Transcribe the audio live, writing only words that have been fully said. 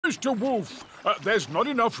Mr. Wolf, there's not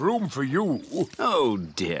enough room for you. Oh,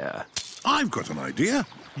 dear. I've got an idea.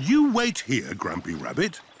 You wait here, Grampy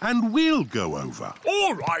Rabbit, and we'll go over.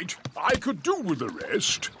 All right, I could do with the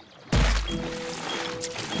rest.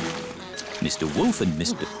 Mr. Wolf and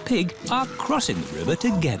Mr. Pig are crossing the river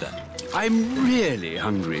together. I'm really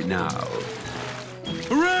hungry now.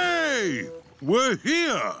 Hooray! We're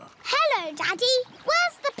here! Hello, Daddy.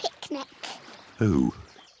 Where's the picnic? Oh,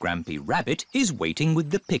 Grampy Rabbit is waiting with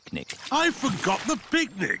the picnic. I forgot the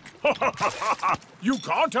picnic. You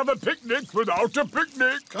can't have a picnic without a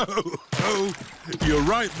picnic. Oh, you're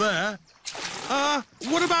right there.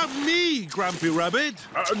 What about me, Grampy Rabbit?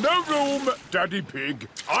 No room, Daddy Pig.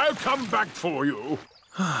 I'll come back for you.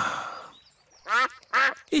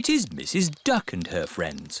 It is Mrs. Duck and her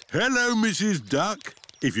friends. Hello, Mrs. Duck.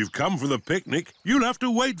 If you've come for the picnic, you'll have to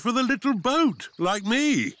wait for the little boat, like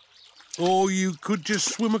me. Or you could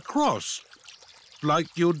just swim across, like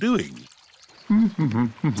you're doing.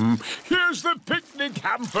 Here's the picnic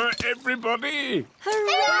hamper, everybody.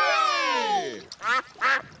 Hooray!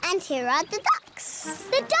 And here are the ducks.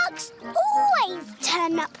 The ducks always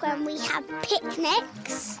turn up when we have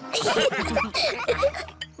picnics.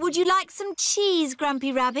 Would you like some cheese,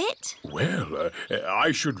 Grampy Rabbit? Well,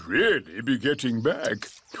 I should really be getting back.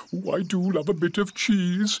 Oh, I do love a bit of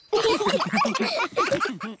cheese. I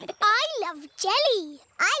love jelly.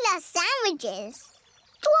 I love sandwiches.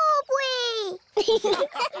 Strawberry!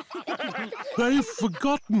 They've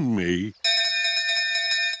forgotten me.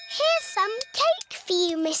 Here's some cake for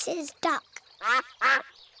you, Mrs. Duck.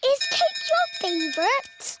 Is cake your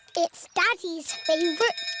favourite? It's Daddy's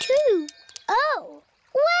favourite too. Oh,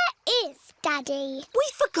 where is Daddy?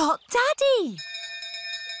 We forgot Daddy.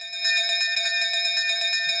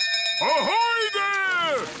 Ahoy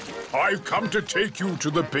there! I've come to take you to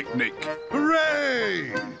the picnic.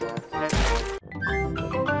 Hooray!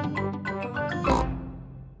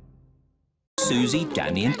 Susie,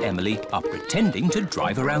 Danny and Emily are pretending to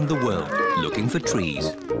drive around the world, looking for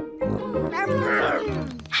trees.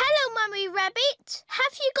 Hello, Mummy Rabbit.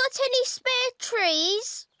 Have you got any spare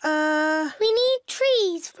trees? We need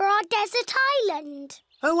trees for our desert island.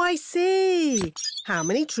 Oh, I see. How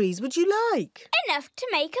many trees would you like? Enough to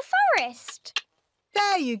make a forest.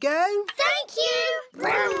 There you go. Thank you.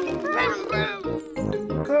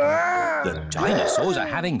 The dinosaurs are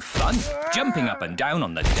having fun, jumping up and down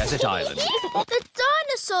on the desert island. The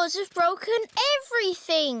dinosaurs have broken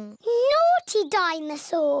everything. Naughty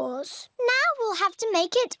dinosaurs. Now we'll have to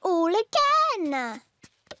make it all again.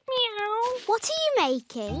 Meow. What are you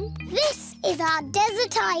making? This is our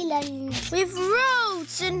desert island. With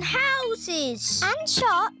roads and houses. And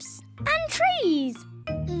shops. And trees.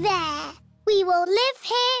 There. We will live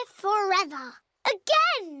here forever.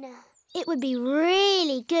 Again. It would be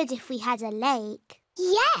really good if we had a lake.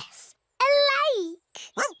 Yes, a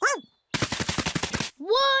lake.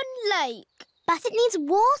 One lake. But it needs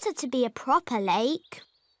water to be a proper lake.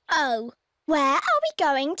 Oh, where are we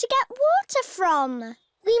going to get water from?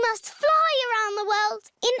 We must fly around the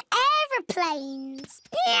world in aeroplanes.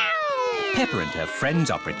 Meow. Peppa and her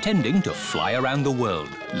friends are pretending to fly around the world,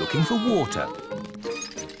 looking for water.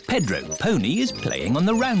 Pedro Pony is playing on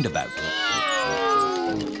the roundabout.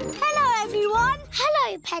 Hello, everyone.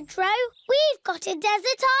 Hello, Pedro. We've got a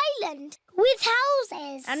desert island with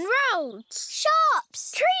houses. And roads.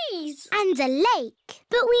 Shops. Trees. And a lake.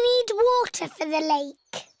 But we need water for the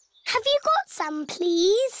lake. Have you got some,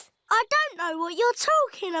 please? I don't know what you're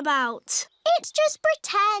talking about. It's just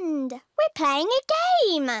pretend. We're playing a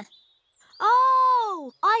game.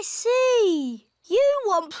 Oh, I see. You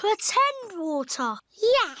want pretend water?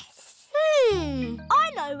 Yes.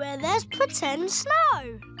 I know where there's pretend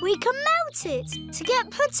snow. We can melt it to get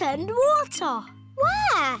pretend water.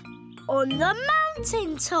 Where? On the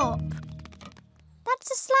mountain top.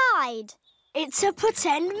 That's a slide. It's a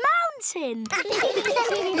pretend mountain.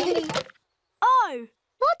 Oh.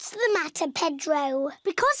 What's the matter, Pedro?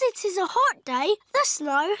 Because it is a hot day, the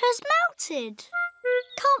snow has melted.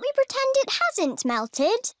 Can't we pretend it hasn't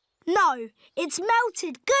melted? No, it's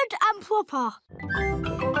melted good and proper.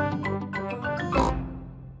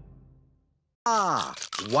 Ah,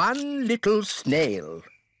 one little snail.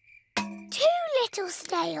 Two little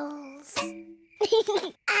snails.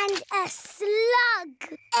 And a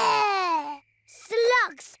slug.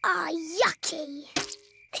 Slugs are yucky.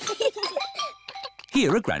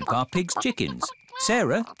 Here are Grandpa Pig's chickens.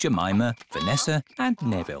 Sarah, Jemima, Vanessa and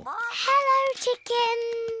Neville. Hello,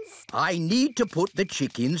 chickens. I need to put the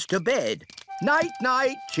chickens to bed.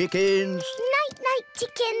 Night-night, chickens. Night-night,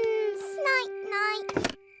 chickens.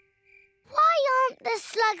 Night-night. Why aren't the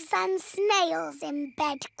slugs and snails in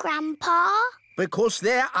bed, Grandpa? because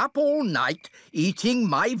they're up all night eating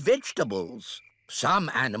my vegetables. Some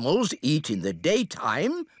animals eat in the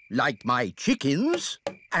daytime, like my chickens,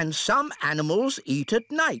 and some animals eat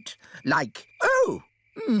at night, like,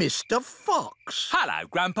 Mr. Fox. Hello,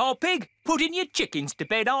 Grandpa Pig. Putting your chickens to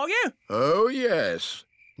bed, are you? Oh, yes.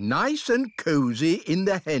 Nice and cosy in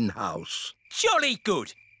the hen house. Jolly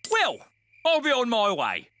good. Well, I'll be on my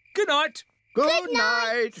way. Good night. Good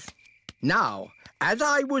night. Now, as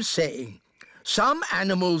I was saying, some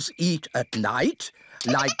animals eat at night,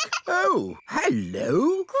 like... Oh,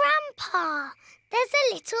 hello. Grandpa, there's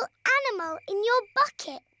a little animal in your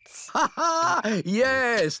bucket. Ha ha!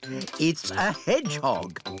 Yes, it's a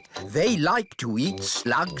hedgehog. They like to eat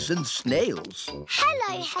slugs and snails.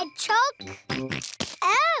 Hello, hedgehog.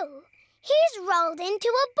 Oh, he's rolled into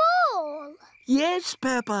a ball. Yes,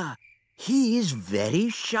 Peppa. He is very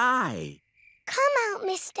shy. Come out,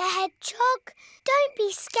 Mr. Hedgehog. Don't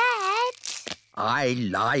be scared. I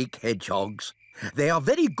like hedgehogs. They are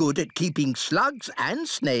very good at keeping slugs and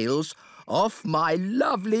snails off my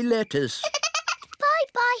lovely lettuce.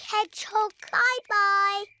 Bye-bye, hedgehog.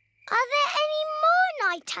 Bye-bye. Are there any more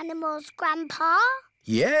night animals, Grandpa?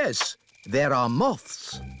 Yes, there are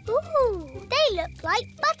moths. Ooh, they look like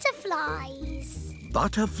butterflies.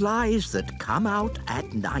 Butterflies that come out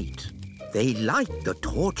at night. They like the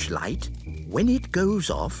torchlight. When it goes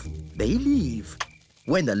off, they leave.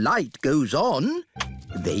 When the light goes on,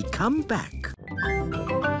 they come back.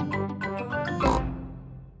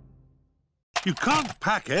 You can't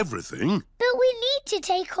pack everything. But we need to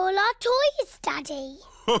take all our toys, Daddy.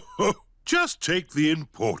 Just take the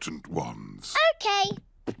important ones. OK.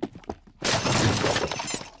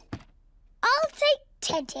 I'll take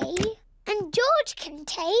Teddy, and George can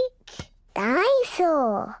take...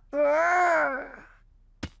 Dinosaur.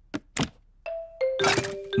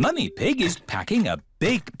 Mummy Pig is packing a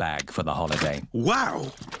big bag for the holiday.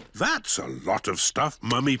 Wow, that's a lot of stuff,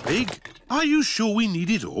 Mummy Pig. Are you sure we need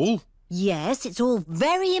it all? Yes, it's all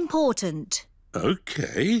very important.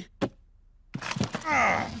 OK.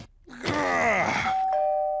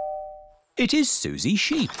 It is Susie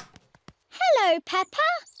Sheep. Hello, Peppa.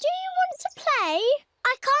 Do you want to play?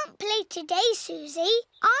 I can't play today, Susie.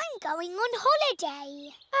 I'm going on holiday.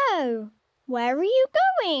 Oh, where are you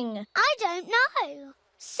going? I don't know.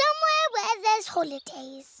 Somewhere where there's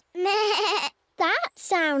holidays. That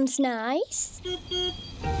sounds nice.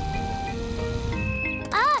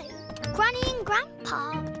 Oh, Granny and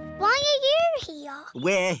Grandpa. Why are you here?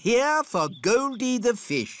 We're here for Goldie the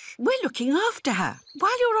fish. We're looking after her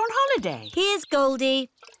while you're on holiday. Here's Goldie.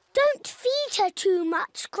 Don't feed her too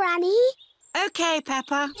much, Granny. OK,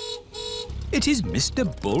 Peppa. It is Mr.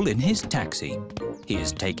 Bull in his taxi. He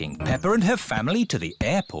is taking Peppa and her family to the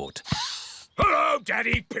airport. Hello,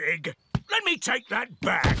 Daddy Pig. Let me take that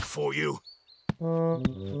bag for you.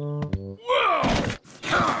 Whoa!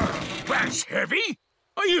 That's heavy.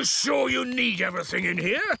 Are you sure you need everything in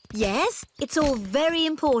here? Yes, it's all very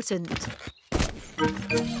important.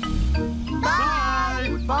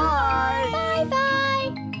 Bye! Bye! Bye-bye.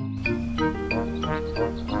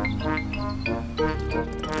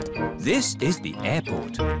 This is the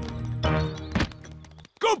airport.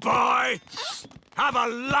 Goodbye. Have a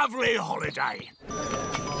lovely holiday.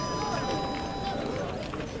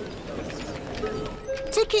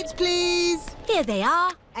 Tickets, please. Here they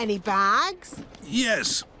are. Any bags?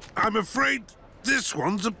 Yes, I'm afraid this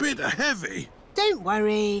one's a bit heavy. Don't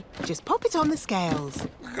worry. Just pop it on the scales.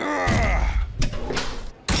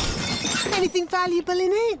 Anything valuable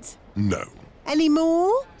in it? No. Any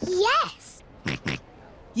more? Yes.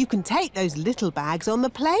 You can take those little bags on the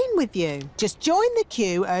plane with you. Just join the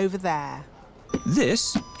queue over there.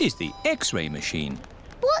 This is the X-ray machine.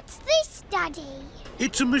 What's this, Daddy?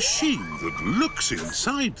 It's a machine that looks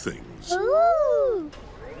inside things. Ooh.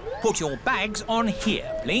 Put your bags on here,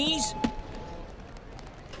 please.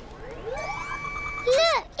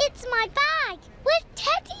 Look, it's my bag with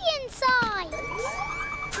Teddy inside.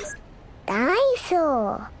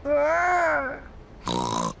 Dinosaur.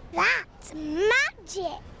 That's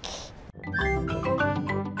magic.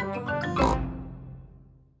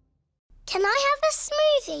 Can I have a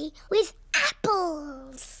smoothie with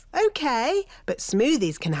apples? OK, but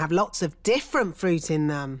smoothies can have lots of different fruit in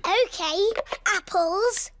them. OK,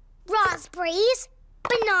 apples, raspberries,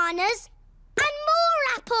 bananas and more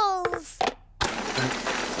apples.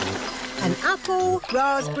 An apple,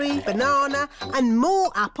 raspberry, banana and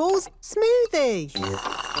more apples smoothie.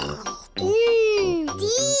 Mmm,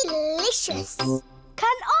 delicious.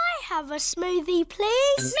 Can I have a smoothie,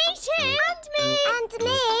 please? Me too. And me. And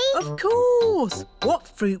me. Of course. What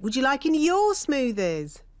fruit would you like in your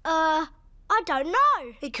smoothies? I don't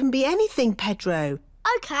know. It can be anything, Pedro.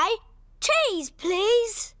 OK. Cheese,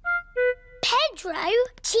 please. Pedro,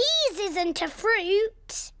 cheese isn't a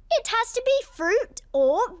fruit. It has to be fruit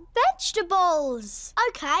or vegetables.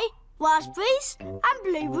 OK. Raspberries and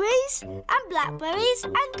blueberries and blackberries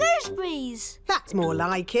and gooseberries. That's more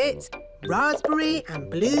like it. Raspberry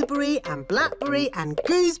and blueberry and blackberry and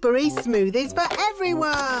gooseberry smoothies for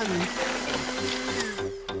everyone.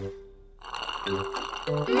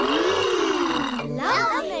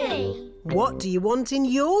 Lovely. What do you want in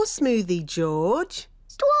your smoothie, George?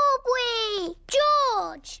 Strawberry.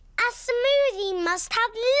 George, a smoothie must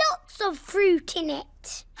have lots of fruit in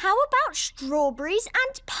it. How about strawberries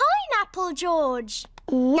and pineapple, George?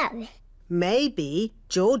 No. Maybe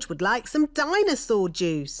George would like some dinosaur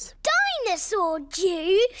juice. Dinosaur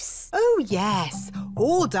juice? Oh, yes.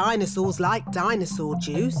 All dinosaurs like dinosaur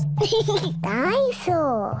juice.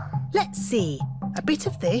 Dinosaur. Let's see. A bit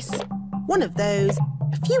of this, one of those,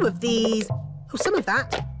 a few of these, oh, some of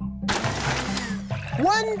that.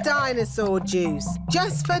 One dinosaur juice,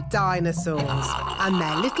 just for dinosaurs and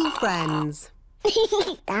their little friends.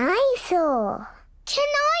 Dinosaur. Can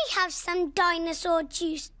I have some dinosaur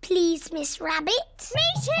juice, please, Miss Rabbit? Me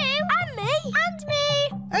too. And me. And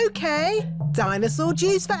me. OK, dinosaur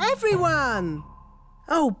juice for everyone.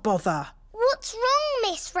 Oh, bother. What's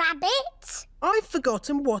wrong, Miss Rabbit? I've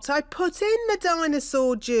forgotten what I put in the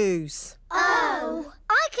dinosaur juice. Oh,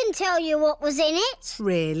 I can tell you what was in it.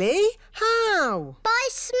 Really? How? By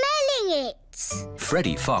smelling it.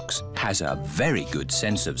 Freddy Fox has a very good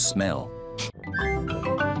sense of smell.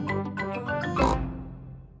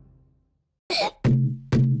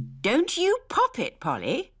 Don't you pop it,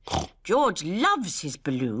 Polly. George loves his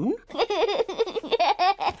balloon.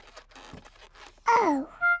 Oh.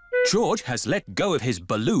 George has let go of his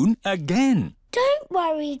balloon again. Don't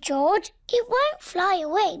worry, George. It won't fly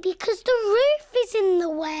away because the roof is in the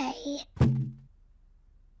way.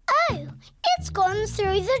 Oh, it's gone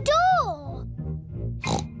through the door.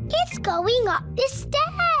 It's going up the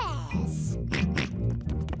stairs.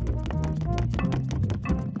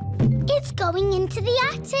 It's going into the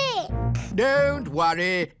attic. Don't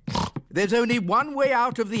worry. There's only one way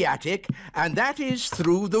out of the attic, and that is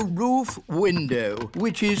through the roof window,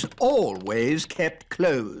 which is always kept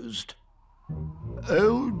closed.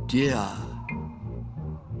 Oh, dear.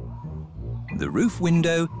 The roof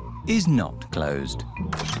window is not closed.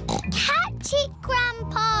 Catch it,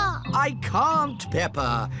 Grandpa. I can't,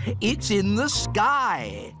 Peppa. It's in the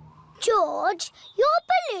sky. George, your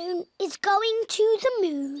balloon is going to the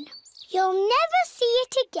moon. You'll never see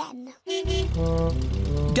it again.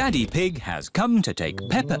 Daddy Pig has come to take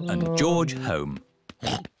Peppa and George home.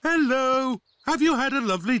 Hello. Have you had a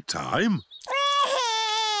lovely time?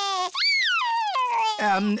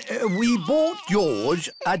 We bought George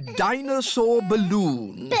a dinosaur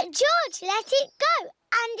balloon. But George let it go,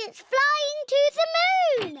 and it's flying to the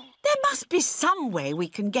moon. There must be some way we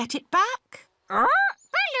can get it back.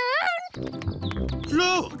 Balloon!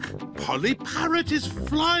 Look! Polly Parrot is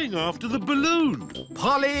flying after the balloon.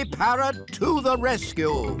 Polly Parrot to the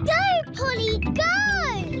rescue. Go, Polly,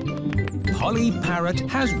 go! Polly Parrot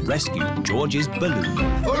has rescued George's balloon.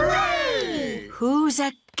 Hooray! Who's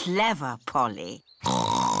a clever Polly?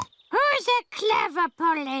 Who's a clever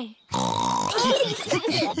Polly?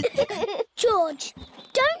 George,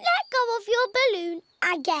 don't let go of your balloon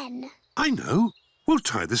again. I know. We'll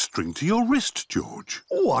tie the string to your wrist, George.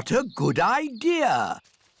 What a good idea.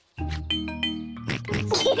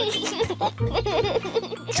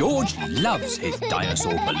 George loves his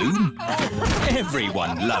dinosaur balloon.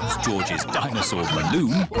 Everyone loves George's dinosaur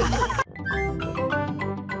balloon.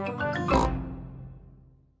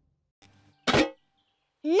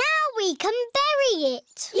 Now we can bury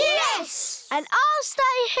it. Yes! And I'll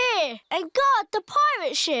stay here and guard the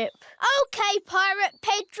pirate ship. OK, Pirate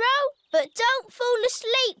Pedro, but don't fall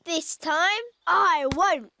asleep this time. I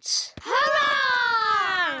won't.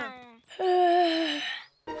 Hurrah!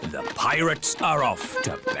 The pirates are off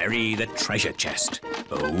to bury the treasure chest.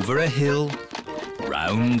 Over a hill,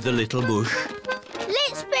 round the little bush.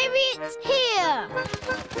 Let's bury it here.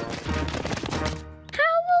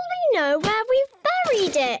 How will we know where we've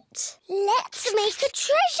buried it? Let's make a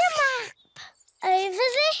treasure map. Over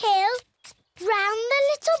the hill, round the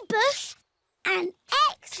little bush, and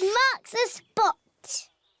X marks the spot.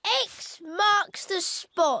 X marks the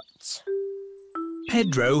spot.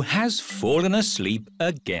 Pedro has fallen asleep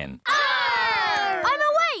again. Oh! I'm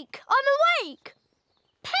awake! I'm awake!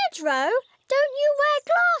 Pedro, don't you wear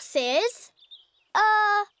glasses?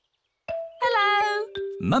 Hello?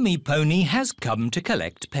 Mummy Pony has come to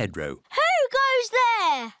collect Pedro. Who goes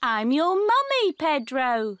there? I'm your mummy,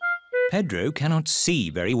 Pedro. Pedro cannot see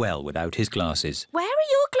very well without his glasses. Where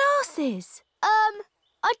are your glasses?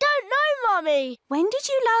 I don't know, Mummy. When did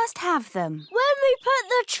you last have them? When we put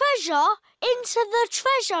the treasure into the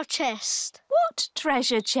treasure chest. What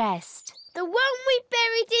treasure chest? The one we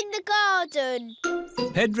buried in the garden.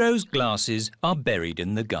 Pedro's glasses are buried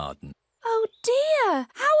in the garden. Oh dear!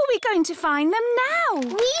 How are we going to find them now?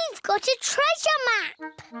 We've got a treasure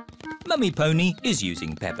map. Mummy Pony is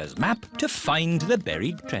using Peppa's map to find the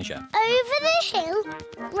buried treasure. Over the hill,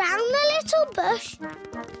 round the little bush,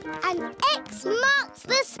 and X marks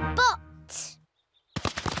the spot.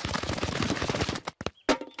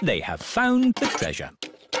 They have found the treasure.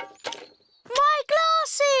 My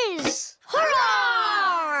glasses!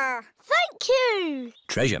 Hurrah! Thank you!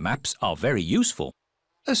 Treasure maps are very useful,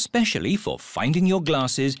 especially for finding your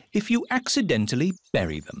glasses if you accidentally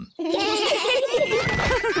bury them.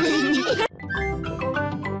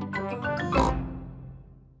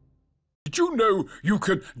 Did you know you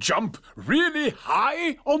can jump really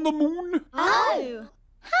high on the moon? Oh!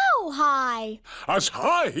 How high? As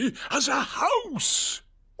high as a house!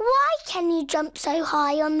 Why can you jump so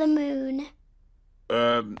high on the moon?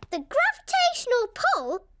 The gravitational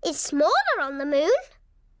pull is smaller on the moon.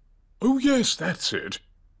 Oh, yes, that's it.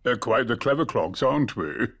 They're quite the clever clogs, aren't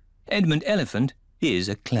we? Edmund Elephant is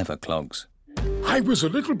a clever clogs. I was a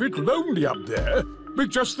little bit lonely up there with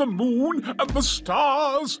just the moon and the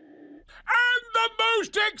stars. And the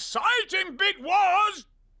most exciting bit was...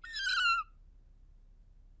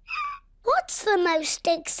 What's the most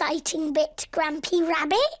exciting bit, Grampy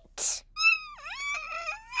Rabbit?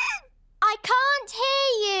 I can't hear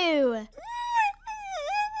you.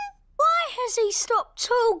 Why has he stopped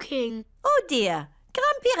talking? Oh dear,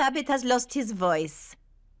 Grampy Rabbit has lost his voice.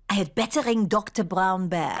 I had better ring Dr. Brown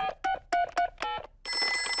Bear.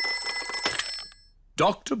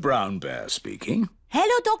 Dr. Brown Bear speaking.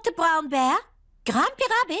 Hello, Dr. Brown Bear. Grampy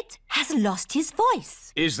Rabbit has lost his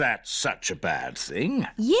voice. Is that such a bad thing?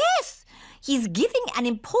 Yes, he's giving an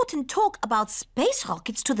important talk about space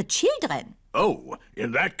rockets to the children. Oh,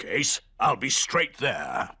 in that case, I'll be straight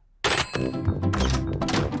there.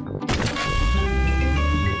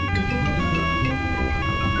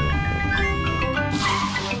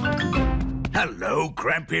 Hello,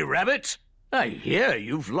 Grampy Rabbit. I hear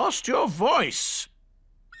you've lost your voice.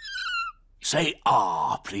 Say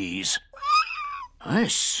ah, please. I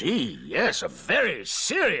see, yes, a very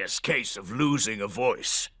serious case of losing a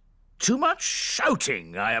voice. Too much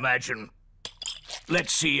shouting, I imagine.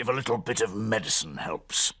 Let's see if a little bit of medicine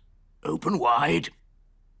helps. Open wide.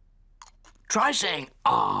 Try saying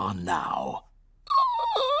ah now.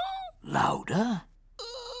 Louder.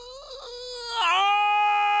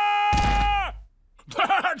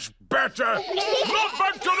 That's better! Not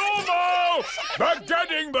back to normal! But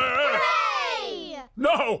getting there! Hooray!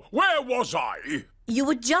 Now, where was I? You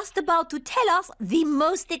were just about to tell us the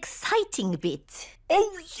most exciting bit.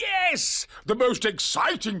 Oh, yes! The most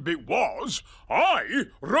exciting bit was I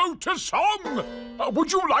wrote a song.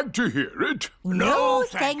 Would you like to hear it? No,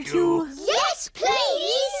 thank you. Yes,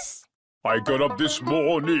 please! I got up this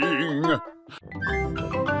morning.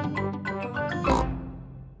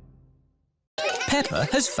 Peppa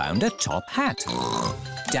has found a top hat.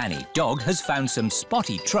 Danny Dog has found some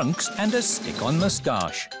spotty trunks and a stick-on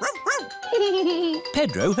moustache.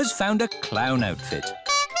 Pedro has found a clown outfit.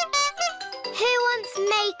 Who wants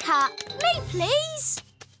makeup? Me, please.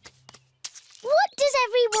 What does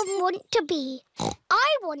everyone want to be?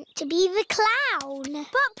 I want to be the clown.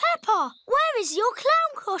 But, Peppa, where is your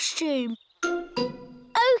clown costume?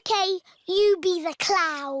 OK, you be the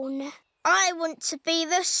clown. I want to be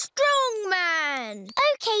the strong man.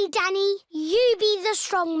 OK, Danny, you be the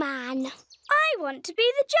strong man. I want to be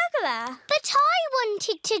the juggler. But I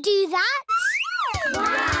wanted to do that.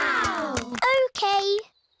 Wow! OK,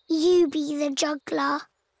 you be the juggler.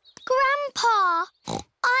 Grandpa,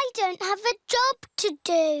 I don't have a job to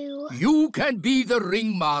do. You can be the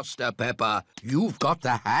ringmaster, Peppa. You've got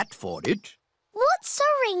the hat for it. What's a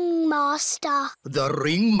ringmaster? The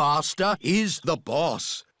ringmaster is the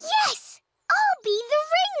boss. Yes, I'll be the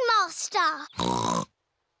ringmaster.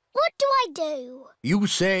 What do I do? You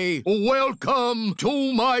say, "Welcome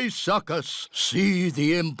to my circus. See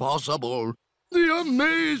the impossible, the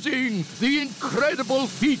amazing, the incredible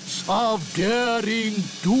feats of daring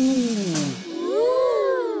do."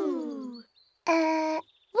 Ooh.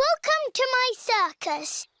 Welcome to my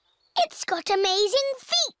circus. It's got amazing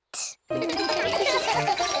feet.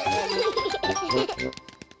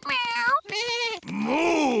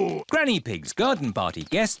 Moo! Granny Pig's garden party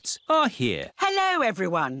guests are here. Hello,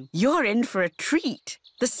 everyone. You're in for a treat.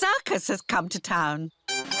 The circus has come to town.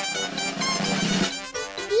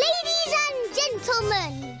 Ladies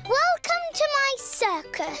gentlemen, welcome to my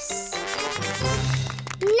circus.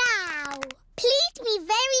 Now, please be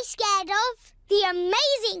very scared of the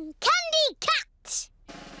amazing Candy Cat.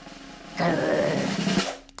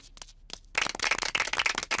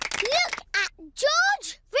 Look at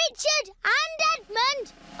George, Richard and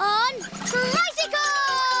Edmund on tricycles!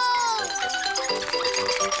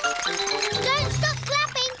 Don't stop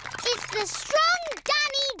clapping. It's the strong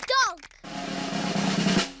Danny dog.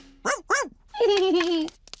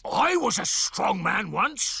 I was a strong man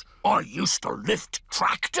once. I used to lift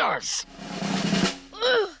tractors.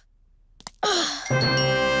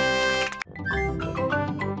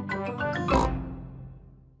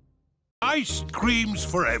 Ice creams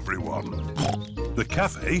for everyone. The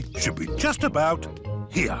cafe should be just about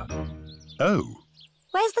here. Oh.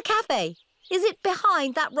 Where's the cafe? Is it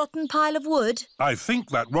behind that rotten pile of wood? I think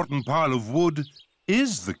that rotten pile of wood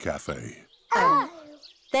is the cafe. Oh.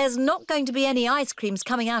 There's not going to be any ice creams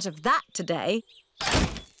coming out of that today.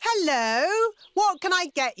 Hello. What can I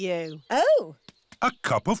get you? Oh. A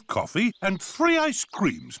cup of coffee and 3 ice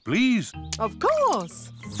creams, please. Of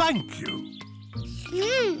course. Thank you.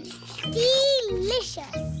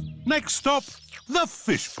 Delicious. Next stop, the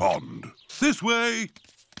fish pond. This way.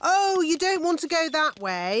 Oh, you don't want to go that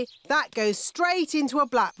way. That goes straight into a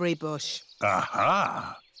blackberry bush.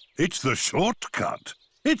 Aha! It's the shortcut.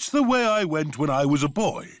 It's the way I went when I was a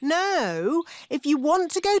boy. No, if you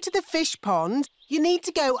want to go to the fish pond, you need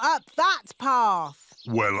to go up that path.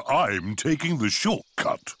 Well, I'm taking the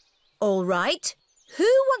shortcut. All right. Who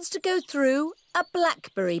wants to go through a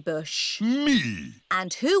blackberry bush? Me.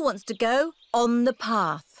 And who wants to go on the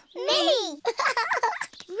path? Me.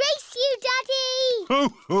 Race you, Daddy.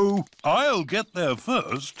 Ho, ho. I'll get there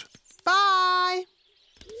first. Bye.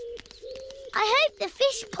 I hope the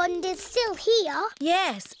fish pond is still here.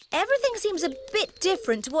 Yes, everything seems a bit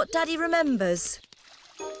different to what Daddy remembers.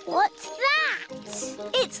 What's that?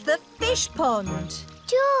 It's the fish pond.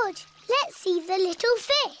 George, let's see the little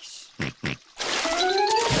fish.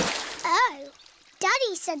 Oh,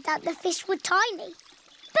 Daddy said that the fish were tiny,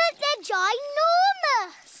 but they're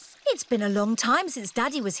ginormous. It's been a long time since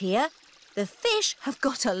Daddy was here. The fish have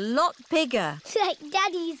got a lot bigger. Like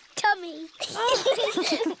Daddy's tummy.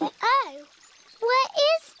 Oh, where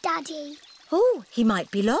is Daddy? Oh, he might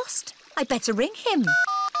be lost. I'd better ring him.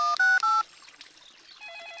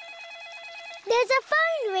 There's a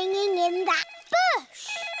phone ringing in that bush.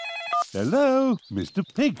 Hello, Mr.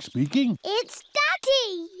 Pig speaking. It's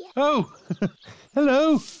Daddy. Oh,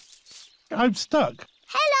 hello. I'm stuck.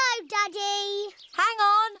 Hello, Daddy. Hang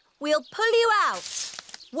on, we'll pull you out.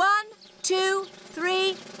 1, 2,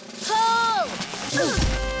 3, pull!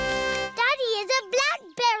 Daddy is a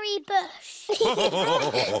blackberry bush.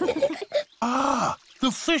 Ah,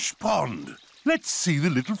 the fish pond. Let's see the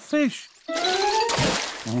little fish.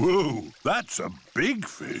 Whoa, that's a big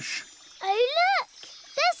fish. Oh, look!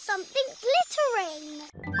 There's something glittering.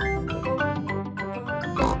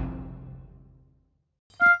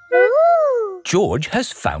 Ooh. George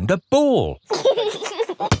has found a ball.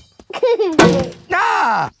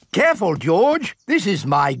 Ah! Careful, George. This is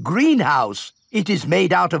my greenhouse. It is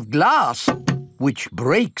made out of glass, which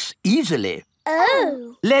breaks easily.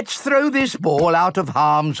 Oh. Let's throw this ball out of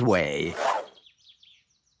harm's way.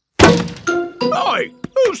 Oi!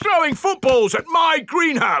 Who's throwing footballs at my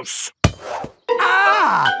greenhouse?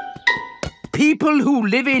 Ah! People who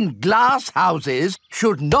live in glass houses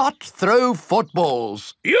should not throw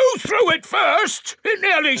footballs. You threw it first. It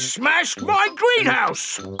nearly smashed my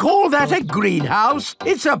greenhouse. Call that a greenhouse?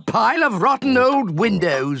 It's a pile of rotten old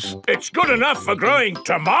windows. It's good enough for growing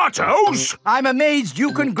tomatoes. I'm amazed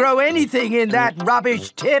you can grow anything in that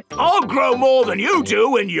rubbish tip. I'll grow more than you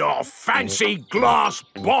do in your fancy glass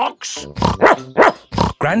box.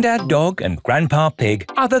 Grandad Dog and Grandpa Pig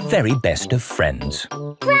are the very best of friends.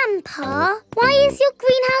 Grandpa, why is your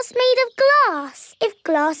greenhouse made of glass if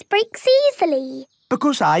glass breaks easily?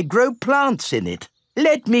 Because I grow plants in it.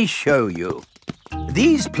 Let me show you.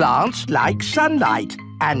 These plants like sunlight,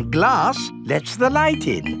 and glass lets the light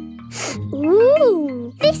in.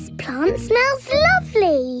 Ooh, this plant smells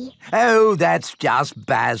lovely. Oh, that's just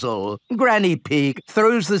basil. Granny Pig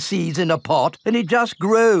throws the seeds in a pot and it just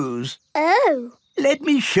grows. Oh. Let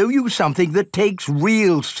me show you something that takes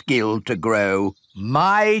real skill to grow.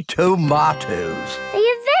 My tomatoes. They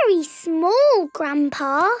are very small,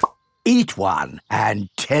 Grandpa. Eat one and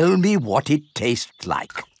tell me what it tastes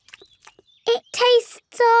like. It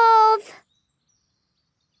tastes of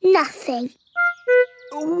nothing.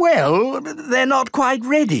 Well, they're not quite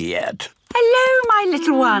ready yet. Hello, my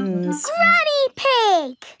little ones. Granny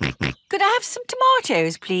Pig! Could I have some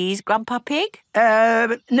tomatoes, please, Grandpa Pig?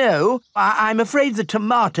 No. I'm afraid the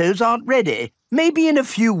tomatoes aren't ready. Maybe in a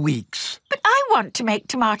few weeks. But I want to make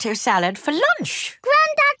tomato salad for lunch.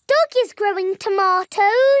 Grandad Dog is growing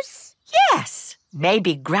tomatoes. Yes.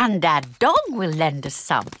 Maybe Grandad Dog will lend us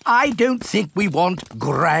some. I don't think we want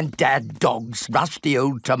Grandad Dog's rusty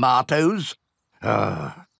old tomatoes.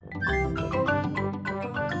 Oh,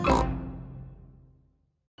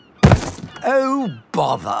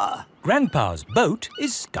 bother. Grandpa's boat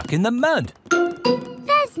is stuck in the mud.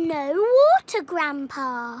 There's no water,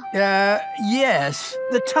 Grandpa. Yes.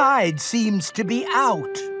 The tide seems to be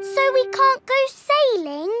out. So we can't go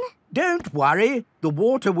sailing? Don't worry. The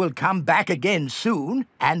water will come back again soon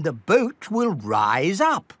and the boat will rise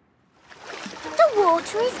up. The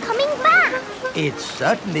water is coming back. It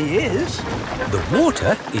certainly is. The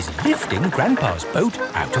water is lifting Grandpa's boat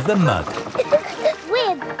out of the mud.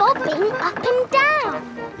 We're bobbing up and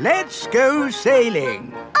down. Let's go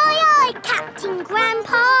sailing. Aye, aye, Captain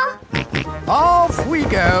Grandpa. Off we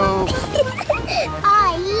go.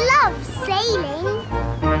 I love sailing.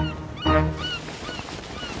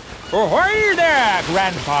 Ahoy there,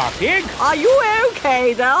 Grandpa Pig. Are you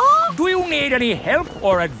OK there? Do you need any help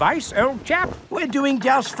or advice, old chap? We're doing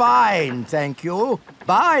just fine, thank you.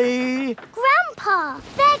 Bye. Grandpa,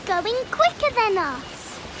 they're going quicker than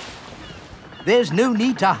us. There's no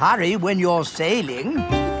need to hurry when you're sailing.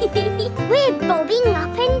 We're bobbing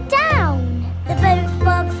up and down. The boat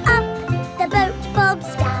bobs up, the boat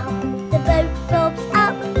bobs down. The boat bobs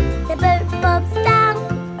up, the boat bobs down.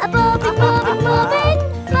 A bobbing, bobbing, bobbing,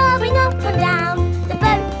 bobbing up and down. The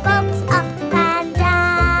boat bobs up and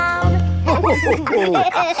down.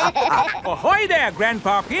 Ahoy there,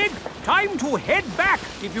 Grandpa Pig. Time to head back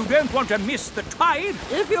if you don't want to miss the tide.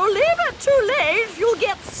 If you leave it too late, you'll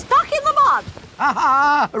get stuck in the mud.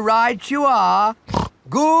 Ha-ha, right you are.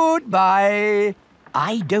 Goodbye.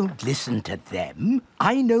 I don't listen to them.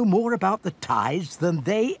 I know more about the tides than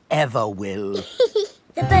they ever will.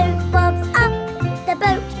 The boat bobs up, the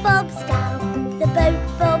boat bobs down. The boat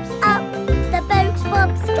bobs up, the boat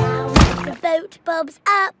bobs down. The boat bobs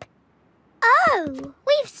up. Oh,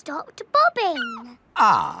 we've stopped bobbing.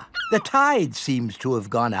 Ah, the tide seems to have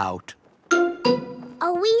gone out.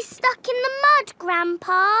 Are we stuck in the mud,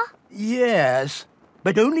 Grandpa? Yes,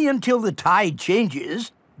 but only until the tide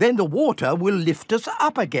changes. Then the water will lift us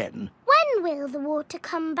up again. When will the water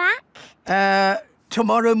come back?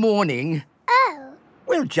 Tomorrow morning. Oh.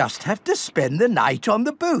 We'll just have to spend the night on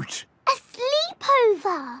the boat. A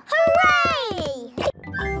sleepover! Hooray!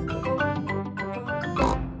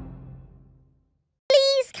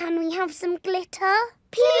 Please, can we have some glitter?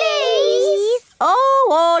 Please? Oh,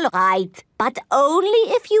 all right. But only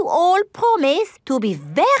if you all promise to be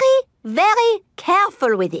very, very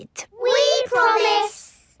careful with it. We promise.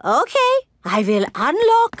 OK, I will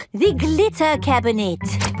unlock the glitter cabinet.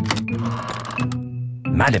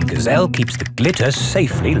 Madame Gazelle keeps the glitter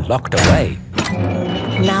safely locked away.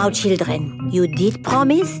 Now, children, you did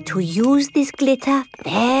promise to use this glitter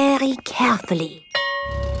very carefully.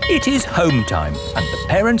 It is home time and the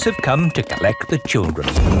parents have come to collect the children.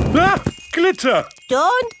 Ah! Glitter!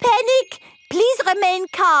 Don't panic. Please remain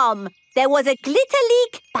calm. There was a glitter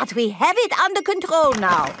leak, but we have it under control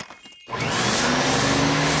now.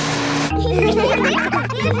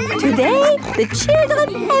 Today, the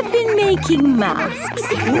children have been making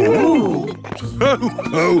masks. Ooh.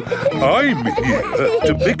 Oh, I'm here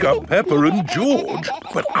to pick up Peppa and George,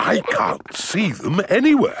 but I can't see them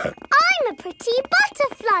anywhere. I'm a pretty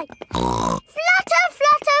butterfly. Flutter,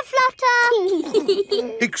 flutter,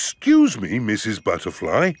 flutter. Excuse me, Mrs.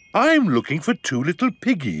 Butterfly. I'm looking for two little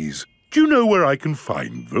piggies. Do you know where I can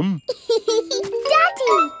find them?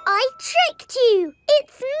 Daddy, I tricked you.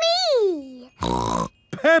 It's me.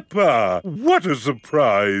 Peppa! What a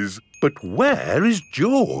surprise! But where is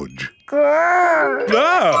George?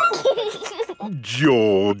 Ah!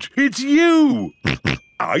 George, it's you!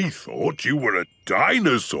 I thought you were a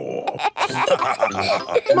dinosaur.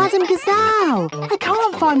 Madame Gazelle, I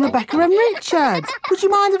can't find Rebecca and Richard. Would you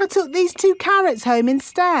mind if I took these 2 carrots home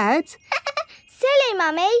instead? Silly,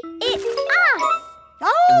 Mummy. It's us.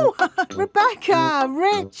 Oh, Rebecca,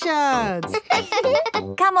 Richard.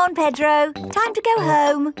 Come on, Pedro. Time to go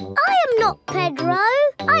home. I am not Pedro.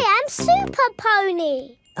 I am Super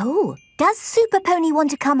Pony. Oh, does Super Pony want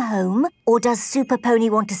to come home? Or does Super Pony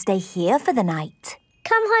want to stay here for the night?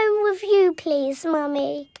 Come home with you, please,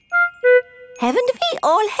 Mummy. Haven't we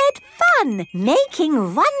all had fun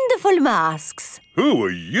making wonderful masks? Who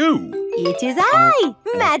are you? It is I,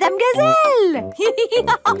 Madame Gazelle.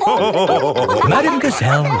 Madame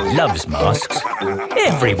Gazelle loves masks.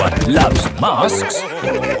 Everyone loves masks.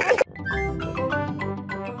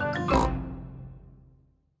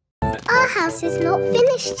 house is not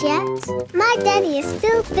finished yet. My daddy is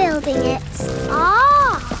still building it.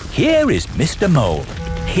 Ah! Here is Mr. Mole.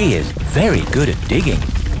 He is very good at digging.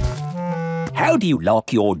 How do you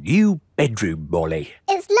like your new bedroom, Molly?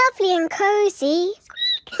 It's lovely and cosy.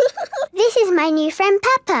 This is my new friend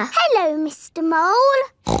Peppa. Hello, Mr.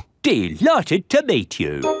 Mole. Delighted to meet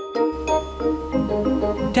you.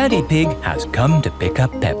 Daddy Pig has come to pick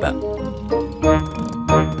up Peppa.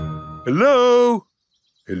 Hello?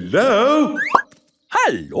 Hello?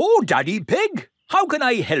 Hello, Daddy Pig. How can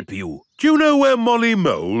I help you? Do you know where Molly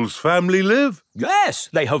Mole's family live? Yes,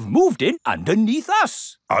 they have moved in underneath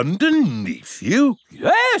us. Underneath you?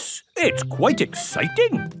 Yes, it's quite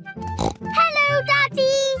exciting. Hello,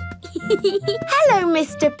 Daddy. Hello,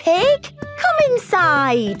 Mr. Pig. Come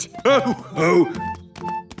inside. Oh.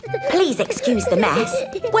 Please excuse the mess.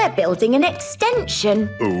 We're building an extension.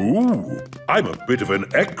 Oh, I'm a bit of an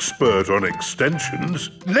expert on extensions.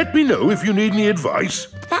 Let me know if you need any advice.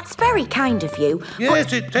 That's very kind of you.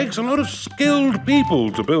 Yes, it takes a lot of skilled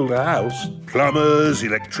people to build a house. Plumbers,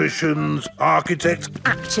 electricians, architects.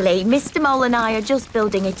 Actually, Mr. Mole and I are just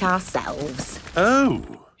building it ourselves. Oh.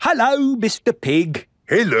 Hello, Mr. Pig.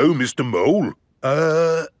 Hello, Mr. Mole.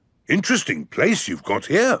 Interesting place you've got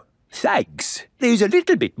here. Thanks. There's a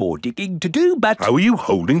little bit more digging to do, but... How are you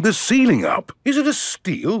holding the ceiling up? Is it a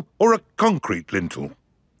steel or a concrete lintel?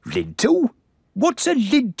 Lintel? What's a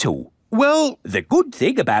lintel? Well... The good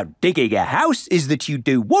thing about digging a house is that you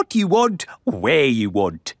do what you want, where you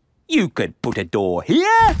want. You can put a door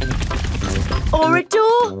here. Or a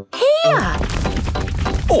door here.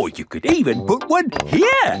 Or you could even put one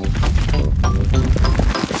here.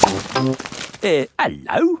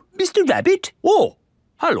 Hello, Mr. Rabbit. Oh,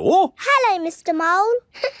 hello. Hello, Mr.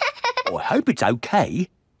 Mole. I hope it's okay.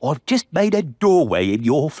 I've just made a doorway in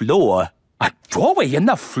your floor. A doorway in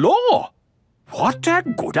the floor? What a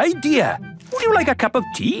good idea. Would you like a cup of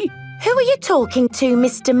tea? Who are you talking to,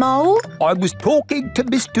 Mr. Mole? I was talking to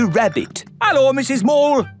Mr. Rabbit. Hello, Mrs.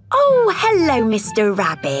 Mole. Oh, hello, Mr.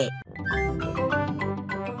 Rabbit.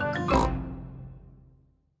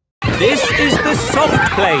 This is the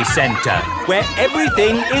Soft Play Centre, where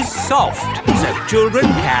everything is soft, so children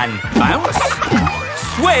can bounce,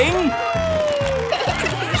 swing,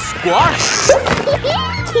 squash,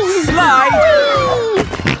 slide,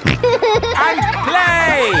 and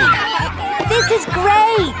play. This is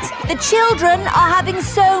great. The children are having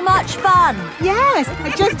so much fun. Yes, I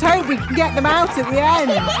just hope we can get them out at the end.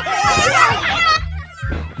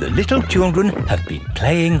 The little children have been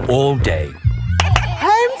playing all day.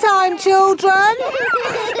 Home time, children!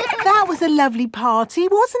 That was a lovely party,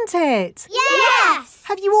 wasn't it? Yes!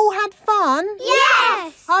 Have you all had fun?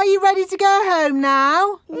 Yes! Are you ready to go home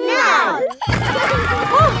now? No!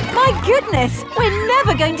 Oh, my goodness! We're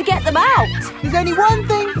never going to get them out. There's only one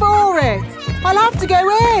thing for it. I'll have to go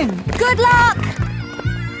in. Good luck!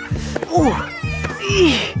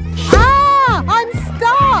 Ah! I'm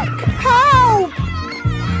stuck! Help!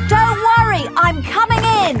 Don't worry, I'm coming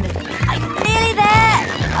in. I'm nearly there.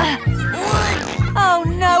 Oh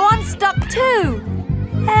no, I'm stuck too.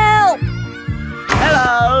 Help!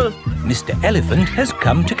 Hello! Mr. Elephant has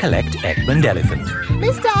come to collect Edmund Elephant.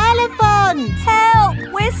 Mr. Elephant! Help!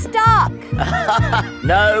 We're stuck.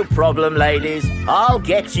 No problem, ladies. I'll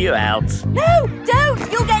get you out. No,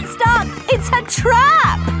 don't! You'll get stuck. It's a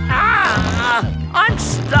trap. Ah! I'm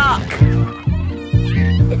stuck.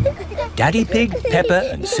 Daddy Pig,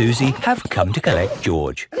 Peppa and Susie have come to collect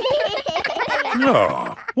George.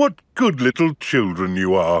 Ah, what good little children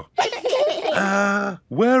you are.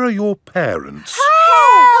 Where are your parents?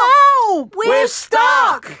 Help! We're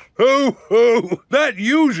stuck. Ho, ho! That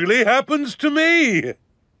usually happens to me.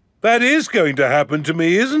 That is going to happen to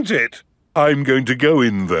me, isn't it? I'm going to go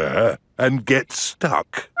in there and get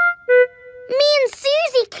stuck. Me and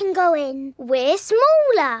Susie can go in. We're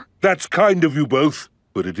smaller. That's kind of you both,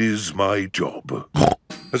 but it is my job.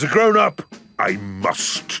 As a grown-up, I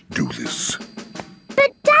must do this.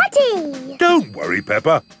 But, Daddy! Don't worry,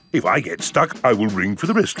 Peppa. If I get stuck, I will ring for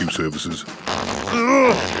the rescue services.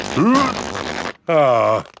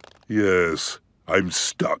 Ah, yes, I'm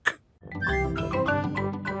stuck.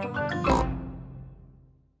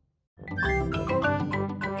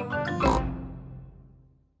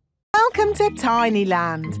 Welcome to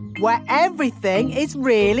Tinyland, where everything is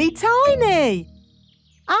really tiny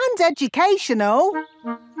and educational.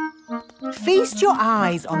 Feast your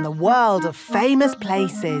eyes on the world of famous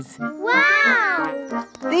places. Wow!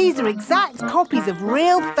 These are exact copies of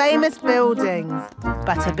real famous buildings,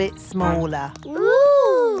 but a bit smaller.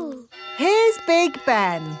 Ooh! Here's Big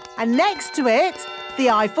Ben, and next to it, the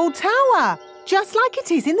Eiffel Tower. just like it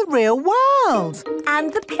is in the real world.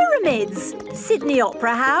 And the pyramids, Sydney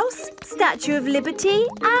Opera House, Statue of Liberty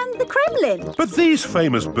and the Kremlin. But these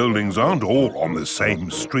famous buildings aren't all on the same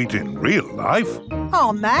street in real life.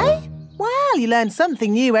 Aren't they? Well, you learn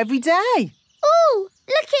something new every day. Ooh,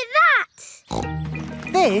 look at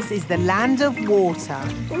that! This is the land of water.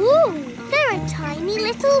 Ooh, there are tiny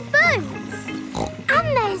little boats.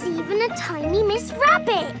 And there's even a tiny Miss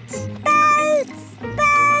Rabbit. Boats!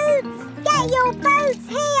 Boats! Get your boats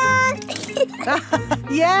here!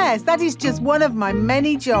 Yes, that is just one of my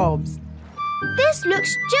many jobs. This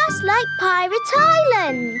looks just like Pirate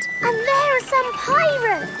Island. And there are some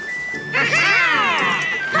pirates. Ha-ha!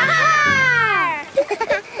 Ha-ha!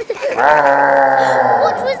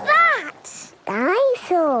 What was that?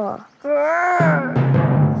 Dinosaur.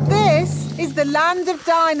 This is the land of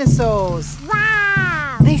dinosaurs.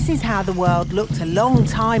 Wow! This is how the world looked a long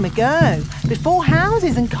time ago, before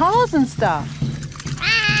houses and cars and stuff.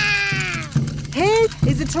 Here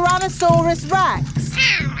is a Tyrannosaurus Rex.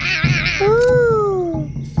 Ooh!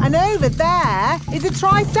 And over there is a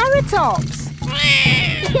Triceratops.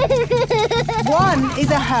 One is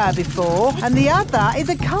a herbivore and the other is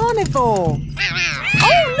a carnivore.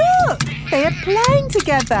 Oh, look! They are playing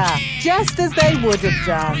together, just as they would have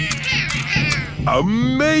done.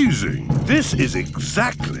 Amazing! This is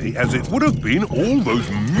exactly as it would have been all those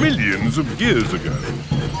millions of years ago.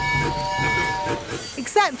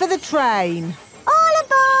 Except for the train. All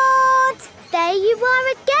aboard! There you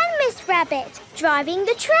are again, Miss Rabbit, driving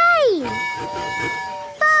the train.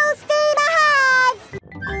 Full steam ahead!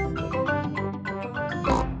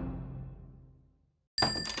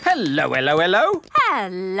 Hello, hello, hello.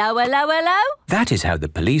 Hello, hello, hello. That is how the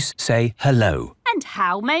police say hello. And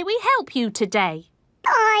how may we help you today?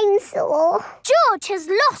 Dinosaur. George has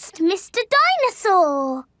lost Mr.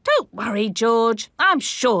 Dinosaur. Don't worry, George. I'm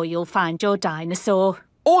sure you'll find your dinosaur.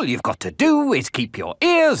 All you've got to do is keep your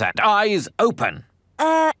ears and eyes open.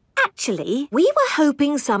 Actually, we were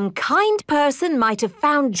hoping some kind person might have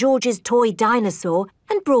found George's toy dinosaur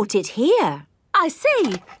and brought it here. I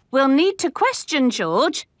see. We'll need to question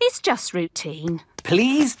George. It's just routine.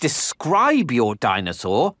 Please describe your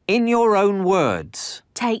dinosaur in your own words.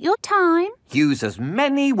 Take your time. Use as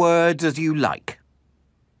many words as you like.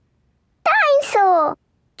 Dinosaur.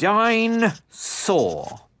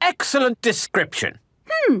 Dinosaur. Excellent description.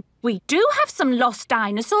 We do have some lost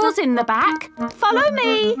dinosaurs in the back. Follow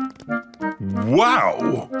me.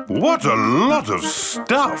 Wow! What a lot of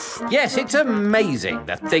stuff! Yes, it's amazing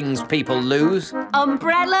the things people lose.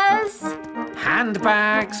 Umbrellas.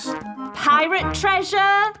 Handbags. Pirate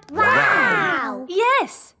treasure. Wow!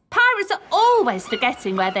 Yes, pirates are always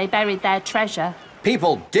forgetting where they buried their treasure.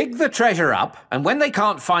 People dig the treasure up, and when they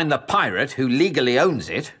can't find the pirate who legally owns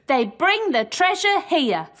it, They bring the treasure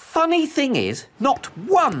here. funny thing is, not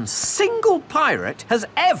one single pirate has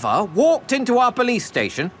ever walked into our police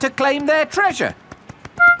station to claim their treasure.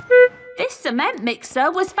 This cement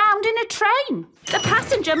mixer was found in a train. The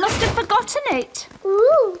passenger must have forgotten it.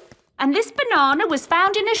 Ooh! And this banana was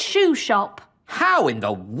found in a shoe shop. How in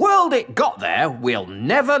the world it got there, we'll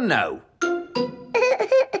never know.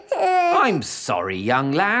 I'm sorry,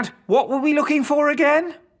 young lad. What were we looking for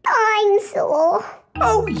again? Dinosaur.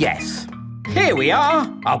 Oh, yes. Here we are,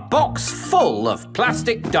 a box full of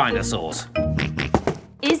plastic dinosaurs.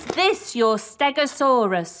 Is this your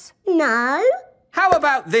Stegosaurus? No. How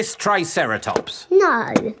about this Triceratops?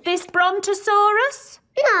 No. This Brontosaurus?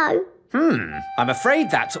 No. I'm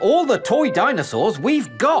afraid that's all the toy dinosaurs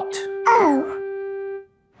we've got. Oh.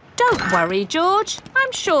 Don't worry, George.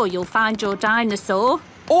 I'm sure you'll find your dinosaur.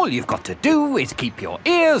 All you've got to do is keep your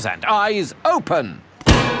ears and eyes open.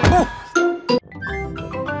 Oh,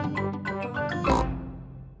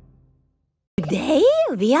 Today,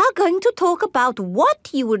 we are going to talk about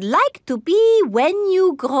what you would like to be when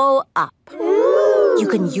you grow up. Ooh. You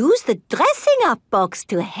can use the dressing up box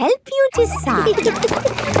to help you decide.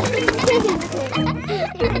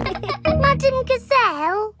 Madam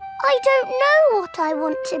Gazelle, I don't know what I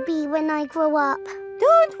want to be when I grow up.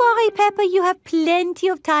 Don't worry, Peppa, you have plenty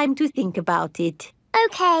of time to think about it.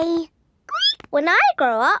 Okay. When I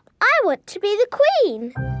grow up, I want to be the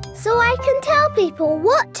Queen, so I can tell people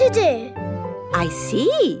what to do. I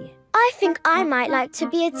see. I think I might like to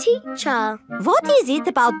be a teacher. What is it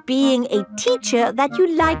about being a teacher that you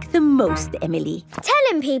like the most, Emily?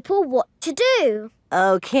 Telling people what to do.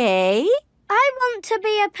 Okay. I want to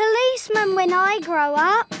be a policeman when I grow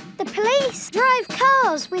up. The police drive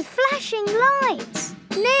cars with flashing lights.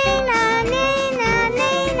 Nina, Nina,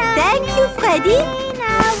 Nina. Thank you, Freddie.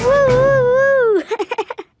 Nina, woo, woo, woo.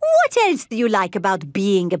 What else do you like about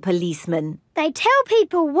being a policeman? They tell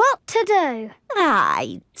people what to do.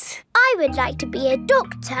 Right. I would like to be a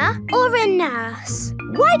doctor or a nurse.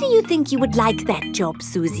 Why do you think you would like that job,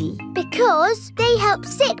 Susie? Because they help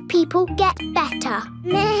sick people get better.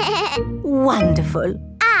 Wonderful.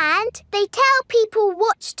 And they tell people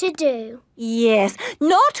what to do. Yes,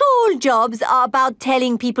 not all jobs are about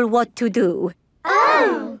telling people what to do.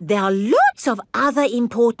 Oh! There are lots of other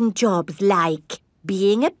important jobs like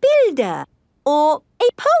being a builder or a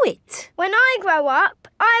poet. When I grow up,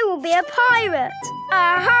 I will be a pirate.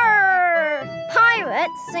 Arr!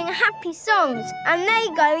 Pirates sing happy songs and they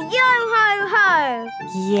go yo-ho-ho.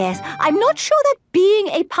 Yes, I'm not sure that being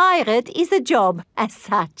a pirate is a job as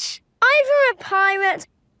such. Either a pirate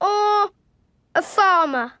or a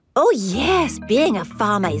farmer. Oh yes, being a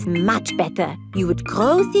farmer is much better. You would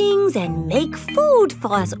grow things and make food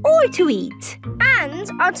for us all to eat.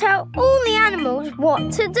 And I'll tell all the animals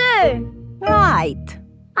what to do. Right.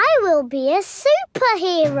 I will be a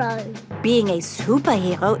superhero. Being a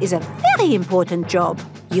superhero is a very important job.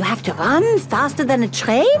 You have to run faster than a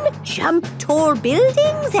train, jump tall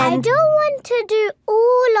buildings and... I don't want to do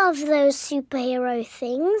all of those superhero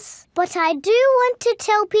things, but I do want to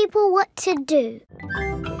tell people what to do.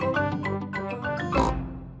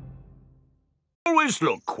 Always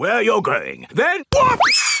look where you're going. Then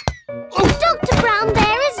watch! Dr. Brown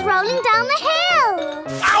Bear is rolling down the hill.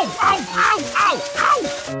 Ow, ow, ow, ow, ow!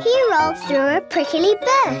 He rolled through a prickly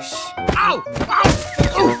bush. Ow, ow!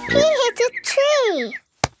 He hit a tree.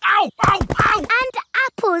 Ow, ow, ow! And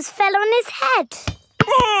apples fell on his head.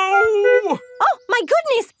 Oh! Oh, my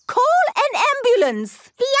goodness! Call an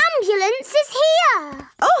ambulance! The ambulance is here!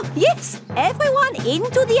 Oh, yes! Everyone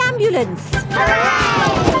into the ambulance!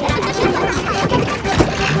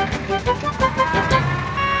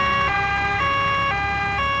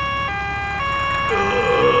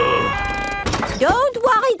 Don't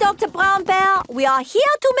worry, Dr. Brown Bear. We are here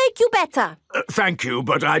to make you better. Thank you,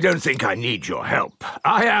 but I don't think I need your help.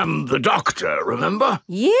 I am the doctor, remember?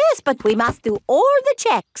 Yes, but we must do all the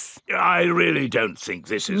checks. I really don't think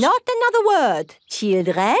this is... Not another word.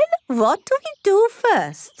 Children, what do we do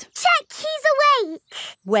first? Check he's awake.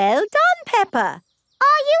 Well done, Peppa.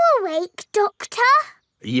 Are you awake, Doctor?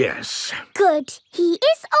 Yes. Good. He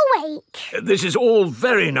is awake. This is all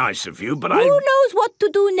very nice of you, but Who knows what to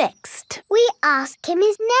do next? We ask him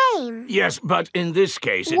his name. Yes, but in this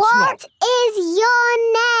case it's What not... is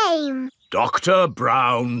your name? Dr.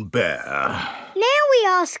 Brown Bear. Now we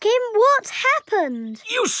ask him what happened.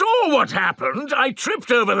 You saw what happened. I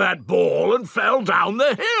tripped over that ball and fell down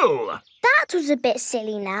the hill. That was a bit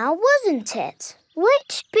silly now, wasn't it?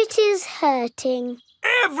 Which bit is hurting?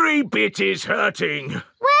 Every bit is hurting.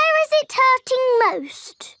 Where is it hurting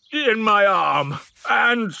most? In my arm,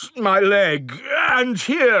 and my leg, and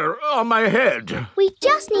here on my head. We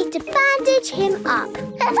just need to bandage him up.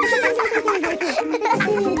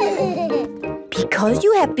 Because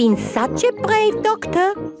you have been such a brave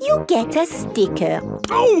doctor, you get a sticker.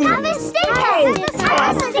 Oh! Have a sticker!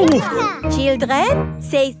 Have a sticker! Children,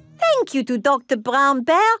 say thank you to Dr. Brown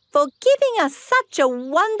Bear for giving us such a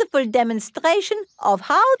wonderful demonstration of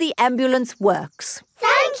how the ambulance works.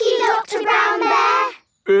 Thank you, Dr. Brown Bear.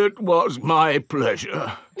 It was my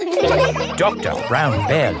pleasure. Dr. Brown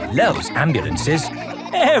Bear loves ambulances.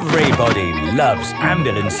 Everybody loves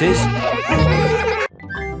ambulances.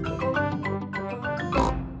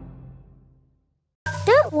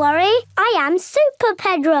 Don't worry, I am Super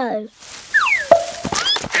Pedro.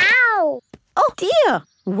 Ow! Oh dear,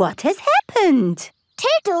 what has happened?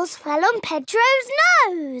 Tiddles fell on Pedro's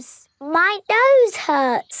nose. My nose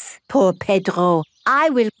hurts. Poor Pedro. I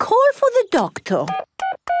will call for the doctor.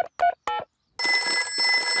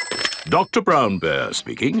 Dr. Brown Bear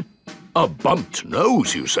speaking. A bumped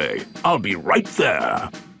nose, you say? I'll be right there.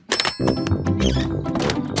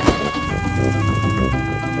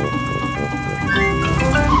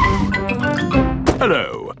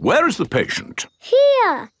 Hello. Where is the patient?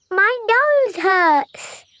 Here. My nose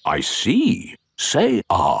hurts. I see. Say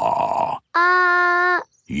ah.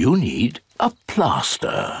 You need a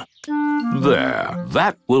plaster. There.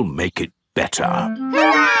 That will make it better.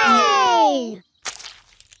 Hooray!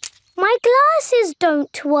 My glasses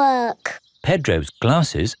don't work. Pedro's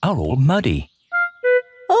glasses are all muddy.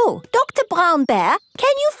 Oh, Dr. Brown Bear,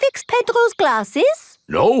 can you fix Pedro's glasses?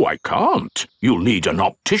 No, I can't. You'll need an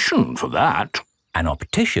optician for that. An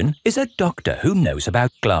optician is a doctor who knows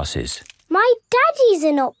about glasses. My daddy's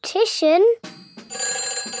an optician.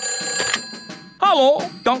 Hello,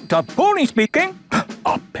 Dr. Pony speaking.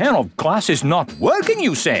 A pair of glasses not working,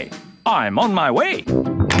 you say? I'm on my way.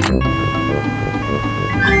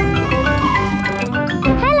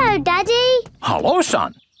 Hello, Now,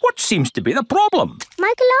 son, what seems to be the problem?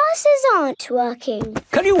 My glasses aren't working.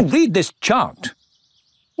 Can you read this chart?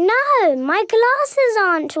 No, my glasses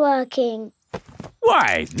aren't working.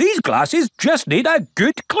 Why, these glasses just need a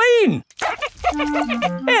good clean.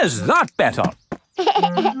 Is that better?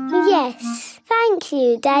 Yes, thank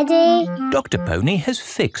you, Daddy. Dr. Pony has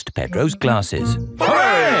fixed Pedro's glasses.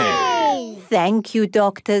 Hooray! Thank you,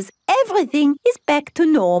 doctors. Everything is back to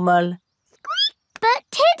normal. But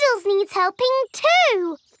Tiddles needs helping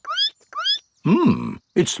too.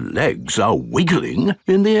 Its legs are wiggling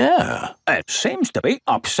in the air. It seems to be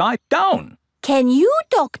upside down. Can you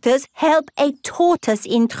doctors help a tortoise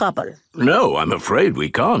in trouble? No, I'm afraid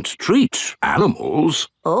we can't treat animals.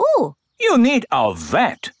 Oh. You need a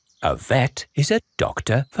vet. A vet is a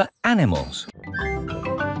doctor for animals.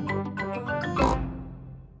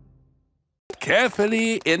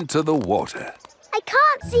 Carefully into the water. I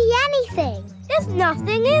can't see anything. There's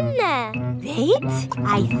nothing in there. Wait,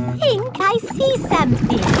 I think I see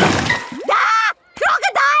something. Ah!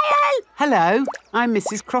 Crocodile! Hello, I'm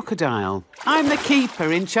Mrs. Crocodile. I'm the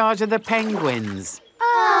keeper in charge of the penguins.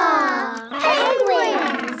 Ah,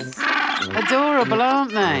 penguins! Adorable,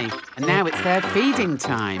 aren't they? And now it's their feeding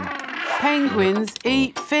time. Penguins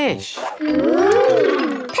eat fish.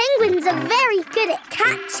 Ooh. Penguins are very good at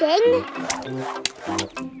catching.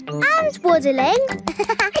 And waddling.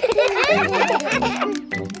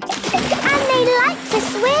 And they like to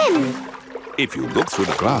swim. If you look through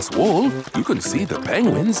the glass wall, you can see the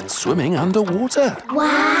penguins swimming underwater.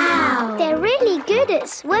 Wow! They're really good at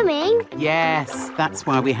swimming. Yes, that's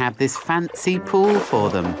why we have this fancy pool for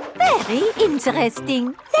them. Very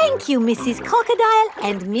interesting. Thank you, Mrs. Crocodile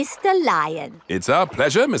and Mr. Lion. It's our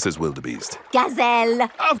pleasure, Mrs. Wildebeest. Gazelle.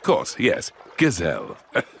 Of course, yes. Gazelle.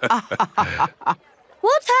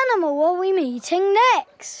 What animal are we meeting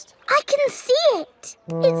next? I can see it.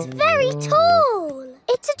 It's very tall.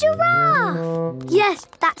 It's a giraffe. Yes,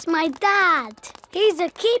 that's my dad. He's a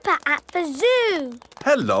keeper at the zoo.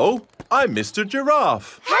 Hello, I'm Mr.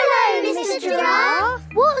 Giraffe. Hello, Mr. Giraffe.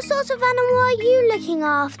 What sort of animal are you looking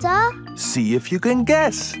after? See if you can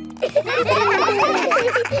guess. Look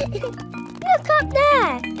up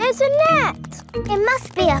there. There's a net. It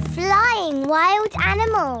must be a flying wild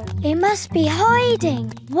animal. It must be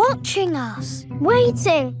hiding, watching us,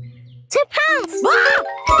 waiting to pounce.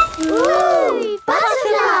 Ooh,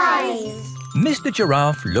 butterflies! Mr.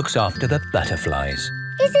 Giraffe looks after the butterflies.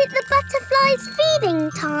 Is it the butterflies'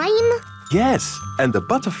 feeding time? Yes, and the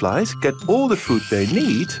butterflies get all the food they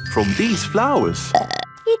need from these flowers.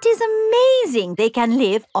 It is amazing they can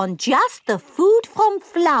live on just the food from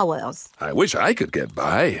flowers. I wish I could get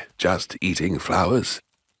by just eating flowers.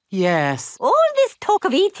 Yes. All this talk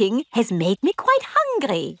of eating has made me quite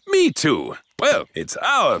hungry. Me too. Well, it's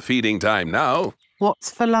our feeding time now.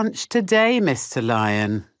 What's for lunch today, Mr.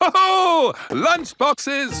 Lion? Oh, lunch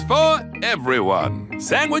boxes for everyone.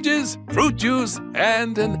 Sandwiches, fruit juice,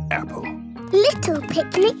 and an apple. Little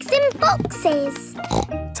picnics in boxes.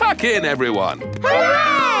 Tuck in, everyone.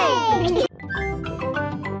 Hooray!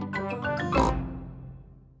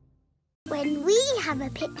 When we have a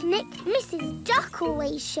picnic, Mrs. Duck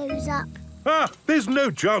always shows up. Ah, there's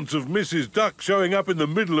no chance of Mrs. Duck showing up in the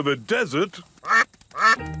middle of a desert.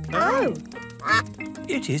 Oh.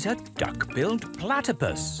 It is a duck-billed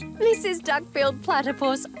platypus. Mrs. Duck-billed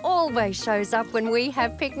Platypus always shows up when we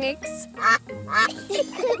have picnics.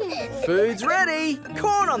 Food's ready!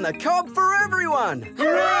 Corn on the cob for everyone!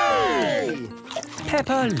 Hooray!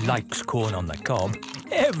 Peppa likes corn on the cob.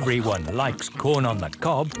 Everyone likes corn on the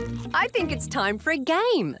cob. I think it's time for a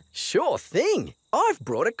game. Sure thing. I've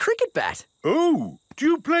brought a cricket bat. Oh, do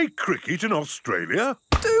you play cricket in Australia?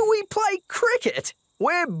 Do we play cricket?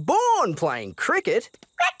 We're born playing cricket.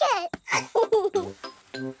 Cricket!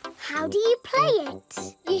 How do you play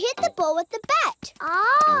it? You hit the ball with the bat.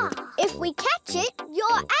 Ah! If we catch it,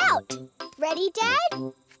 you're out. Ready,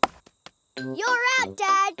 Dad? You're out,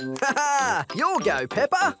 Dad. Ha! You'll go,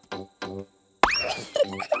 Peppa.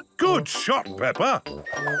 Good shot, Peppa.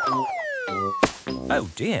 Oh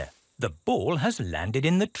dear, the ball has landed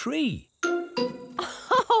in the tree.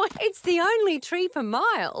 Oh, it's the only tree for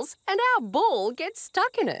miles, and our ball gets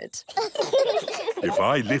stuck in it. If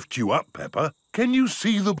I lift you up, Peppa, can you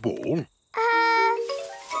see the ball?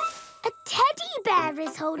 A teddy bear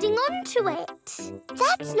is holding on to it.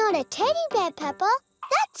 That's not a teddy bear, Peppa.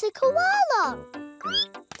 That's a koala.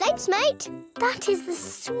 Thanks, mate. That is the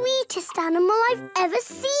sweetest animal I've ever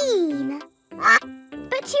seen.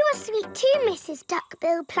 But you are sweet too, Mrs.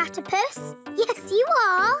 Duck-billed Platypus. Yes, you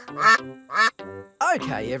are.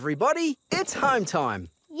 OK, everybody, it's home time.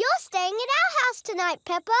 You're staying at our house tonight,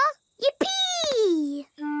 Peppa. Yippee!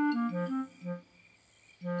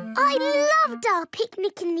 I loved our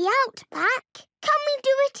picnic in the outback. Can we do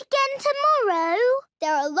it again tomorrow?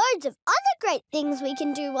 There are loads of other great things we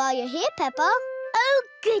can do while you're here, Peppa. Oh,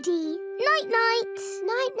 goody. Night-night.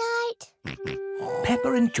 Night-night.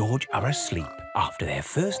 Peppa and George are asleep after their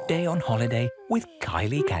first day on holiday with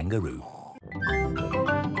Kylie Kangaroo.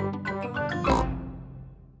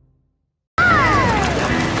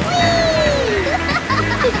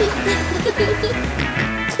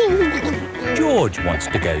 George wants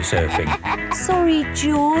to go surfing. Sorry,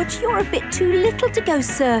 George, you're a bit too little to go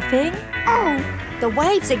surfing. Oh, the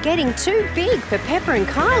waves are getting too big for Peppa and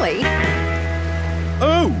Kylie.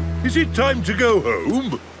 Oh, is it time to go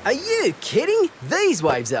home? Are you kidding? These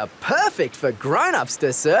waves are perfect for grown-ups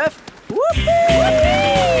to surf.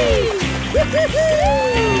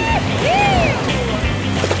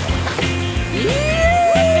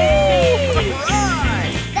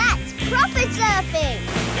 That's proper surfing.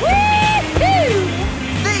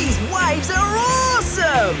 These waves are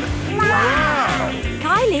awesome! Wow!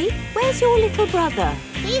 Kylie, where's your little brother?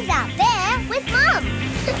 He's out there with Mum.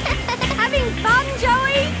 Having fun,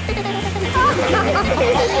 Joey?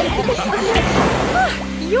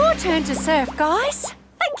 Your turn to surf, guys.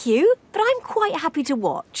 Thank you, but I'm quite happy to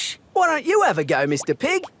watch. Why don't you have a go, Mr.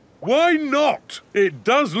 Pig? Why not? It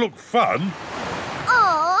does look fun.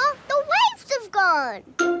 Aw, the waves have gone.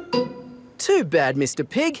 Too bad, Mr.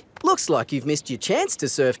 Pig. Looks like you've missed your chance to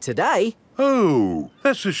surf today. Oh,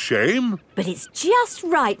 that's a shame. But it's just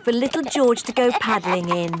right for little George to go paddling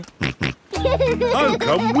in. I'll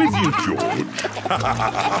come with you, George.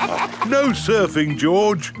 No surfing,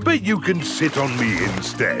 George, but you can sit on me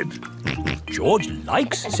instead. George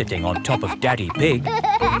likes sitting on top of Daddy Pig.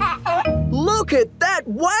 Look at that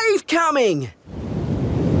wave coming!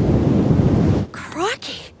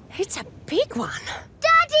 Crikey, it's a big one.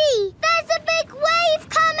 Daddy, there's a big wave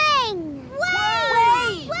coming!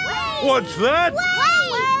 Wave! What's that? Wave!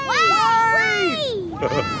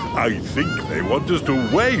 I think they want us to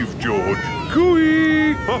wave, George.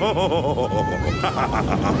 Cooey!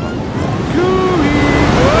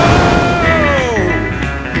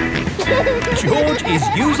 George is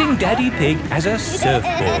using Daddy Pig as a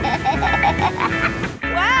surfboard.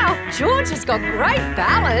 Wow, George has got great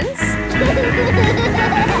balance.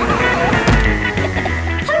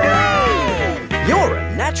 Hooray! You're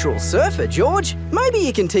a natural surfer, George. Maybe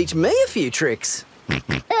you can teach me a few tricks.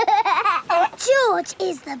 George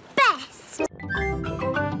is the best.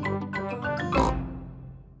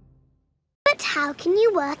 But how can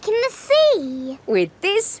you work in the sea? With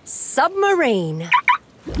this submarine.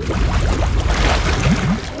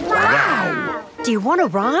 Wow! Do you want to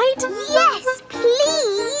ride? Yes,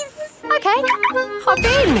 please. Okay, hop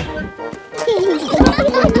in.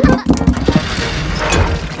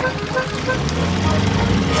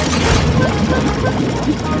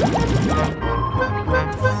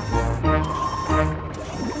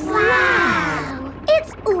 Wow!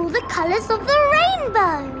 It's all the colours of the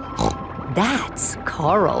rainbow. That's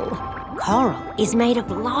coral. Coral is made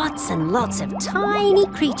of lots and lots of tiny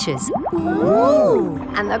creatures. Ooh!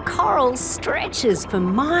 And the coral stretches for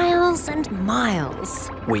miles and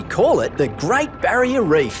miles. We call it the Great Barrier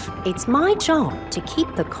Reef. It's my job to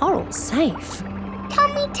keep the coral safe.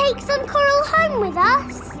 Can we take some coral home with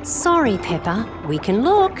us? Sorry, Peppa. We can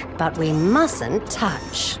look, but we mustn't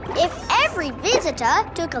touch. If every visitor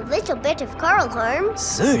took a little bit of coral home,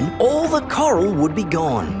 soon all the coral would be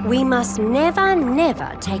gone. We must never,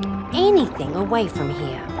 never take anything away from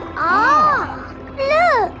here. Ah!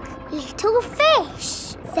 Look! Little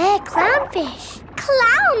fish. They're clownfish.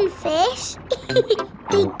 Clownfish?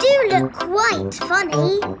 They do look quite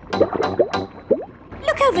funny.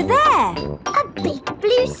 Look over there. A big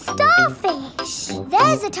blue starfish.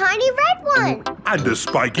 There's a tiny red one. And a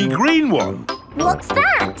spiky green one. What's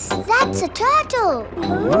that? That's a turtle.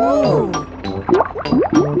 Ooh.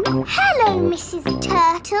 Hello, Mrs.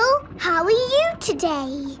 Turtle. How are you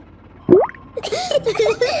today?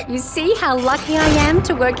 You see how lucky I am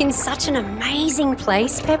to work in such an amazing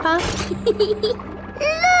place, Peppa?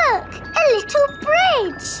 Look, a little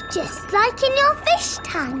bridge, just like in your fish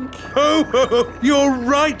tank. Oh, you're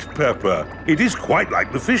right, Peppa. It is quite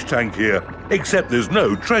like the fish tank here, except there's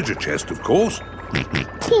no treasure chest, of course.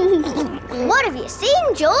 what have you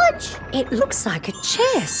seen, George? It looks like a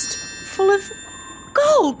chest full of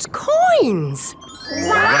gold coins.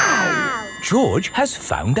 Wow! George has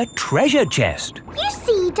found a treasure chest. You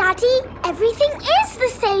see, Daddy, everything is the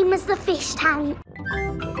same as the fish tank.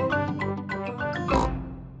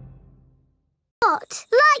 What?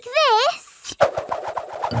 Like this?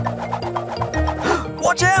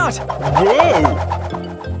 Watch out! Whoa!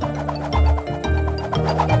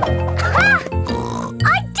 Ha!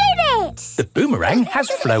 I did boomerang has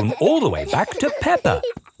flown all the way back to Peppa.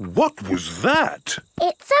 What was that?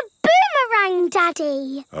 It's a boomerang,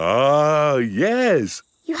 Daddy. Ah, yes.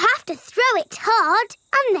 You have to throw it hard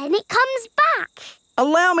and then it comes back.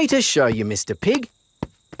 Allow me to show you, Mr. Pig.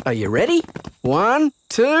 Are you ready? 1,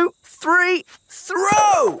 2, 3,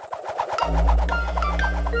 throw!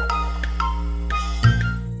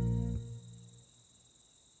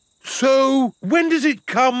 So, when does it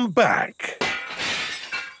come back?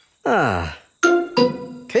 Ah.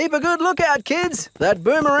 Keep a good lookout, kids. That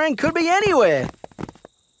boomerang could be anywhere.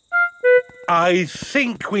 I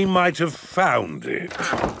think we might have found it.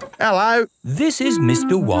 Hello. This is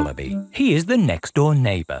Mr. Wallaby. He is the next-door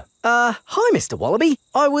neighbour. Hi, Mr. Wallaby.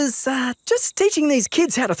 I was, just teaching these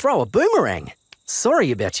kids how to throw a boomerang. Sorry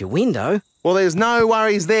about your window. Well, there's no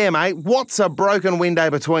worries there, mate. What's a broken window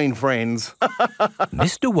between friends?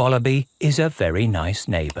 Mr. Wallaby is a very nice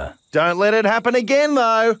neighbour. Don't let it happen again,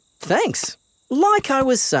 though. Thanks. Like I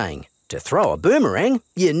was saying, to throw a boomerang,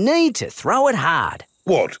 you need to throw it hard.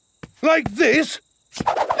 What? Like this?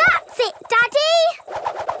 That's it, Daddy.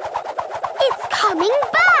 It's coming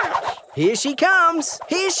back. Here she comes.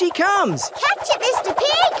 Here she comes. Catch it, Mr.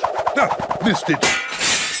 Pig. Ah, missed it.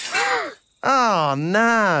 Oh,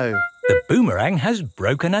 no. The boomerang has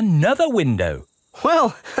broken another window.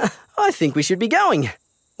 Well, I think we should be going.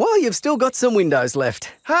 Well, you've still got some windows left.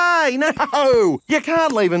 Hey, no! You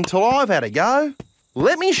can't leave until I've had a go.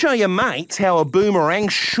 Let me show your mates how a boomerang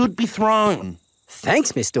should be thrown.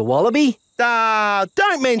 Thanks, Mr. Wallaby.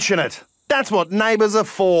 Don't mention it. That's what neighbours are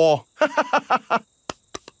for.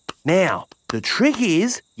 Now, the trick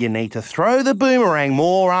is you need to throw the boomerang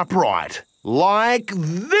more upright. Like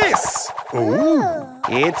this. Ooh.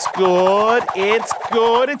 It's good. It's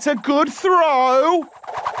good. It's a good throw.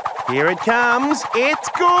 Here it comes. It's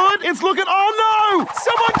good. It's looking... Oh, no!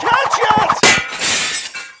 Someone catch it!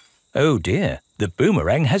 Oh, dear. The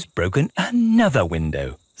boomerang has broken another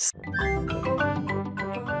window.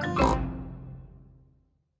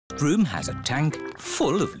 Room has a tank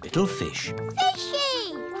full of little fish.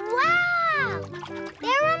 Fishy! Wow!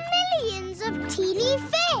 There are millions of teeny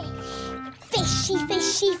fish. Fishy,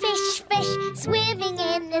 fishy, fish, fish, swimming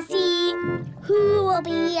in the sea. Who will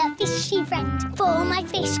be a fishy friend for my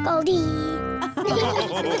fish Goldie?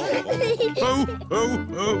 Ho, ho,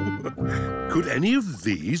 ho. Could any of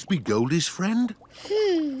these be Goldie's friend?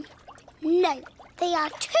 No, they are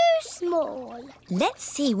too small. Let's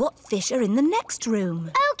see what fish are in the next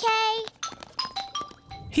room. OK.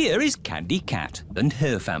 Here is Candy Cat and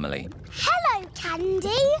her family. Hello, Candy.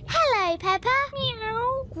 Hello, Peppa.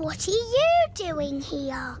 Meow. What are you doing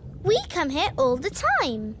here? We come here all the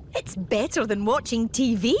time. It's better than watching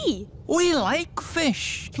TV. We like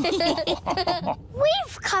fish.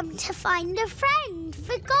 We've come to find a friend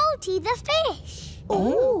for Goldie the fish.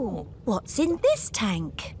 Oh, what's in this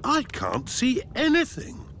tank? I can't see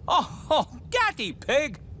anything. Oh, Daddy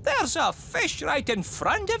Pig, there's a fish right in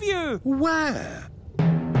front of you. Where?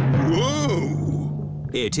 Whoa!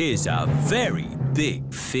 It is a very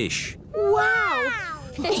big fish. Wow!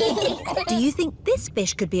 Do you think this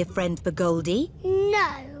fish could be a friend for Goldie?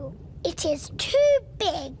 No, it is too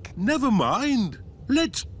big. Never mind.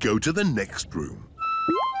 Let's go to the next room.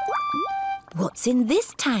 What's in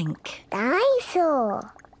this tank?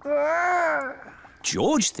 Dinosaur.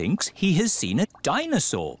 George thinks he has seen a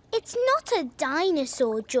dinosaur. It's not a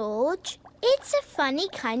dinosaur, George. It's a funny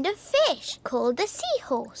kind of fish called a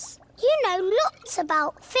seahorse. You know lots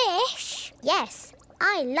about fish. Yes,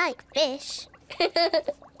 I like fish.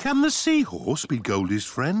 Can the seahorse be Goldie's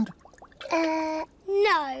friend?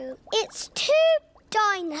 No. It's too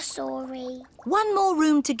dinosaur-y. One more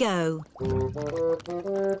room to go.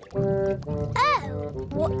 Oh,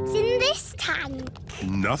 what's in this tank?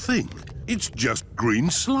 Nothing. It's just green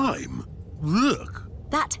slime. Look.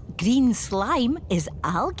 That green slime is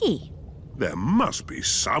algae. There must be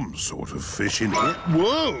some sort of fish in here.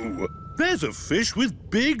 Whoa! There's a fish with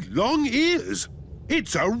big, long ears.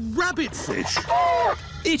 It's a rabbit fish.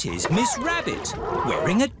 It is Miss Rabbit,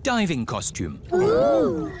 wearing a diving costume.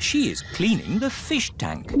 Ooh. She is cleaning the fish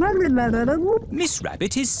tank. Miss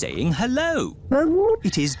Rabbit is saying hello.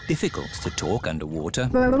 It is difficult to talk underwater.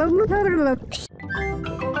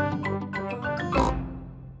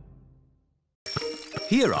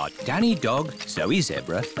 Here are Danny Dog, Zoe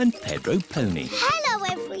Zebra and Pedro Pony. Hello,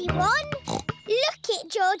 everyone. Look at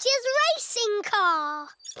George's racing car.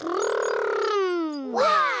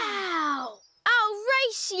 Wow! I'll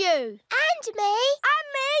race you. And me. And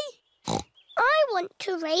me. I want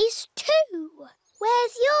to race too.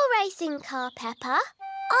 Where's your racing car, Peppa?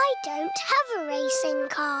 I don't have a racing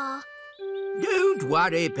car. Don't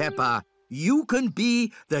worry, Peppa. you can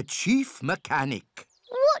be the chief mechanic.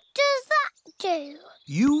 What does that do?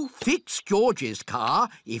 You fix George's car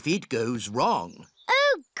if it goes wrong.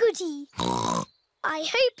 Oh, goody. I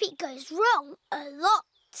hope it goes wrong a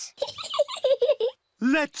lot.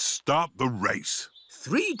 Let's start the race.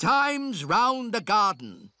 3 times round the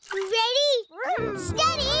garden. Ready,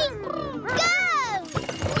 steady, go!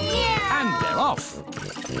 And they're off.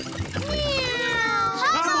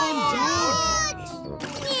 Come on, George!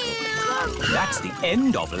 That's the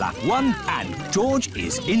end of lap 1 and George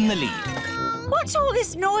is in the lead. What's all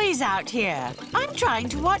this noise out here? I'm trying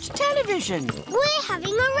to watch television. We're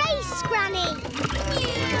having a race, Granny.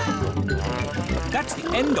 That's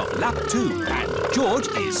the end of lap 2 and George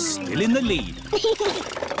is still in the lead.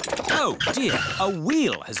 Oh dear, a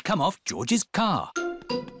wheel has come off George's car.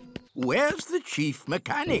 Where's the chief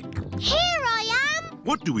mechanic? Here I am.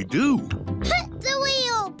 What do we do? Put the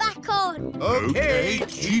wheel back on. Okay,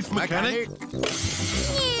 chief mechanic.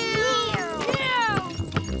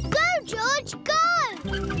 Go, George, go!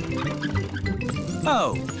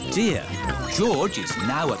 Oh dear, George is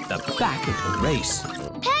now at the back of the race.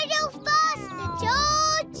 Pedal faster,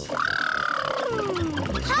 George!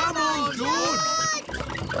 Come on, George!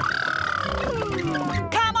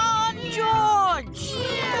 Come on, George!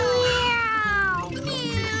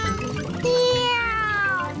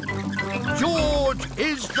 George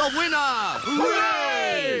is the winner!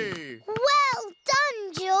 Hooray! Well done,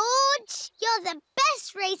 George! You're the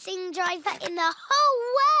best racing driver in the whole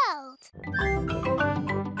world!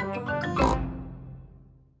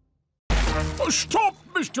 Stop,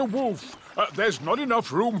 Mr. Wolf! There's not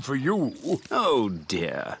enough room for you. Oh,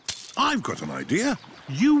 dear. I've got an idea.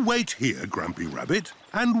 You wait here, Grampy Rabbit,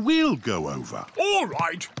 and we'll go over. All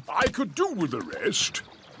right, I could do with the rest.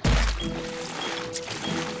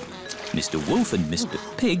 Mr. Wolf and Mr.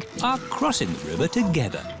 Pig are crossing the river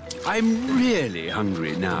together. I'm really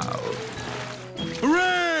hungry now.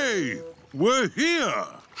 Hooray! We're here!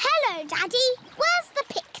 Hello, Daddy. Where's the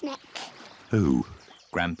picnic? Oh,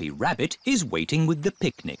 Grampy Rabbit is waiting with the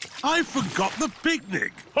picnic. I forgot the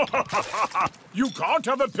picnic. You can't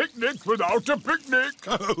have a picnic without a picnic.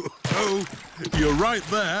 Oh, you're right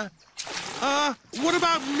there. What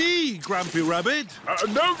about me, Grampy Rabbit?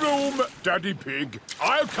 No room, Daddy Pig.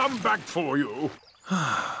 I'll come back for you.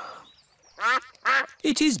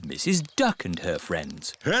 It is Mrs. Duck and her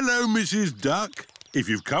friends. Hello, Mrs. Duck. If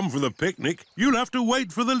you've come for the picnic, you'll have to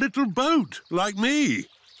wait for the little boat, like me.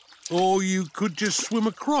 Or you could just swim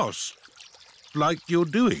across, like you're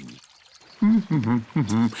doing.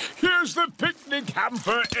 Here's the picnic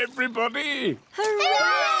hamper, everybody.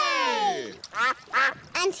 Hooray!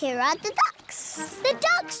 And here are the ducks. The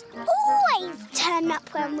ducks always turn up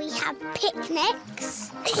when we have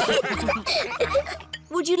picnics.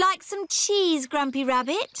 Would you like some cheese, Grampy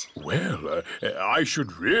Rabbit? Well, I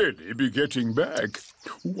should really be getting back.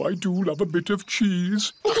 Oh, I do love a bit of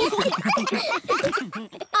cheese. I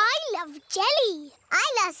love jelly. I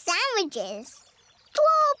love sandwiches.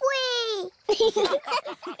 Strawberry!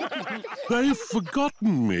 They've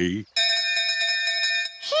forgotten me.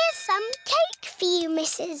 Here's some cake for you,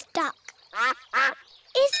 Mrs. Duck.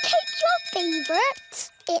 Is cake your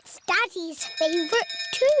favourite? It's Daddy's favourite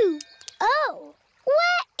too. Oh,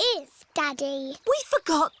 where is Daddy? We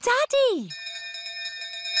forgot Daddy.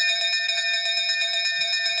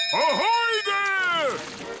 Ahoy there!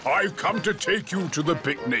 I've come to take you to the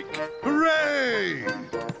picnic. Hooray!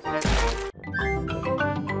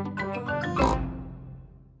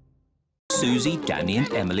 Susie, Danny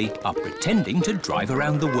and Emily are pretending to drive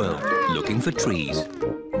around the world, looking for trees.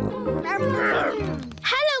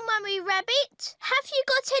 Hello, Mummy Rabbit. Have you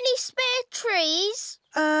got any spare trees?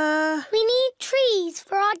 We need trees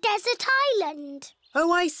for our desert island.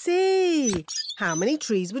 Oh, I see. How many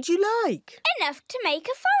trees would you like? Enough to make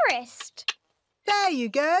a forest. There you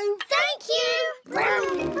go. Thank you.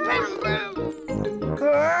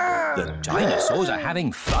 The dinosaurs are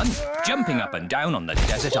having fun, jumping up and down on the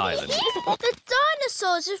desert island. The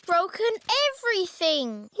dinosaurs have broken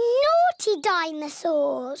everything. Naughty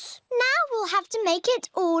dinosaurs. Now we'll have to make it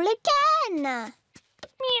all again.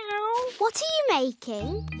 Meow. What are you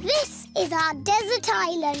making? This is our desert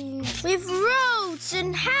island. With roads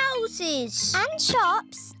and houses. And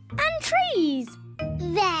shops. And trees.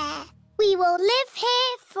 There. We will live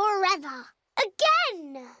here forever.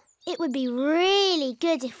 Again. It would be really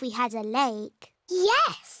good if we had a lake.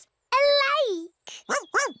 Yes, a lake.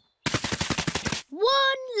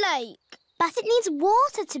 One lake. But it needs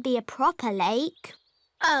water to be a proper lake.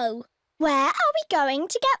 Oh. Where are we going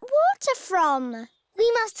to get water from?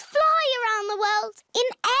 We must fly around the world in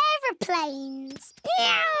aeroplanes.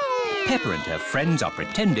 Peppa and her friends are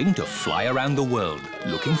pretending to fly around the world,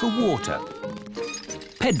 looking for water.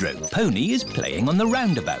 Pedro Pony is playing on the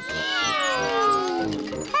roundabout.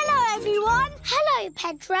 Hello, everyone. Hello,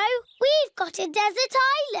 Pedro. We've got a desert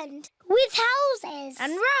island with houses.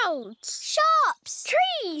 And roads. Shops.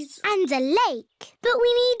 Trees. And a lake. But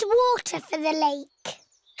we need water for the lake.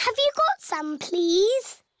 Have you got some,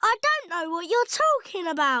 please? I don't know what you're talking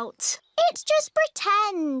about. It's just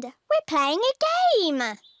pretend. We're playing a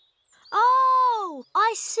game. Oh,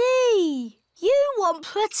 I see. You want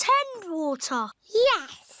pretend water?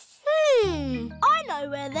 Yes. I know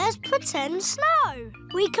where there's pretend snow.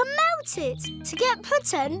 We can melt it to get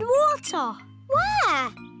pretend water.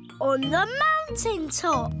 Where? On the mountain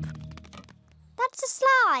top. That's a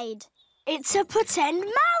slide. It's a pretend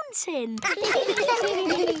mountain.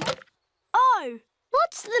 Oh.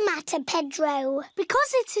 What's the matter, Pedro?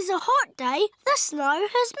 Because it is a hot day, the snow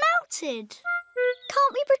has melted.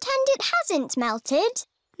 Can't we pretend it hasn't melted?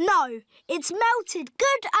 No, it's melted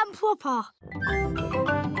good and proper.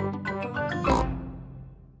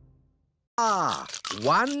 Ah,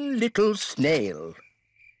 one little snail.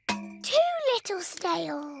 2 little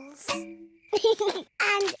snails.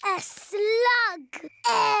 And a slug.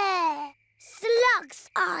 Slugs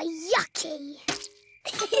are yucky.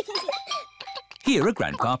 Here are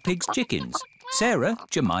Grandpa Pig's chickens. Sarah,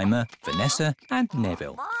 Jemima, Vanessa and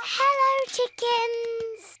Neville. Hello,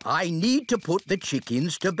 chickens. I need to put the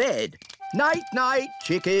chickens to bed. Night-night,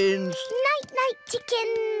 chickens. Night-night,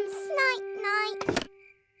 chickens. Night-night.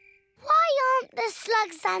 Why aren't the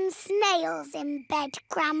slugs and snails in bed,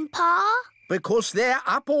 Grandpa? Because they're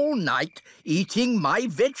up all night eating my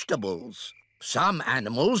vegetables. Some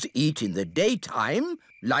animals eat in the daytime,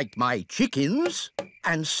 like my chickens,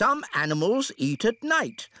 and some animals eat at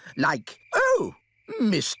night, like, oh,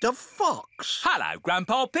 Mr. Fox. Hello,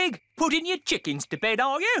 Grandpa Pig. Putting your chickens to bed,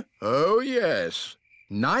 are you? Oh, yes.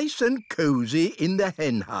 Nice and cosy in the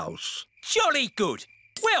hen house. Jolly good.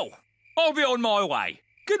 Well, I'll be on my way.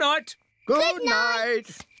 Good night. Good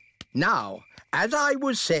night. Now, as I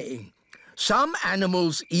was saying, some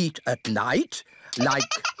animals eat at night, like,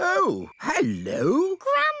 oh, hello.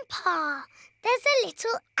 Grandpa, there's a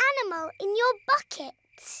little animal in your bucket.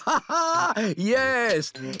 Ha ha!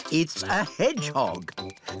 Yes, it's a hedgehog.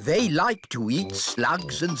 They like to eat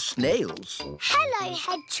slugs and snails. Hello,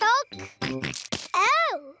 hedgehog.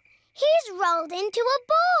 Oh, he's rolled into a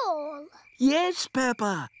ball. Yes,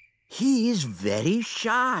 Peppa. He is very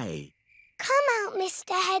shy. Come out,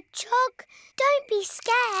 Mr. Hedgehog. Don't be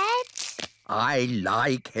scared. I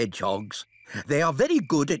like hedgehogs. They are very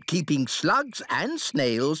good at keeping slugs and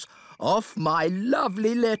snails off my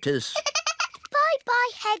lovely lettuce.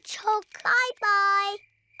 Bye-bye, hedgehog. Bye-bye.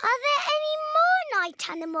 Are there any more night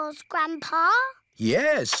animals, Grandpa?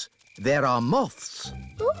 Yes, there are moths.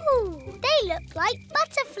 Ooh, they look like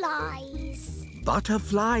butterflies.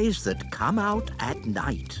 Butterflies that come out at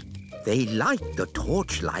night. They like the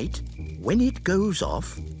torchlight. When it goes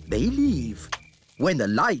off, they leave. When the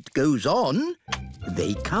light goes on,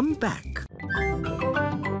 they come back.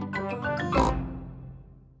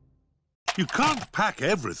 You can't pack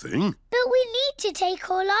everything. But we need to take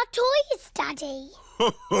all our toys, Daddy.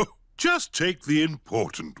 Just take the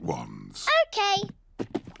important ones. OK.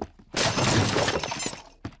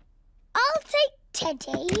 I'll take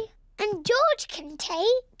Teddy and George can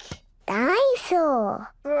take...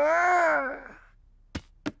 Dinosaur.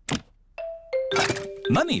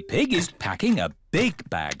 Mummy Pig is packing a big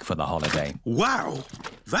bag for the holiday. Wow,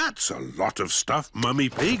 that's a lot of stuff, Mummy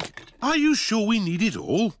Pig. Are you sure we need it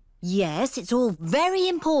all? Yes, it's all very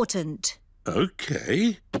important.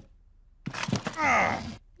 OK.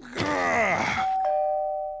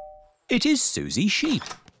 It is Susie Sheep.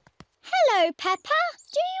 Hello, Peppa.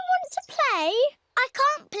 Do you want to play? I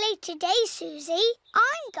can't play today, Susie.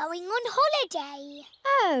 I'm going on holiday.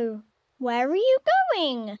 Oh, where are you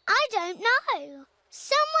going? I don't know.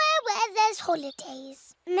 Somewhere where there's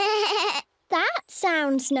holidays. That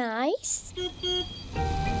sounds nice.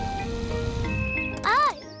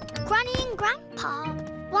 Oh, Granny and Grandpa.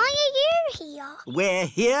 Why are you here? We're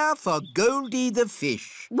here for Goldie the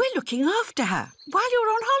fish. We're looking after her while you're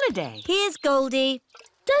on holiday. Here's Goldie.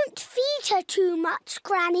 Don't feed her too much,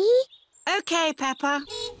 Granny. OK, Peppa.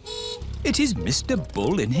 It is Mr.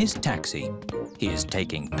 Bull in his taxi. He is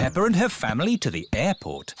taking Peppa and her family to the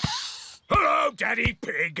airport. Hello, Daddy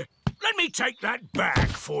Pig. Let me take that bag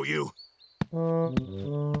for you.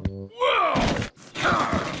 Whoa!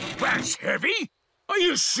 That's heavy. Are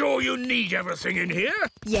you sure you need everything in here?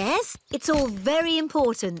 Yes, it's all very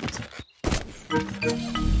important.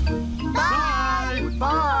 Bye!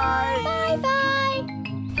 Bye! Bye-bye.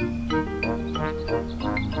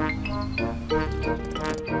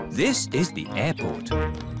 This is the airport.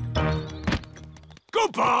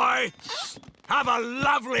 Goodbye. Have a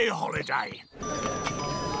lovely holiday.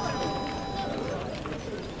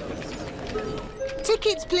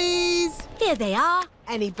 Tickets, please. Here they are.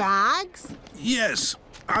 Any bags? Yes,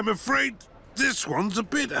 I'm afraid this one's a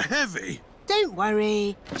bit heavy. Don't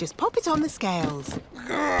worry. Just pop it on the scales.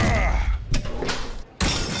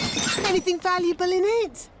 Anything valuable in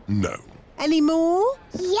it? No. Any more?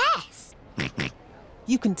 Yes.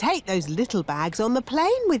 You can take those little bags on the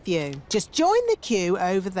plane with you. Just join the queue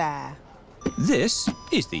over there. This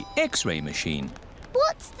is the X-ray machine.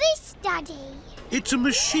 What's this, Daddy? It's a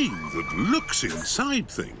machine that looks inside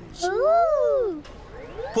things. Ooh.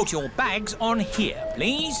 Put your bags on here,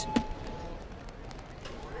 please.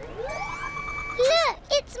 Look,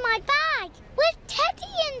 it's my bag with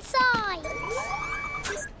Teddy inside.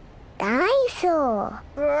 Dinosaur.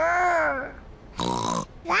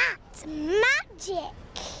 That's magic.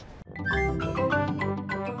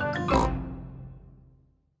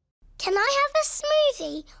 Can I have a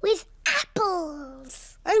smoothie with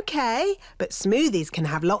apples? OK, but smoothies can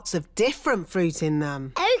have lots of different fruit in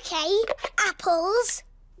them. OK, apples,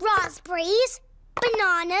 raspberries,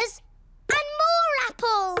 bananas and more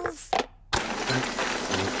apples.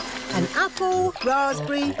 An apple,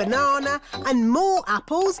 raspberry, banana and more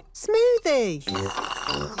apples smoothie.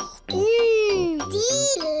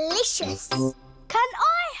 Delicious. Can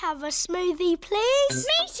I have a smoothie, please?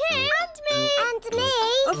 Me too. And me. And me.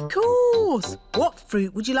 Of course. What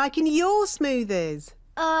fruit would you like in your smoothies?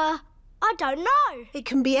 I don't know. It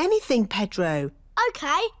can be anything, Pedro. OK,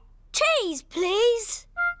 cheese, please.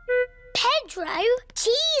 Pedro,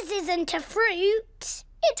 cheese isn't a fruit.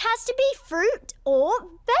 It has to be fruit or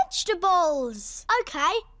vegetables. OK,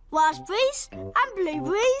 raspberries and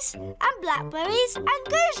blueberries and blackberries and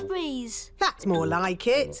gooseberries. That's more like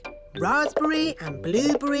it. Raspberry and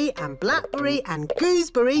blueberry and blackberry and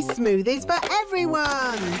gooseberry smoothies for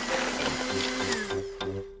everyone.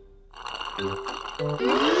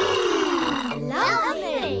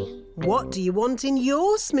 Lovely. What do you want in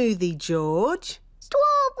your smoothie, George?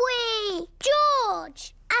 Strawberry.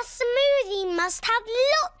 George, a smoothie must have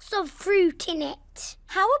lots of fruit in it.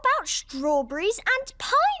 How about strawberries and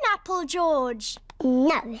pineapple, George?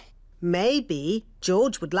 No. Maybe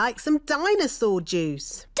George would like some dinosaur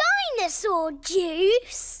juice. Dinosaur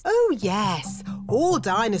juice? Oh, yes. All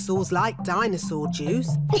dinosaurs like dinosaur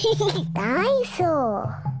juice.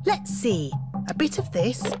 Dinosaur. Let's see. A bit of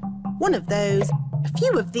this, one of those, a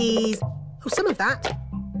few of these, oh, some of that.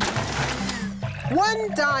 One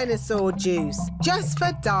dinosaur juice, just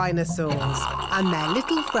for dinosaurs and their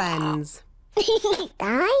little friends.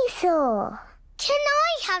 Dinosaur. Can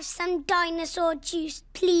I have some dinosaur juice,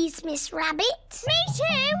 please, Miss Rabbit? Me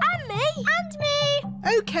too. And me. And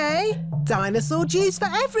me. OK, dinosaur juice for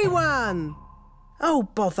everyone. Oh,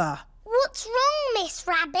 bother. What's wrong, Miss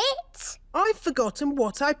Rabbit? I've forgotten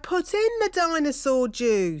what I put in the dinosaur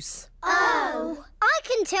juice. Oh, I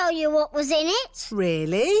can tell you what was in it.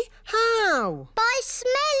 Really? How? By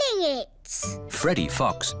smelling it. Freddy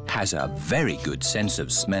Fox has a very good sense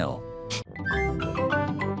of smell.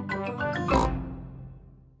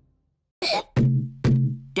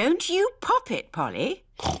 Don't you pop it, Polly.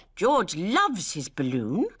 George loves his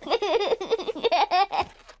balloon.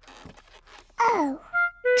 Oh.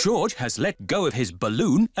 George has let go of his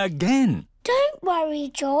balloon again. Don't worry,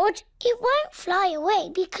 George. It won't fly away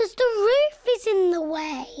because the roof is in the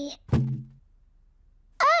way.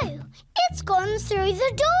 Oh, it's gone through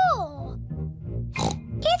the door.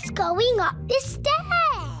 It's going up the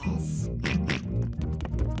stairs.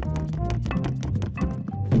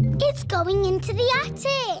 It's going into the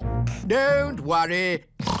attic. Don't worry.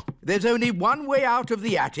 There's only one way out of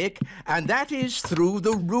the attic, and that is through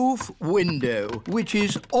the roof window, which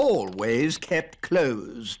is always kept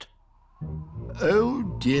closed. Oh,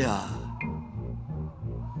 dear.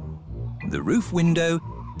 The roof window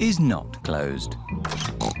is not closed.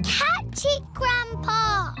 Catch it,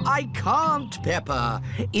 Grandpa. I can't, Peppa.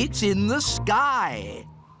 It's in the sky.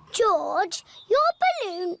 George, your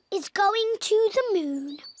balloon is going to the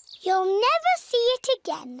moon. You'll never see it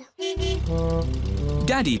again.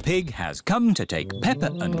 Daddy Pig has come to take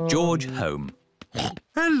Peppa and George home.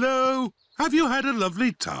 Hello. Have you had a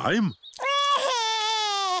lovely time?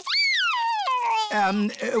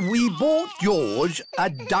 We bought George a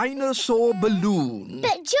dinosaur balloon.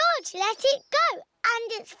 But George let it go,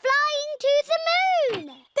 and it's flying to the moon.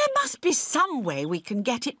 There must be some way we can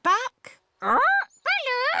get it back.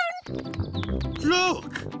 Balloon!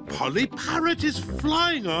 Look! Polly Parrot is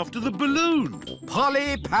flying after the balloon.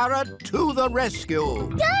 Polly Parrot to the rescue.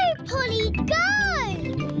 Go, Polly, go!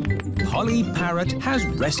 Polly Parrot has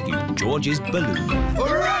rescued George's balloon.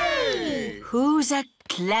 Hooray! Who's a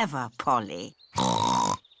clever Polly?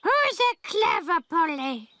 Who's a clever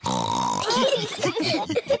Polly?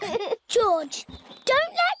 George,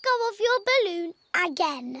 don't let go of your balloon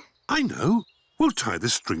again. I know. We'll tie the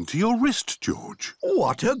string to your wrist, George.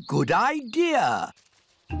 What a good idea.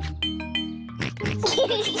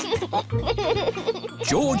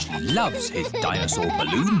 George loves his dinosaur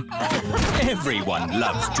balloon. Everyone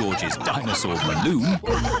loves George's dinosaur balloon.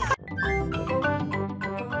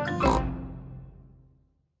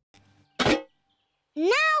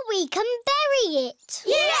 Now we can bury it.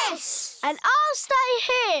 Yes! And I'll stay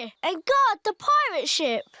here and guard the pirate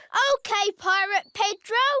ship. OK, Pirate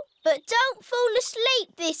Pedro, but don't fall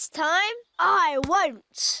asleep this time. I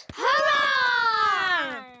won't.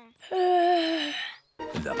 Hurrah!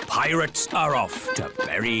 The pirates are off to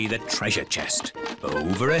bury the treasure chest.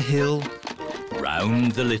 Over a hill,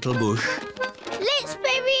 round the little bush. Let's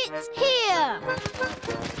bury it here.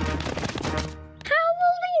 How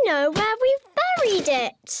will we know where we've buried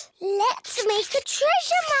it? Let's make a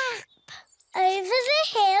treasure map. Over the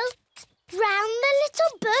hill, round the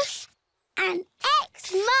little bush, and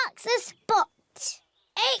X marks the spot.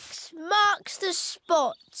 X marks the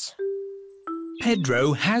spot.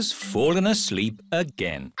 Pedro has fallen asleep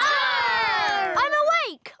again. Oh! I'm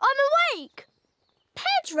awake!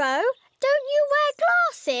 Pedro, don't you wear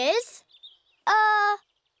glasses?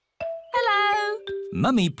 Hello?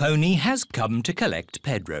 Mummy Pony has come to collect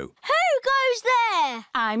Pedro. Who goes there?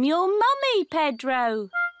 I'm your mummy, Pedro.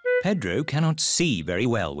 Pedro cannot see very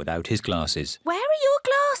well without his glasses. Where are your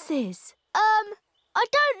glasses? I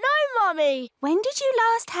don't know, Mummy. When did you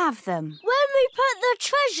last have them? When we put the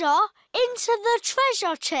treasure into the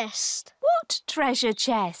treasure chest. What treasure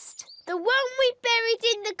chest? The one we buried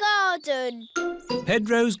in the garden.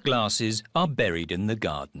 Pedro's glasses are buried in the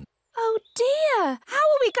garden. Oh dear! How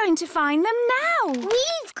are we going to find them now?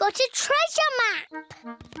 We've got a treasure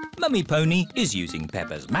map. Mummy Pony is using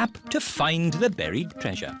Peppa's map to find the buried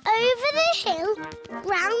treasure. Over the hill,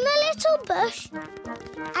 round the little bush,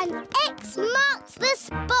 and X marks the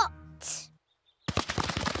spot.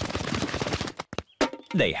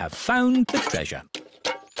 They have found the treasure.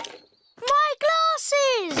 My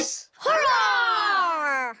glasses!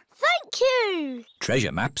 Hurrah! Thank you!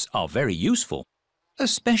 Treasure maps are very useful,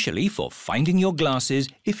 especially for finding your glasses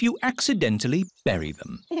if you accidentally bury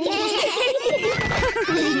them.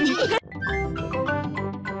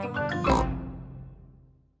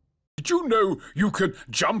 Did you know you can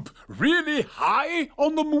jump really high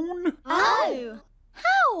on the moon? Oh!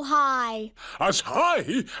 How high? As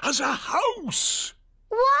high as a house.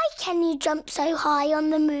 Why can you jump so high on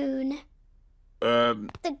the moon? The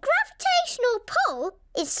gravitational pull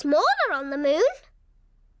is smaller on the moon.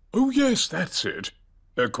 Oh, yes, that's it.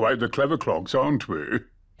 They're quite the clever clogs, aren't we?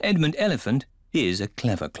 Edmund Elephant is a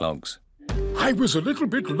clever clogs. I was a little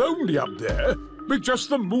bit lonely up there with just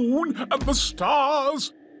the moon and the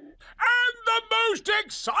stars. And the most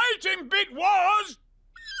exciting bit was...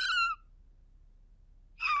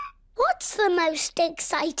 What's the most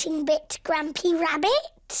exciting bit, Grampy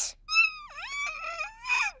Rabbit?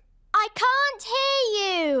 I can't hear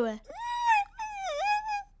you.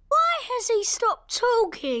 Why has he stopped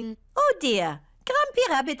talking? Oh dear, Grampy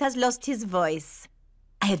Rabbit has lost his voice.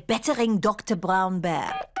 I had better ring Dr. Brown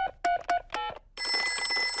Bear.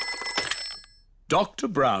 Dr.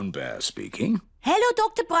 Brown Bear speaking. Hello,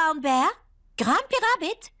 Dr. Brown Bear. Grampy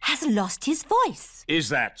Rabbit has lost his voice. Is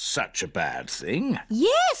that such a bad thing?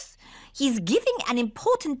 Yes, he's giving an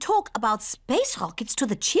important talk about space rockets to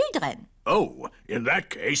the children. Oh, in that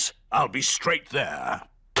case, I'll be straight there.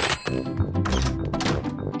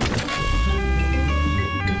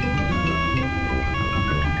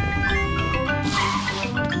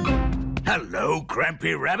 Hello,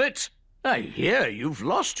 Grampy Rabbit. I hear you've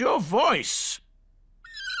lost your voice.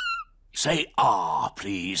 Say ah,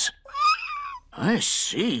 please. I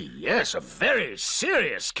see, yes, a very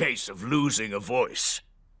serious case of losing a voice.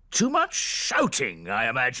 Too much shouting, I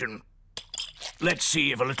imagine. Let's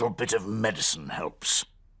see if a little bit of medicine helps.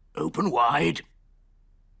 Open wide.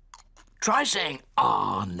 Try saying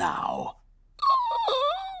ah now.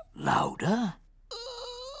 Louder.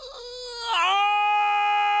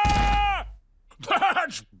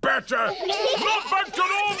 That's better! Not back to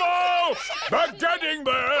normal! They're getting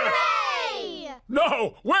there! Hooray!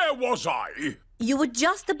 Now, where was I? You were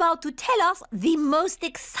just about to tell us the most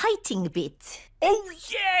exciting bit. Oh,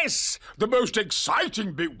 yes! The most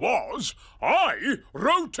exciting bit was I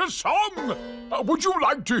wrote a song. Would you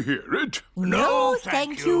like to hear it? No,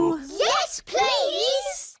 thank you. Yes,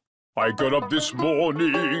 please! I got up this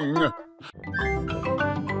morning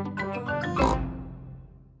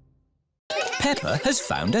Peppa has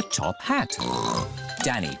found a top hat.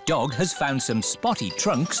 Danny Dog has found some spotty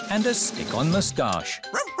trunks and a stick-on moustache.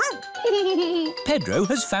 Pedro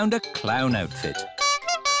has found a clown outfit.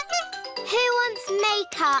 Who wants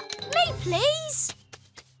makeup? Me, please.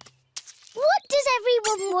 What does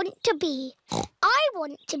everyone want to be? I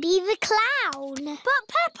want to be the clown. But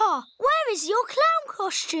Peppa, where is your clown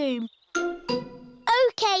costume?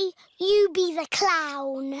 OK, you be the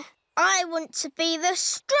clown. I want to be the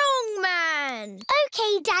strong man.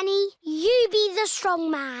 OK, Danny, you be the strong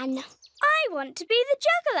man. I want to be the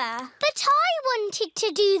juggler. But I wanted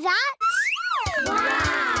to do that.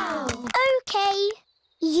 Wow! OK,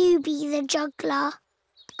 you be the juggler.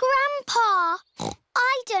 Grandpa,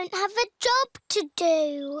 I don't have a job to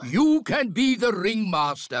do. You can be the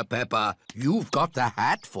ringmaster, Peppa. You've got the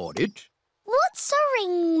hat for it. What's a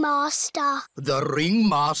ringmaster? The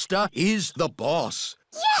ringmaster is the boss.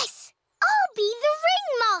 Yes! I'll be the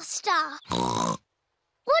ringmaster.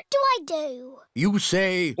 What do I do? You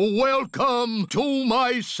say, "Welcome to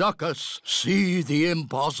my circus. See the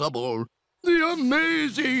impossible, the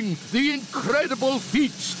amazing, the incredible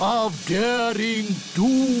feats of daring do."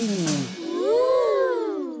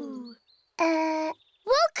 Ooh.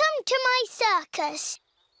 Welcome to my circus.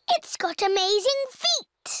 It's got amazing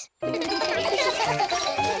feet.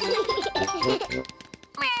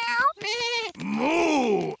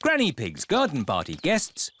 Moo! Granny Pig's garden party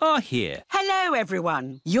guests are here. Hello,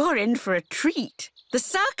 everyone. You're in for a treat. The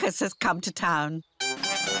circus has come to town.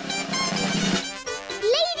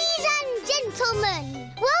 Ladies and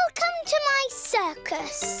gentlemen, welcome to my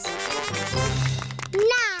circus.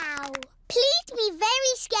 Now, please be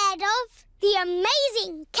very scared of the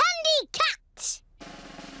amazing Candy Cat.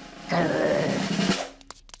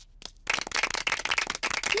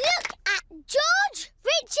 Look at George,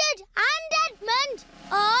 Richard and Edmund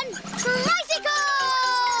on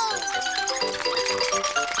tricycles!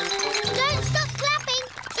 Don't stop clapping.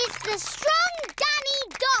 It's the strong Danny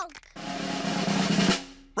Dog.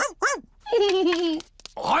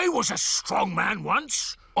 I was a strong man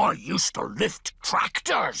once. I used to lift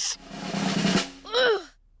tractors.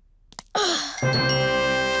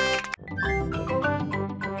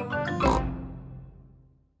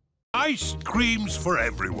 Ice creams for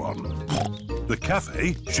everyone. The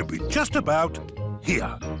cafe should be just about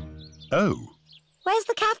here. Oh, Where's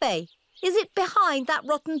the cafe? Is it behind that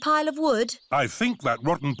rotten pile of wood? I think that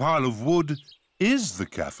rotten pile of wood is the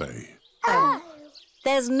cafe. Oh.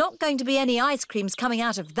 There's not going to be any ice creams coming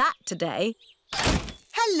out of that today.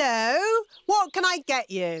 Hello. What can I get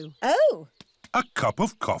you? Oh. A cup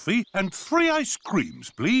of coffee and 3 ice creams,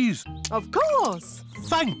 please. Of course.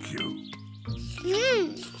 Thank you.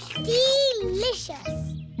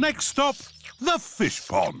 Delicious. Next stop, the fish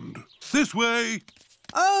pond. This way.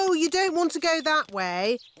 Oh, you don't want to go that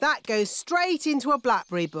way. That goes straight into a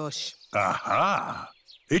blackberry bush. Aha!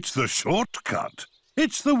 It's the shortcut.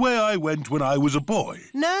 It's the way I went when I was a boy.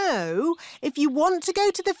 No, if you want to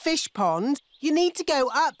go to the fish pond, you need to go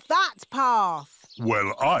up that path.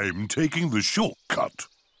 Well, I'm taking the shortcut.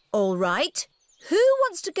 All right. Who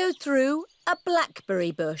wants to go through a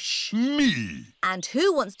blackberry bush? Me. And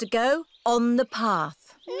who wants to go on the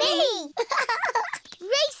path? Me!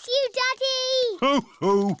 Race you, Daddy! Ho,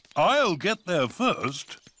 ho! I'll get there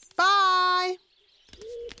first. Bye!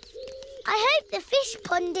 I hope the fish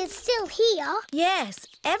pond is still here. Yes,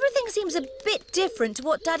 everything seems a bit different to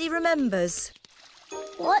what Daddy remembers.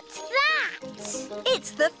 What's that?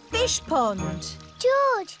 It's the fish pond.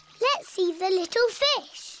 George, let's see the little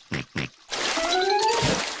fish.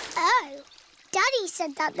 Oh, Daddy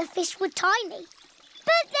said that the fish were tiny,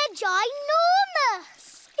 but they're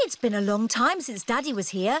ginormous. It's been a long time since Daddy was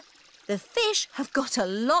here. The fish have got a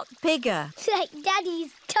lot bigger. Like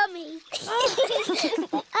Daddy's tummy.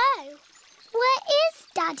 Oh, where is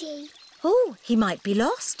Daddy? Oh, he might be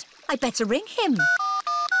lost. I'd better ring him.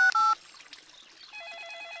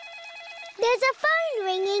 There's a phone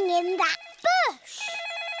ringing in that bush.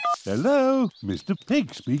 Hello, Mr.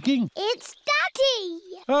 Pig speaking. It's Daddy.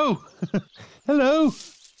 Oh, hello.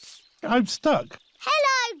 I'm stuck.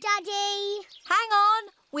 Hello, Daddy. Hang on,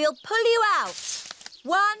 we'll pull you out.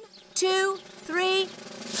 1, 2, 3,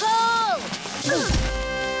 pull!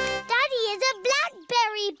 Daddy is a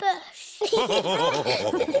blackberry bush.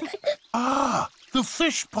 Ah, the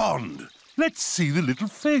fish pond. Let's see the little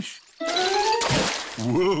fish.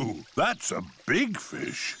 Whoa, that's a big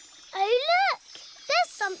fish. Oh, look! There's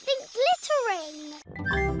something glittering.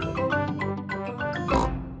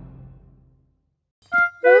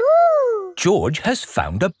 Ooh. George has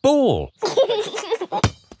found a ball.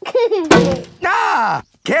 Ah!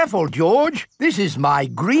 Careful, George. This is my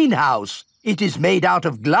greenhouse. It is made out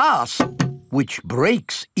of glass. which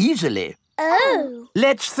breaks easily. Oh.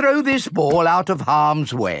 Let's throw this ball out of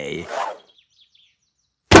harm's way.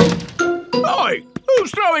 Oi!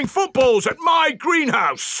 Who's throwing footballs at my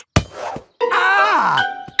greenhouse? Ah!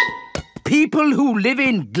 People who live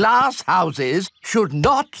in glass houses should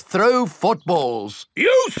not throw footballs.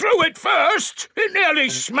 You threw it first! It nearly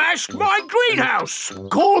smashed my greenhouse!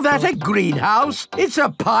 Call that a greenhouse? It's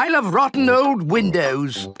a pile of rotten old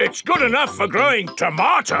windows. It's good enough for growing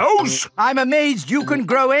tomatoes! I'm amazed you can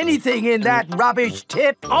grow anything in that rubbish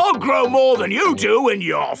tip. I'll grow more than you do in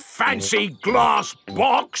your fancy glass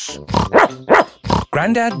box!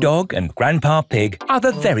 Grandad Dog and Grandpa Pig are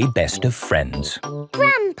the very best of friends.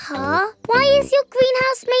 Grandpa, why is your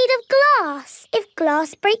greenhouse made of glass if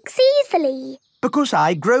glass breaks easily? Because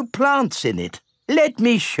I grow plants in it. Let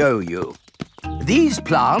me show you. These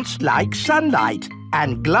plants like sunlight,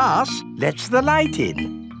 and glass lets the light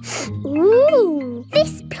in. Ooh,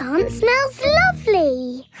 this plant smells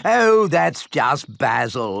lovely. Oh, that's just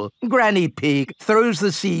basil. Granny Pig throws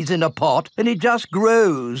the seeds in a pot and it just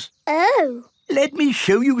grows. Oh. Let me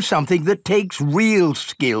show you something that takes real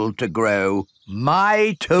skill to grow.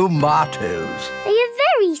 My tomatoes. They are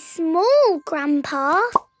very small, Grandpa.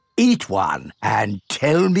 Eat one and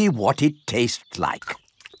tell me what it tastes like.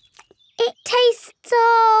 It tastes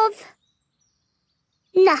of...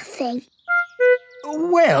 nothing.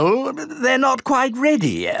 Well, they're not quite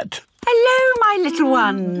ready yet. Hello, my little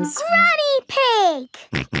ones. Granny Pig!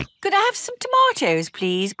 Could I have some tomatoes,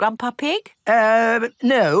 please, Grandpa Pig?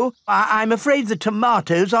 No. I'm afraid the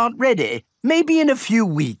tomatoes aren't ready. Maybe in a few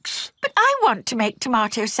weeks. But I want to make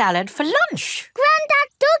tomato salad for lunch. Grandad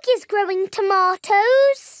Dog is growing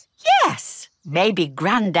tomatoes. Yes. Maybe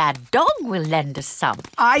Grandad Dog will lend us some.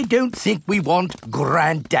 I don't think we want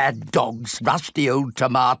Grandad Dog's rusty old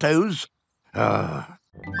tomatoes.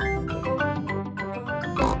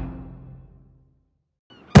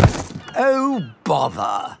 Oh,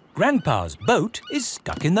 bother. Grandpa's boat is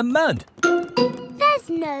stuck in the mud. There's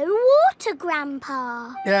no water,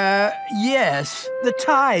 Grandpa. Yes. The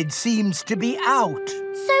tide seems to be out.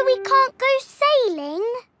 So we can't go sailing?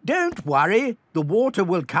 Don't worry. The water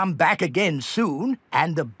will come back again soon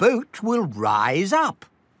and the boat will rise up.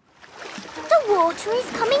 The water is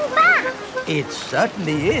coming back. It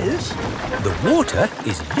certainly is. The water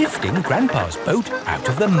is lifting Grandpa's boat out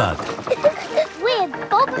of the mud. We're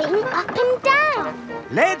bobbing up and down.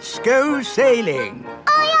 Let's go sailing.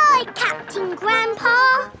 Aye, aye, Captain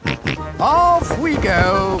Grandpa. Off we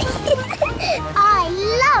go. I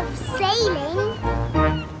love sailing.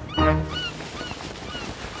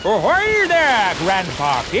 Ahoy there,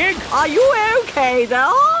 Grandpa Pig. Are you okay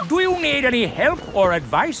there? Do you need any help or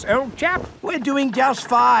advice, old chap? We're doing just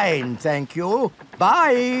fine, thank you.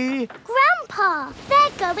 Bye. Grandpa,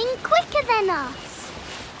 they're going quicker than us.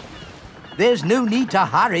 There's no need to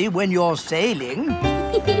hurry when you're sailing.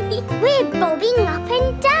 We're bobbing up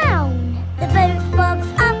and down. The boat bobs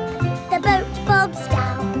up, the boat bobs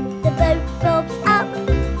down. The boat bobs up,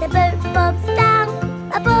 the boat bobs down.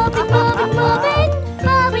 A bobbing, bobbing, bobbing,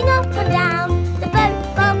 bobbing up and down. The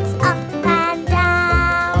boat bobs up and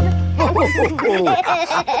down.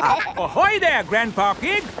 Ahoy there, Grandpa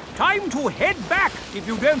Pig. Time to head back if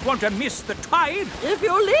you don't want to miss the tide. If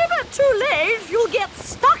you leave it too late, you'll get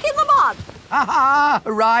stuck in the mud. Ha-ha,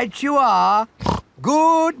 right you are.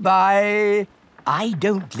 Goodbye. I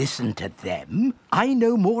don't listen to them. I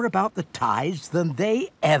know more about the tides than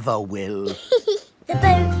they ever will. The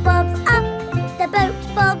boat bobs up, the boat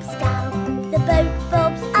bobs down. The boat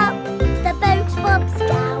bobs up, the boat bobs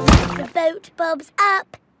down. The boat bobs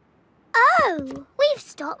up. Oh, we've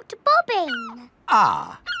stopped bobbing.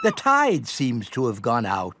 Ah, the tide seems to have gone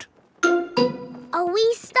out. Are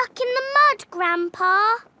we stuck in the mud,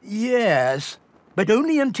 Grandpa? Yes, but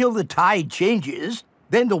only until the tide changes.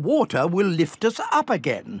 Then the water will lift us up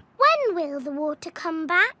again. When will the water come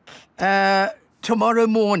back? Tomorrow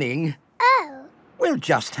morning. Oh. We'll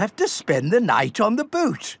just have to spend the night on the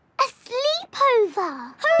boat. A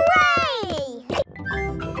sleepover! Hooray!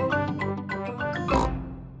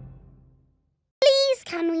 Please,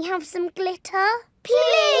 can we have some glitter?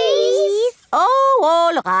 Please? Oh,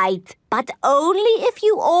 all right. But only if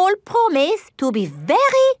you all promise to be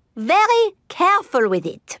very, very careful with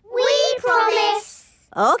it. We promise.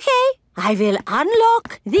 Okay, I will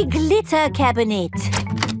unlock the glitter cabinet.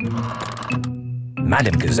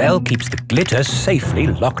 Madame Gazelle keeps the glitter safely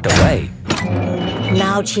locked away.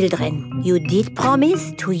 Now, children, you did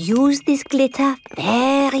promise to use this glitter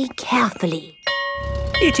very carefully.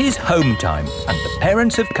 It is home time and the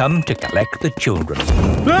parents have come to collect the children.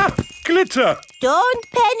 Ah! Glitter! Don't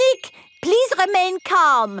panic. Please remain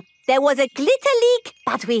calm. There was a glitter leak,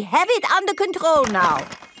 but we have it under control now.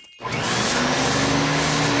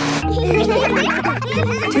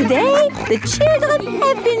 Today, the children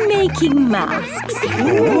have been making masks.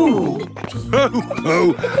 Ooh.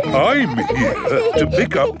 Oh, I'm here to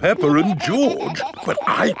pick up Peppa and George, but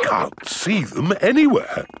I can't see them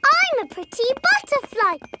anywhere. I'm a pretty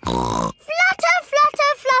butterfly. Flutter,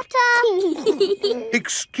 flutter, flutter.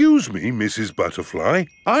 Excuse me, Mrs. Butterfly.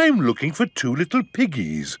 I'm looking for two little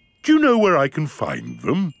piggies. Do you know where I can find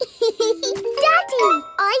them? Daddy,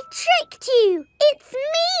 I tricked you. It's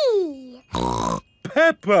me.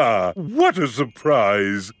 Peppa! What a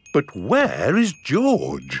surprise! But where is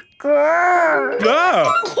George?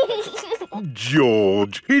 Ah!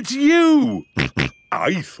 George, it's you!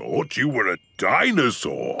 I thought you were a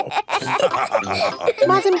dinosaur.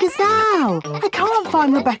 Madam Gazelle, I can't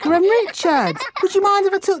find Rebecca and Richard. Would you mind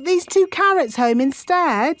if I took these 2 carrots home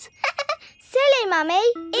instead? Silly, Mummy.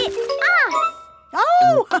 It's us.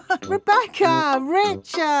 Oh, Rebecca,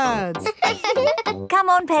 Richard. Come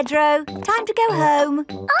on, Pedro. Time to go home.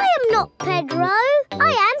 I am not Pedro.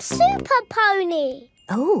 I am Super Pony.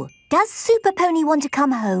 Oh, does Super Pony want to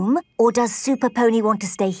come home? Or does Super Pony want to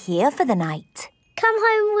stay here for the night? Come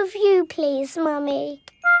home with you, please, Mummy.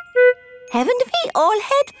 Haven't we all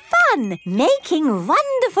had fun making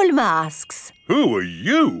wonderful masks? Who are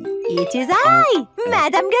you? It is I,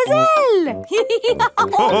 Madame Gazelle.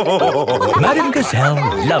 Madame Gazelle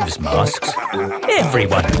loves masks.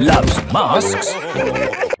 Everyone loves masks.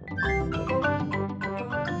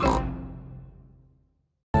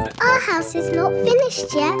 Our house is not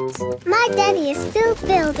finished yet. My daddy is still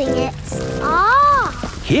building it. Ah!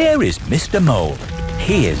 Here is Mr. Mole.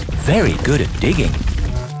 He is very good at digging.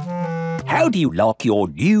 How do you like your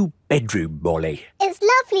new bedroom, Molly? It's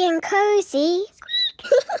lovely and cosy.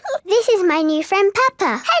 This is my new friend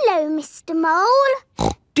Peppa. Hello, Mr.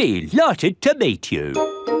 Mole. Delighted to meet you.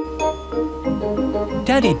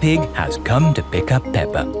 Daddy Pig has come to pick up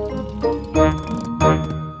Peppa.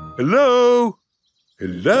 Hello?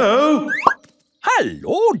 Hello?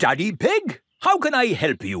 Hello, Daddy Pig. How can I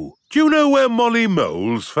help you? Do you know where Molly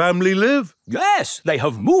Mole's family live? Yes, they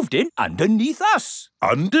have moved in underneath us.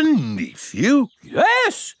 Underneath you?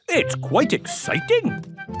 Yes, it's quite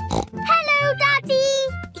exciting. Hello, Daddy.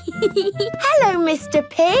 Hello, Mr.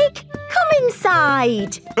 Pig. Come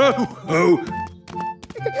inside. Oh.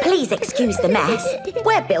 Please excuse the mess.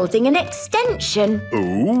 We're building an extension.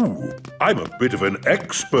 Oh, I'm a bit of an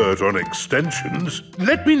expert on extensions.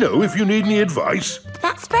 Let me know if you need any advice.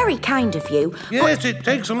 That's very kind of you. Yes, it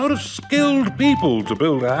takes a lot of skilled people to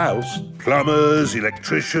build a house. Plumbers,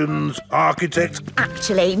 electricians, architects.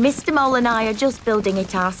 Actually, Mr. Mole and I are just building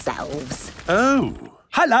it ourselves. Oh.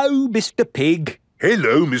 Hello, Mr. Pig.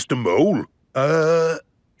 Hello, Mr. Mole.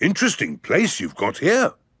 Interesting place you've got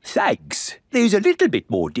here. Thanks. There's a little bit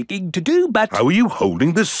more digging to do, but... How are you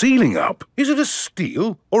holding the ceiling up? Is it a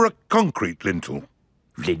steel or a concrete lintel?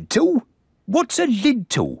 Lintel? What's a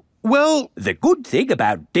lintel? Well... The good thing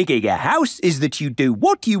about digging a house is that you do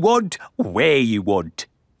what you want, where you want.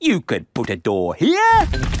 You can put a door here.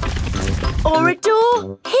 Or a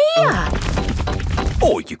door here.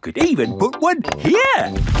 Or you could even put one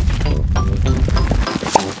here.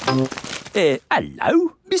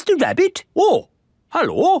 Hello, Mr. Rabbit. Oh,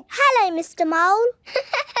 hello. Hello, Mr.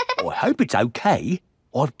 Mole. I hope it's okay.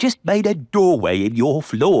 I've just made a doorway in your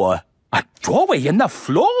floor. A doorway in the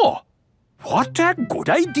floor? What a good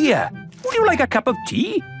idea. Would you like a cup of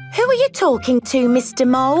tea? Who are you talking to, Mr.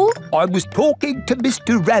 Mole? I was talking to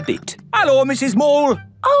Mr. Rabbit. Hello, Mrs. Mole.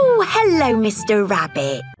 Oh, hello, Mr.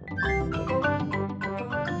 Rabbit.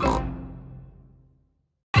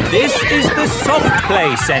 This is the Soft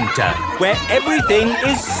Play Centre, where everything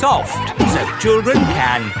is soft, so children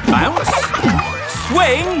can bounce,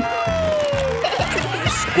 swing,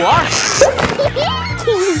 squash,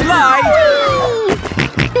 slide,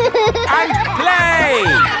 and play.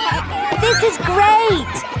 This is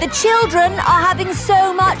great. The children are having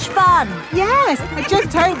so much fun. Yes, I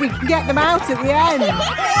just hope we can get them out at the end.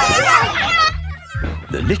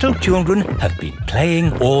 The little children have been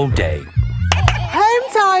playing all day. Home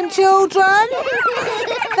time, children.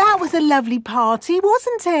 That was a lovely party,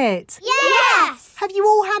 wasn't it? Yes. Have you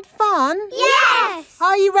all had fun? Yes.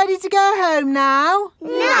 Are you ready to go home now?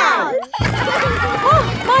 No. Oh,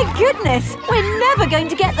 my goodness. We're never going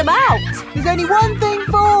to get them out. There's only one thing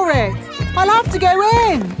for it. I'll have to go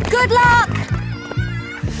in. Good luck.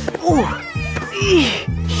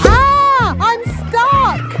 Ah! I'm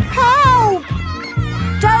stuck. Help!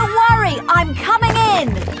 Don't worry, I'm coming in.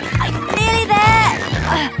 I'm nearly there.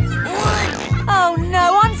 Oh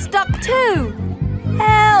no, I'm stuck too.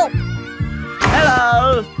 Help!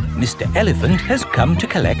 Mr. Elephant has come to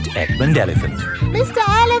collect Edmund Elephant. Mr.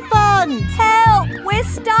 Elephant! Help! We're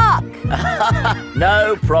stuck!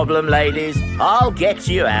 No problem, ladies. I'll get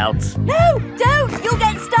you out. No, don't! You'll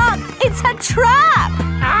get stuck! It's a trap!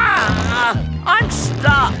 Ah! I'm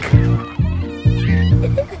stuck!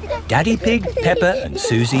 Daddy Pig, Peppa and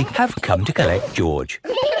Susie have come to collect George.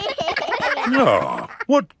 Ah,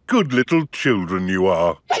 what good little children you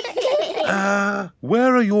are.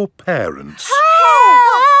 Where are your parents?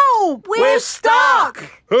 Help! We're stuck!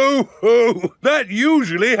 Ho, ho! That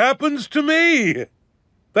usually happens to me.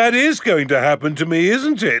 That is going to happen to me,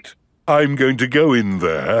 isn't it? I'm going to go in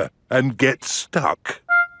there and get stuck.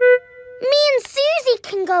 Me and Susie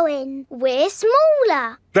can go in. We're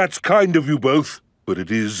smaller. That's kind of you both, but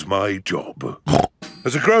it is my job.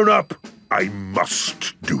 As a grown-up, I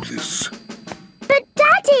must do this. But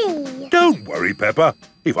Daddy! Don't worry, Peppa.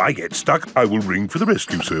 If I get stuck, I will ring for the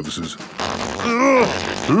rescue services.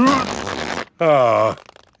 Ah,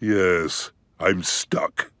 yes, I'm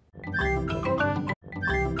stuck.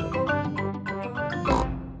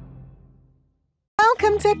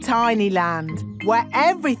 Welcome to Tinyland, where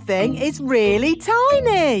everything is really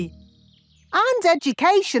tiny and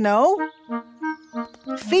educational.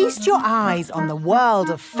 Feast your eyes on the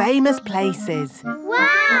world of famous places.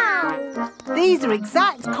 Wow! These are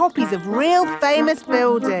exact copies of real famous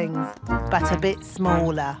buildings, but a bit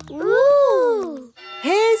smaller. Ooh!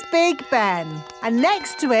 Here's Big Ben, and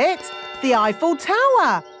next to it, the Eiffel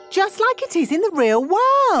Tower, just like it is in the real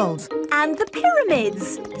world. And the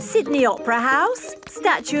pyramids, Sydney Opera House,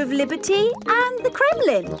 Statue of Liberty and the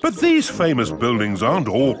Kremlin. But these famous buildings aren't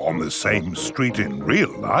all on the same street in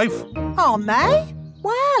real life. Aren't they?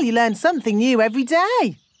 Well, you learn something new every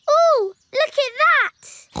day. Ooh, look at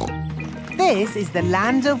that! This is the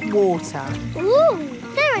land of water. Ooh,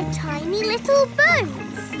 there are tiny little boats.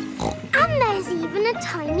 And there's even a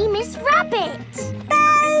tiny Miss Rabbit.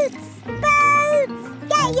 Boats! Boats!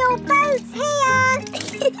 Get your boats here!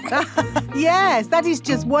 Yes, that is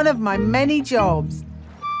just one of my many jobs.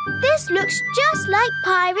 This looks just like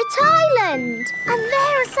Pirate Island. And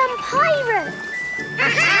there are some pirates.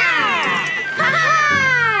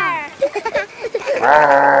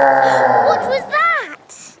 What was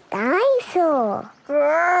that? Dinosaur.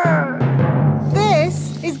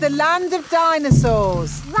 This is the land of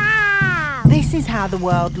dinosaurs. Wow! This is how the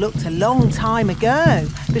world looked a long time ago,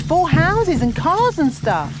 before houses and cars and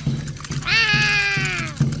stuff.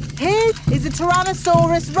 Here is a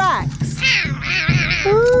Tyrannosaurus Rex.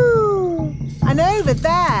 Ooh! And over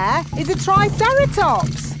there is a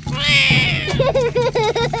Triceratops.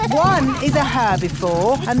 One is a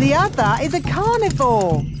herbivore and the other is a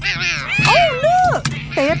carnivore. Oh, look!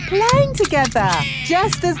 They are playing together,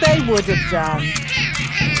 just as they would have done.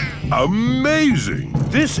 Amazing!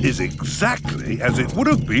 This is exactly as it would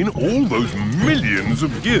have been all those millions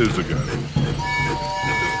of years ago.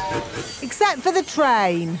 Except for the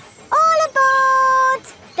train. All aboard!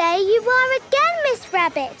 There you are again, Miss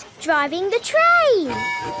Rabbit, driving the train.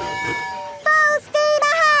 Full steam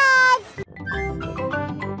ahead!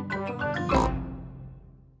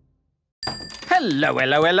 Hello,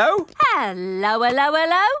 hello, hello. Hello, hello,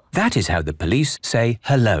 hello. That is how the police say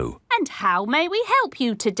hello. And how may we help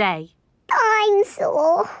you today?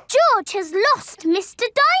 Dinosaur. George has lost Mr.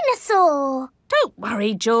 Dinosaur. Don't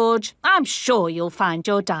worry, George. I'm sure you'll find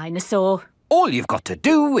your dinosaur. All you've got to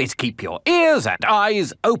do is keep your ears and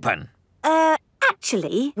eyes open.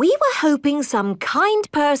 Actually, we were hoping some kind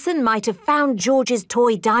person might have found George's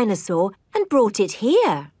toy dinosaur and brought it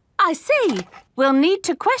here. I see. We'll need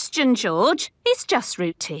to question George. It's just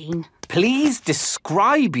routine. Please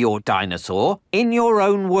describe your dinosaur in your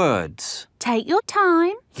own words. Take your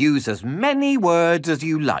time. Use as many words as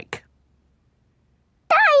you like.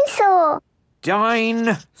 Dinosaur.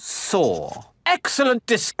 Dinosaur. Excellent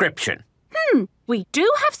description. We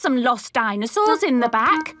do have some lost dinosaurs in the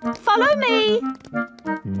back. Follow me.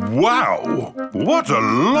 Wow! What a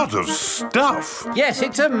lot of stuff! Yes,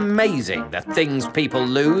 it's amazing the things people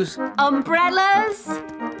lose. Umbrellas.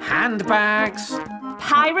 Handbags.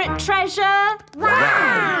 Pirate treasure.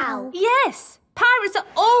 Wow! Yes, pirates are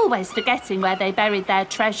always forgetting where they buried their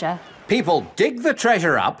treasure. People dig the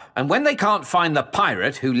treasure up, and when they can't find the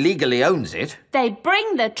pirate who legally owns it, they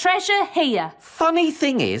bring the treasure here. Funny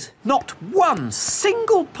thing is, not one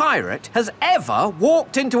single pirate has ever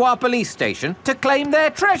walked into our police station to claim their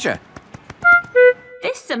treasure.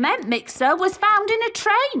 This cement mixer was found in a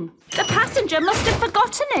train. The passenger must have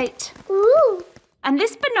forgotten it. Ooh! And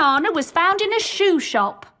this banana was found in a shoe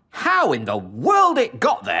shop. How in the world it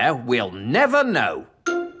got there, we'll never know.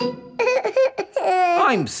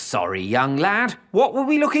 I'm sorry, young lad. What were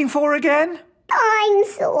we looking for again?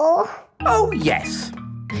 dinosaur. Oh, yes.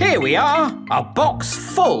 Here we are, a box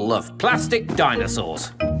full of plastic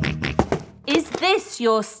dinosaurs. Is this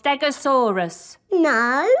your Stegosaurus?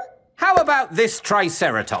 No. How about this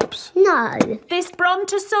Triceratops? No. This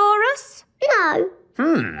Brontosaurus? No.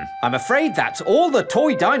 I'm afraid that's all the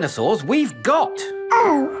toy dinosaurs we've got.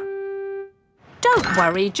 Oh. Don't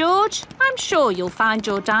worry, George. I'm sure you'll find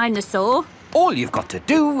your dinosaur. All you've got to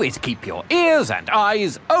do is keep your ears and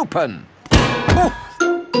eyes open. Oh.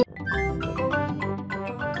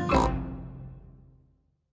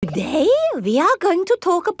 Today, we are going to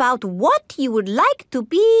talk about what you would like to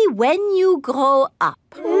be when you grow up.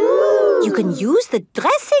 Ooh. You can use the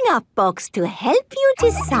dressing up box to help you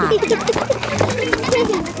decide.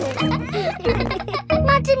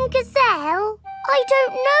 Madam Gazelle, I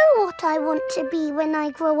don't know what I want to be when I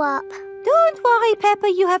grow up. Don't worry, Peppa,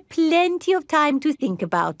 you have plenty of time to think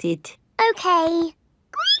about it. Okay.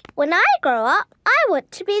 When I grow up, I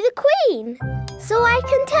want to be the Queen, so I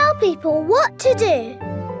can tell people what to do.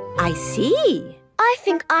 I see. I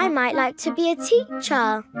think I might like to be a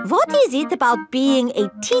teacher. What is it about being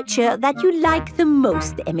a teacher that you like the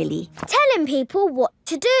most, Emily? Telling people what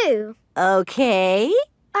to do. Okay.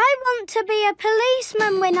 I want to be a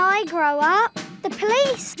policeman when I grow up. The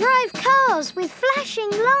police drive cars with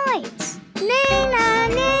flashing lights. Nina,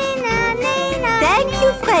 Nina, Nina. Thank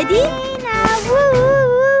you, Freddie. Nina,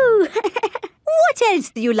 woo. What else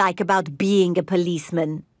do you like about being a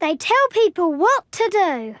policeman? They tell people what to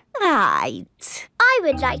do. Right. I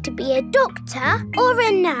would like to be a doctor or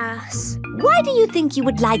a nurse. Why do you think you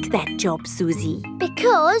would like that job, Susie?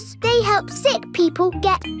 Because they help sick people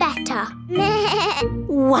get better.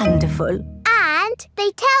 Wonderful. And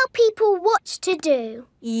they tell people what to do.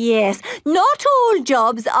 Yes, not all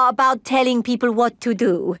jobs are about telling people what to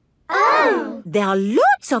do. Oh! There are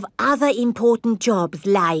lots of other important jobs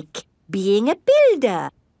like being a builder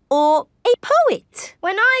or a poet.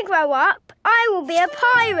 When I grow up, I will be a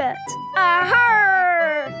pirate.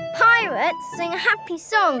 Aha! Pirates sing happy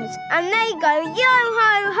songs and they go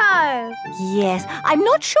yo-ho-ho. Yes, I'm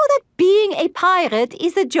not sure that being a pirate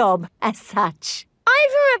is a job as such.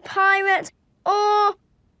 Either a pirate or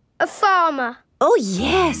a farmer. Oh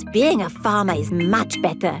yes, being a farmer is much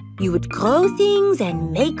better. You would grow things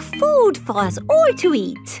and make food for us all to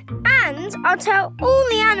eat. And I'll tell all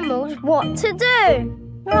the animals what to do.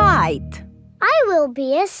 Right. I will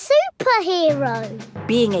be a superhero.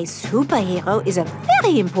 Being a superhero is a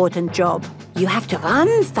very important job. You have to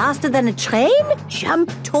run faster than a train,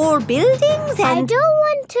 jump tall buildings and... I don't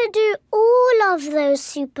want to do all of those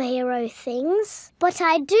superhero things, but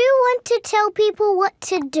I do want to tell people what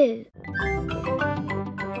to do.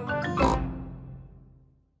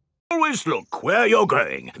 Always look where you're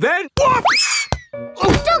going. Then, whoops!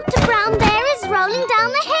 Dr. Brown Bear is rolling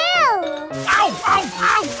down the hill. Ow, ow,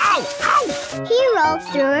 ow, ow, ow! He rolled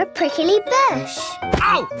through a prickly bush.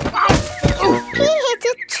 Ow, ow! He hit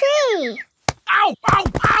a tree. Ow, ow,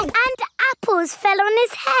 ow! And apples fell on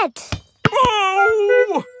his head.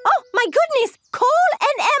 Oh! Oh, my goodness! Call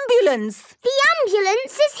an ambulance! The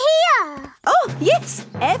ambulance is here! Oh, yes!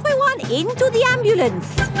 Everyone into the ambulance!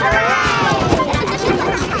 Hooray!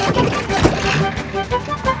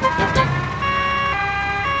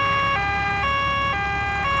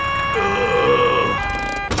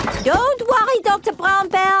 Don't worry, Dr. Brown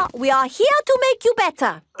Bear. We are here to make you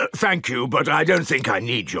better. Thank you, but I don't think I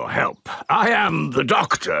need your help. I am the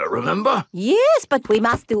doctor, remember? Yes, but we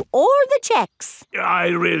must do all the checks. I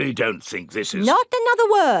really don't think this is... Not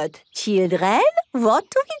another word. Children, what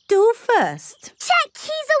do we do first? Check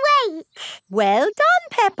he's awake. Well done,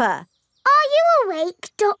 Peppa. Are you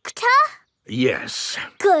awake, Doctor? Yes.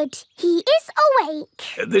 Good. He is awake.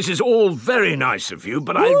 This is all very nice of you,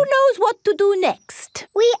 but Who knows what to do next?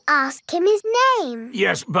 We ask him his name.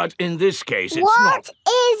 Yes, but in this case it's What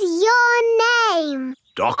is your name?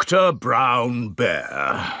 Dr. Brown Bear.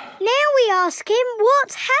 Now we ask him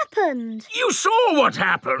what happened. You saw what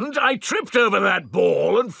happened. I tripped over that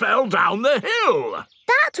ball and fell down the hill.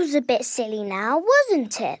 That was a bit silly now,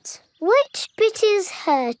 wasn't it? Which bit is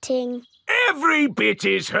hurting? Every bit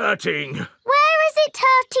is hurting. Where is it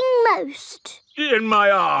hurting most? In my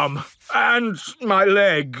arm, and my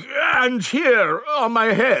leg, and here on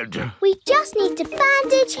my head. We just need to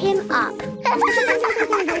bandage him up.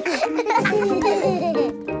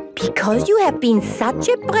 Because you have been such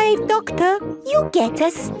a brave doctor, you get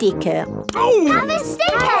a sticker. Oh! Have a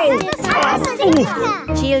sticker! Have a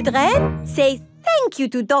sticker! Children, say thank you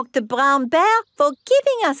to Dr. Brown Bear for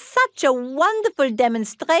giving us such a wonderful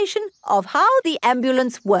demonstration of how the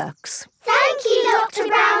ambulance works. Thank you, Dr.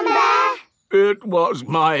 Brown Bear. It was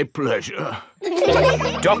my pleasure.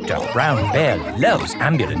 Dr. Brown Bear loves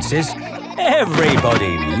ambulances.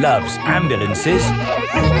 Everybody loves ambulances.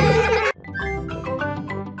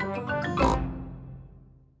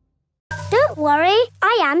 Don't worry,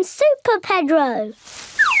 I am Super Pedro.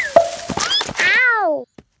 Ow!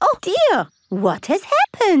 Oh dear, what has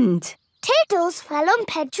happened? Tiddles fell on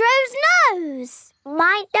Pedro's nose.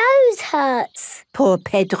 My nose hurts. Poor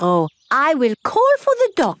Pedro. I will call for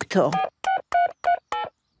the doctor.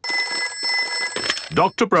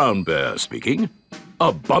 Dr. Brown Bear speaking.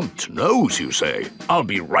 A bumped nose, you say? I'll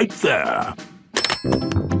be right there.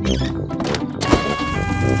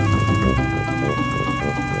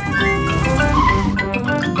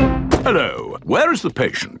 Hello. Where is the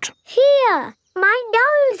patient? Here. My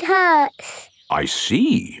nose hurts. I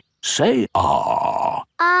see. Say ah.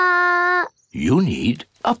 You need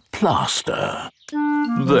a plaster.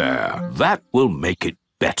 There. That will make it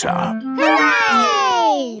better.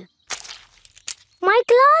 Hooray! My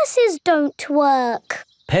glasses don't work.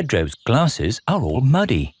 Pedro's glasses are all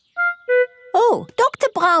muddy. Oh, Dr.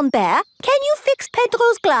 Brown Bear, can you fix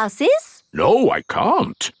Pedro's glasses? No, I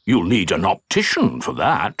can't. You'll need an optician for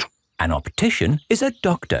that. An optician is a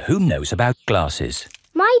doctor who knows about glasses.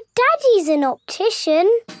 My daddy's an optician.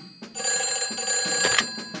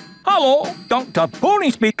 Hello, Dr.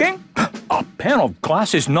 Pony speaking. A pair of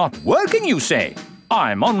glasses not working, you say?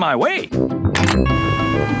 I'm on my way.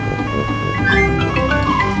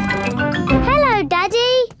 Hello,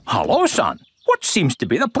 Daddy. Hello, son. What seems to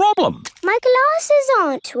be the problem? My glasses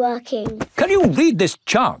aren't working. Can you read this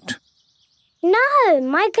chart? No,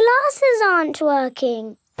 my glasses aren't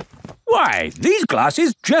working. Why, these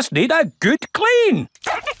glasses just need a good clean.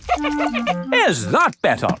 Is that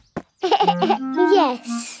better?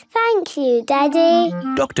 Yes. Thank you, Daddy.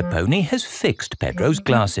 Dr. Pony has fixed Pedro's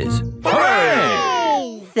glasses.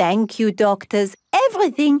 Hooray! Thank you, doctors.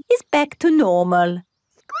 Everything is back to normal.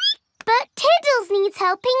 But Tiddles needs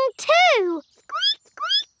helping too.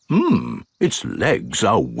 Its legs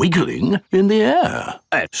are wiggling in the air.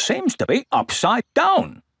 It seems to be upside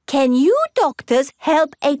down. Can you doctors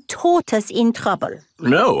help a tortoise in trouble?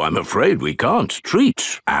 No, I'm afraid we can't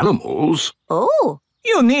treat animals. Oh.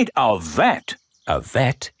 You need a vet. A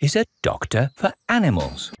vet is a doctor for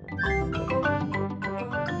animals.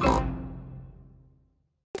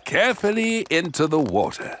 Carefully into the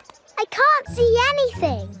water. I can't see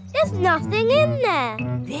anything. There's nothing in there.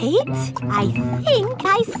 Wait, I think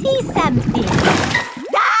I see something.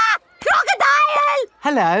 Ah! Crocodile!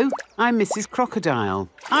 Hello, I'm Mrs. Crocodile.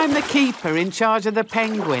 I'm the keeper in charge of the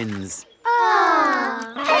penguins.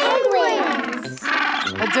 Penguins!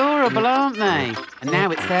 Adorable, aren't they? And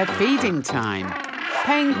now it's their feeding time.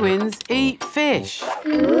 Penguins eat fish.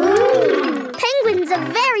 Ooh. Penguins are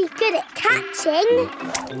very good at catching.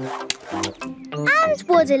 And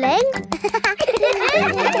waddling.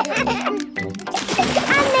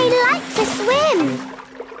 And they like to swim.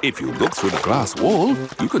 If you look through the glass wall,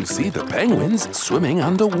 you can see the penguins swimming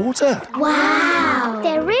underwater. Wow!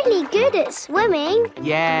 They're really good at swimming.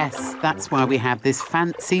 Yes, that's why we have this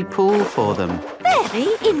fancy pool for them.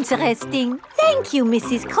 Very interesting. Thank you,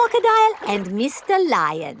 Mrs. Crocodile and Mr.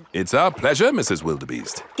 Lion. It's our pleasure, Mrs.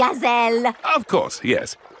 Wildebeest. Gazelle. Of course,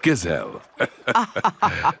 yes. Gazelle.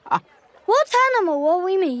 What animal are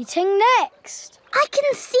we meeting next? I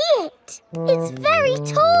can see it. It's very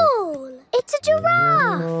tall. It's a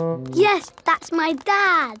giraffe. Yes, that's my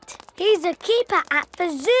dad. He's a keeper at the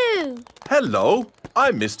zoo. Hello,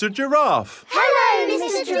 I'm Mr. Giraffe. Hello,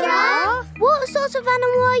 Mr. Giraffe. What sort of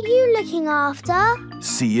animal are you looking after?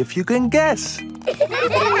 See if you can guess. Look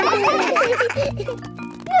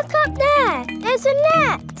up there. There's a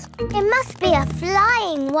net. It must be a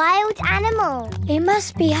flying wild animal. It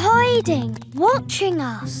must be hiding, watching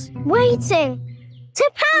us, waiting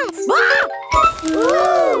to pounce.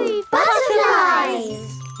 Ooh, butterflies!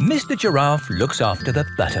 Mr. Giraffe looks after the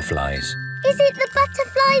butterflies. Is it the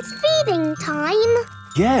butterflies' feeding time?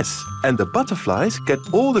 Yes, and the butterflies get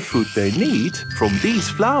all the food they need from these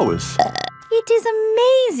flowers. It is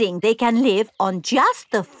amazing they can live on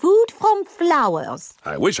just the food from flowers.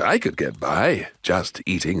 I wish I could get by just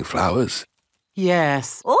eating flowers.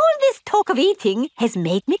 Yes. All this talk of eating has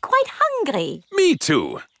made me quite hungry. Me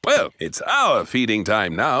too. Well, it's our feeding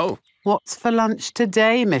time now. What's for lunch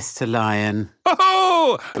today, Mr. Lion?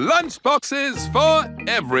 Oh, lunch boxes for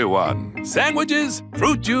everyone. Sandwiches,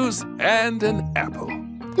 fruit juice, and an apple.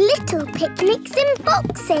 Little picnics in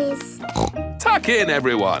boxes. Tuck in,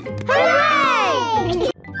 everyone. Hooray!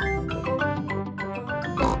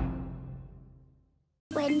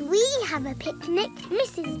 When we have a picnic,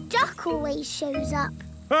 Mrs. Duck always shows up.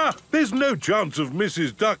 Ah, there's no chance of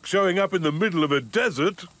Mrs. Duck showing up in the middle of a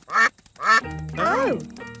desert. Oh.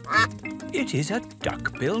 It is a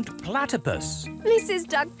duck-billed platypus. Mrs.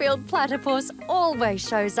 Duck-billed Platypus always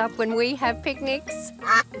shows up when we have picnics.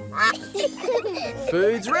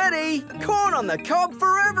 Food's ready. Corn on the cob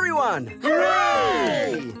for everyone.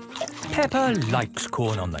 Hooray! Peppa likes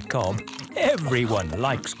corn on the cob. Everyone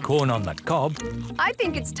likes corn on the cob. I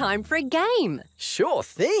think it's time for a game. Sure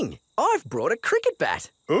thing. I've brought a cricket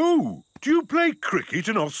bat. Oh, do you play cricket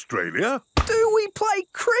in Australia? Do we play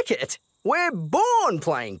cricket? We're born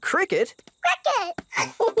playing cricket. Cricket!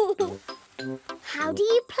 How do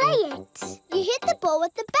you play it? You hit the ball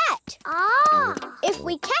with the bat. Ah! If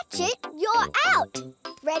we catch it, you're out.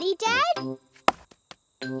 Ready, Dad?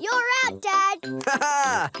 You're out, Dad.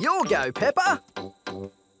 Ha! You'll go, Peppa.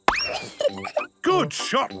 Good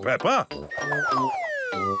shot, Peppa.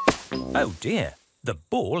 Oh dear, the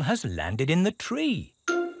ball has landed in the tree.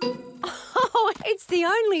 Oh, it's the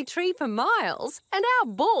only tree for miles, and our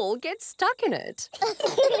ball gets stuck in it.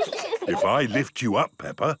 If I lift you up,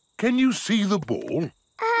 Peppa, can you see the ball?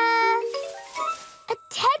 A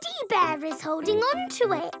teddy bear is holding on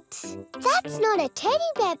to it. That's not a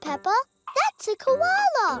teddy bear, Peppa. That's a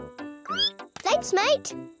koala. Thanks,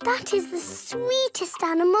 mate. That is the sweetest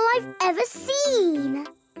animal I've ever seen.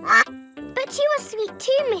 But you are sweet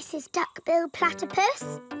too, Mrs. Duck-billed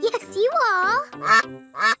Platypus. Yes, you are.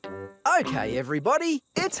 OK, everybody,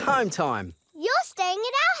 it's home time. You're staying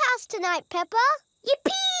at our house tonight, Peppa.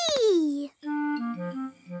 Yippee!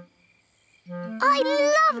 I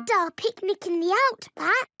loved our picnic in the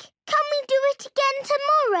outback. Can we do it again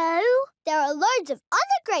tomorrow? There are loads of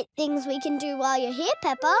other great things we can do while you're here,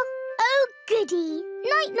 Peppa. Oh, goody.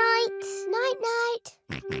 Night-night. Night-night.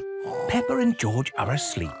 Peppa and George are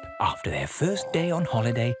asleep after their first day on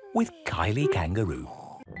holiday with Kylie Kangaroo.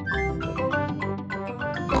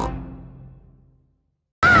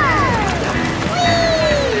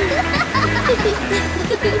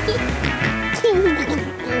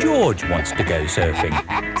 George wants to go surfing.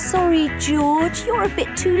 Sorry, George, you're a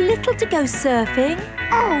bit too little to go surfing.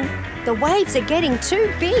 Oh, the waves are getting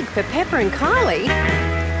too big for Peppa and Kylie.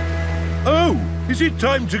 Oh, is it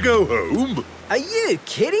time to go home? Are you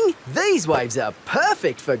kidding? These waves are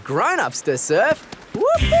perfect for grown-ups to surf.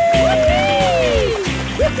 Whoopee!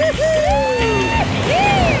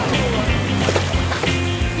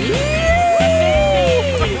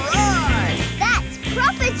 That's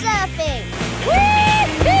proper surfing.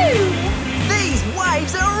 These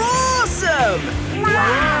waves are awesome!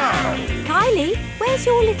 Wow! Kylie, where's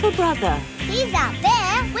your little brother? He's out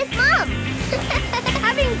there with Mum.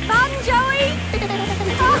 Having fun, Joey?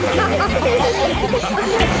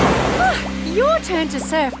 Your turn to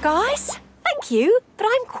surf, guys. Thank you, but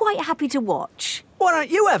I'm quite happy to watch. Why don't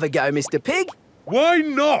you have a go, Mr. Pig? Why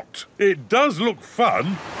not? It does look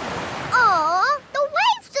fun. Aw, the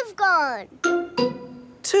waves have gone.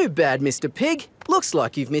 Too bad, Mr. Pig. Looks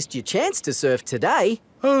like you've missed your chance to surf today.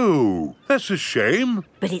 Oh, that's a shame.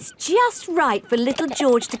 But it's just right for little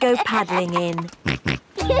George to go paddling in.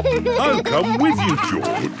 I'll come with you,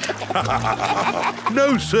 George.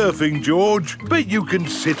 No surfing, George, but you can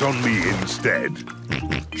sit on me instead.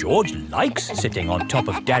 George likes sitting on top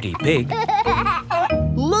of Daddy Pig.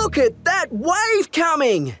 Look at that wave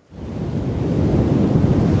coming!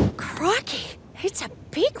 Crikey, it's a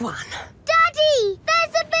big one. Daddy,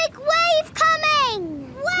 there's a big wave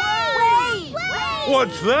coming! Wave!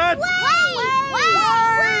 What's that? Wave!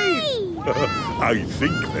 I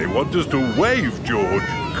think they want us to wave, George.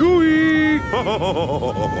 Cooey! Cooey!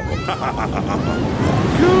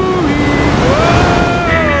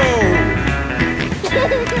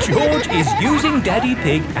 George is using Daddy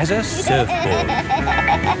Pig as a surfboard.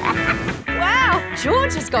 Wow,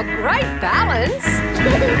 George has got great balance.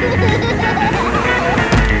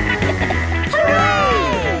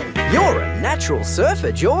 Hooray! You're a natural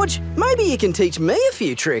surfer, George. Maybe you can teach me a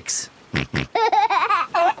few tricks.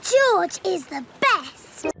 George is the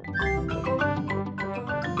best.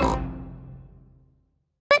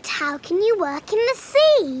 But how can you work in the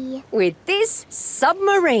sea? With this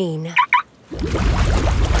submarine.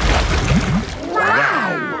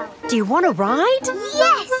 Wow! Do you want to ride?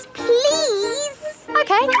 Yes, please.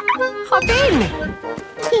 OK, hop in.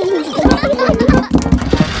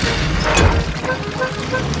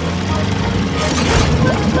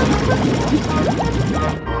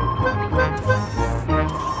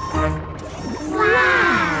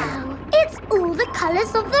 Wow! It's all the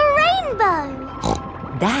colours of the rainbow.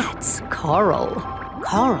 That's coral.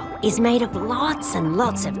 Coral is made of lots and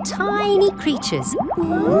lots of tiny creatures.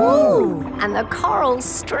 Ooh. And the coral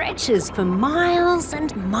stretches for miles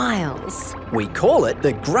and miles. We call it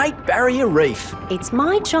the Great Barrier Reef. It's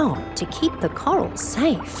my job to keep the coral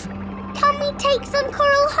safe. Can we take some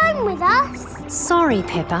coral home with us? Sorry,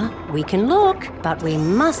 Peppa. We can look, but we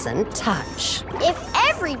mustn't touch. If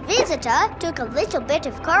every visitor took a little bit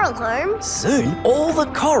of coral home, soon all the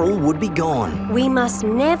coral would be gone. We must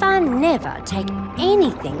never, never take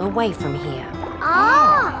anything away from here.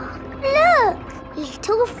 Ah, look,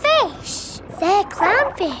 little fish. They're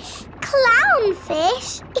clownfish.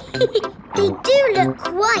 Clownfish? They do look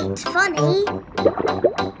quite funny.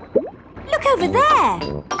 Look over there.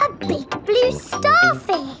 A big blue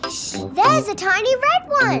starfish. There's a tiny red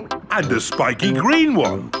one. And a spiky green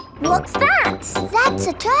one. What's that? That's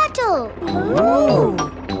a turtle. Ooh.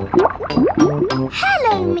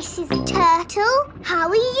 Hello, Mrs. Turtle. How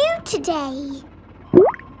are you today?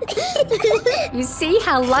 You see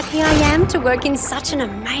how lucky I am to work in such an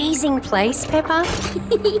amazing place, Peppa?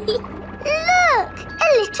 Look, a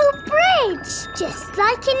little bridge, just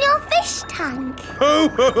like in your fish tank.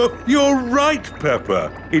 Oh, you're right,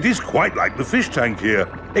 Peppa. It is quite like the fish tank here,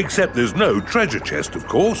 except there's no treasure chest, of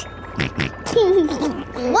course.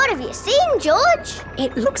 What have you seen, George?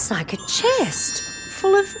 It looks like a chest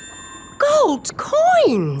full of gold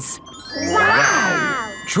coins. Wow!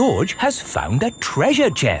 George has found a treasure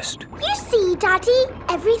chest. You see, Daddy,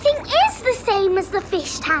 everything is the same as the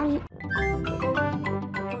fish tank.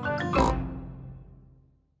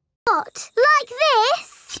 What? Like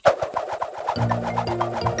this?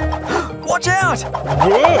 Watch out!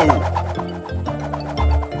 Whoa!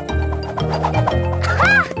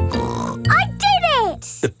 I did it!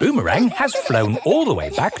 The boomerang has flown all the way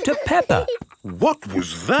back to Peppa. What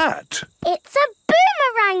was that? It's a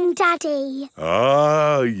boomerang, Daddy.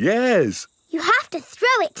 Ah, yes. You have to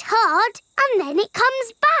throw it hard and then it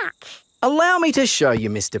comes back. Allow me to show you,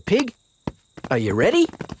 Mr. Pig. Are you ready?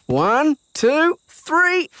 1, 2,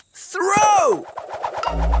 3, throw!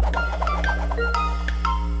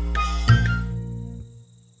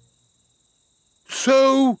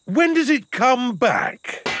 So, when does it come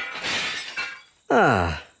back?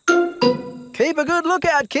 Ah. Keep a good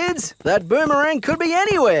lookout, kids. That boomerang could be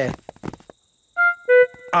anywhere.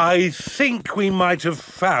 I think we might have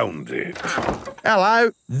found it.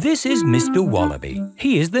 Hello. This is Mr. Wallaby.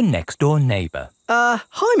 He is the next-door neighbour.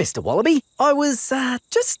 Hi, Mr. Wallaby. I was,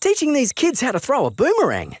 just teaching these kids how to throw a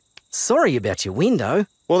boomerang. Sorry about your window.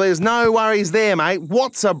 Well, there's no worries there, mate.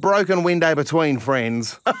 What's a broken window between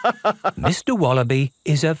friends? Mr. Wallaby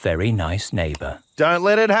is a very nice neighbour. Don't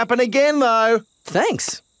let it happen again, though.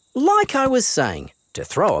 Thanks. Like I was saying, to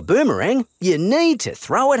throw a boomerang, you need to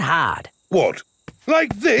throw it hard. What?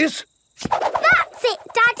 Like this? That's it,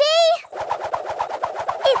 Daddy.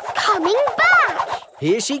 It's coming back.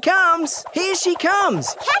 Here she comes. Here she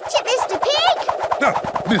comes. Catch it, Mr. Pig.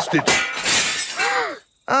 Ah, missed it.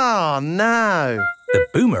 Oh, no. The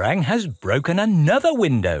boomerang has broken another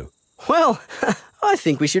window. Well, I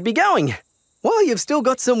think we should be going. Well, you've still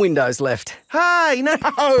got some windows left. Hey,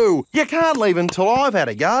 no! You can't leave until I've had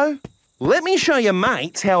a go. Let me show your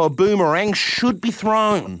mates how a boomerang should be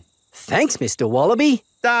thrown. Thanks, Mr. Wallaby.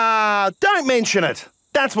 Don't mention it.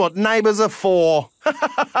 That's what neighbours are for.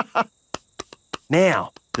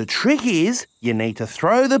 Now, the trick is you need to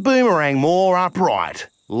throw the boomerang more upright.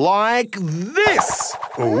 Like this.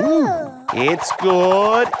 Ooh. It's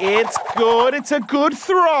good. It's good. It's a good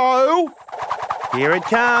throw. Here it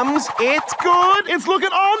comes. It's good. It's looking...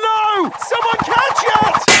 Oh, no! Someone catch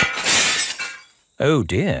it! Oh,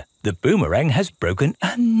 dear. The boomerang has broken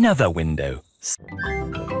another window.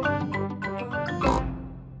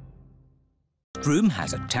 Room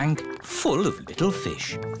has a tank full of little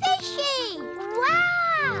fish. Fishy!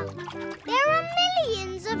 Wow! There are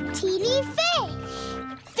millions of teeny fish.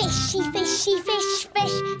 Fishy, fishy, fish,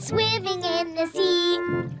 fish, swimming in the sea.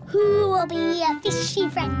 Who will be a fishy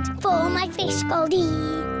friend for my fish Goldie?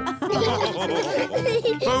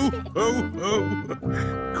 Ho, ho,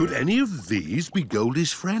 ho. Could any of these be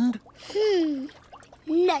Goldie's friend?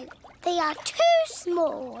 No, they are too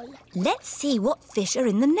small. Let's see what fish are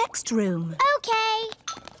in the next room. OK.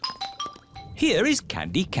 Here is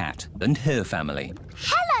Candy Cat and her family.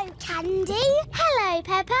 Hello, Candy. Hello,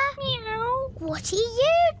 Peppa. Meow. What are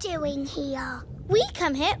you doing here? We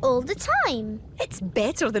come here all the time. It's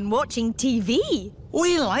better than watching TV.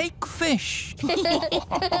 We like fish.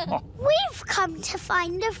 We've come to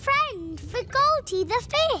find a friend for Goldie the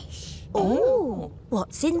fish. Oh,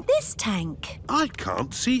 what's in this tank? I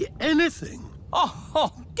can't see anything.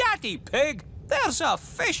 Oh, Daddy Pig, there's a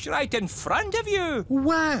fish right in front of you.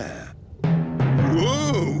 Where?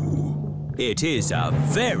 Whoa! It is a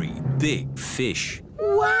very big fish.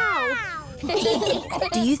 Wow!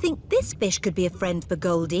 Do you think this fish could be a friend for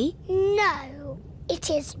Goldie? No, it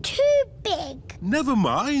is too big. Never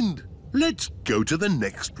mind. Let's go to the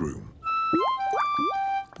next room.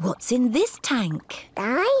 What's in this tank?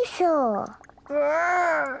 Dinosaur.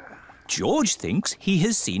 George thinks he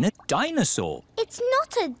has seen a dinosaur. It's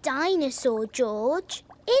not a dinosaur, George.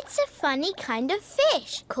 It's a funny kind of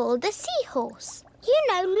fish called a seahorse. You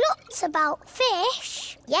know lots about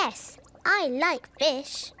fish. Yes, I like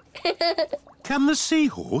fish. Can the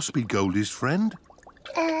seahorse be Goldie's friend?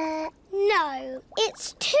 No.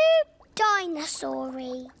 It's too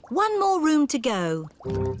dinosaur-y. One more room to go.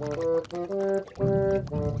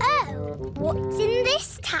 Oh, what's in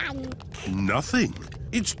this tank? Nothing.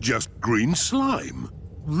 It's just green slime.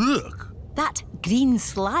 Look. That green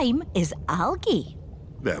slime is algae.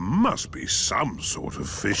 There must be some sort of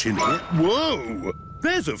fish in here. Whoa!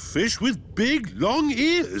 There's a fish with big, long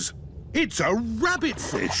ears. It's a rabbit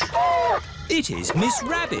fish. It is Miss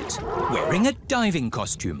Rabbit, wearing a diving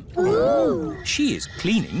costume. Ooh. She is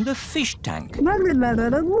cleaning the fish tank.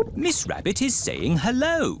 Miss Rabbit is saying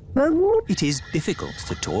hello. It is difficult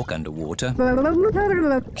to talk underwater.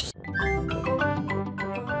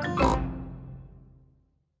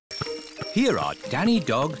 Here are Danny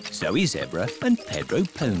Dog, Zoe Zebra and Pedro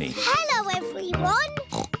Pony. Hello, everyone.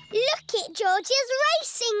 Look at George's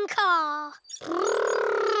racing car.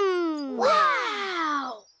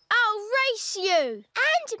 Wow. I'll race you.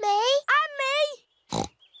 And me. And me.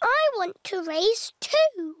 I want to race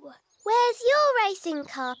too. Where's your racing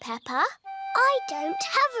car, Peppa? I don't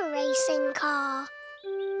have a racing car.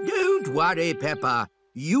 Don't worry, Peppa.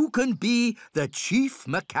 You can be the chief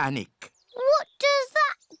mechanic. What does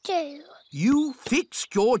that do? You fix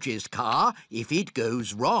George's car if it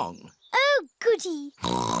goes wrong. Oh, goody.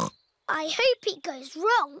 I hope it goes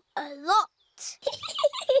wrong a lot.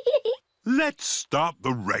 Let's start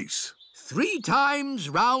the race. 3 times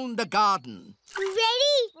round the garden.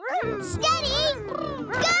 Ready, steady,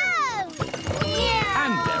 go!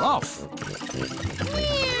 And they're off.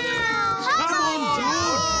 Come on,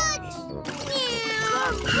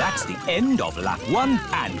 George! That's the end of lap 1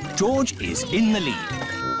 and George is in the lead.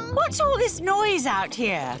 What's all this noise out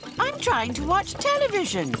here? I'm trying to watch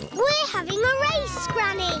television. We're having a race,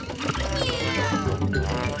 Granny.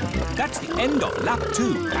 That's the end of lap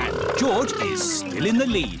 2 and George is still in the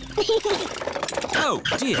lead. Oh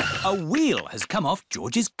dear, a wheel has come off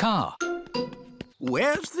George's car.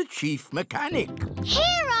 Where's the chief mechanic?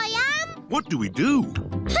 Here I am. What do we do?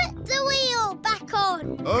 Put the wheel back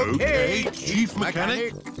on. Okay, chief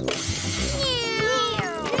mechanic.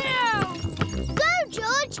 Go,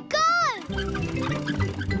 George, go!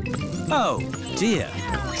 Oh dear,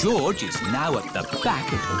 George is now at the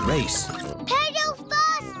back of the race. Pedal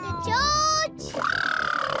faster, George!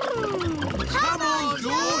 Come on,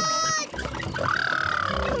 George!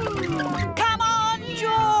 Come on,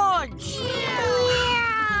 George!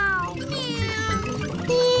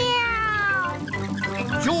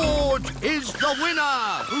 George is the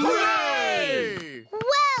winner! Hooray!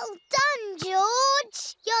 Well done, George!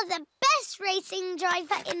 You're the best racing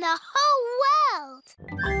driver in the whole world!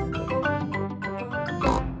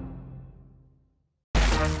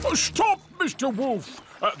 Stop, Mr. Wolf!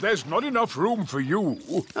 There's not enough room for you.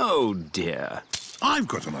 Oh, dear. I've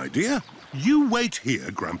got an idea. You wait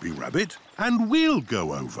here, Grampy Rabbit, and we'll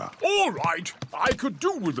go over. All right, I could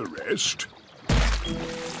do with the rest.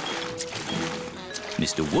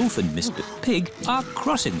 Mr. Wolf and Mr. Pig are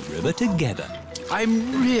crossing the river together.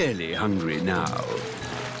 I'm really hungry now.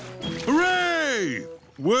 Hooray!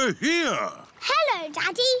 We're here! Hello,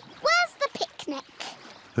 Daddy. Where's the picnic?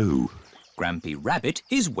 Oh. Grampy Rabbit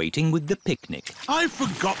is waiting with the picnic. I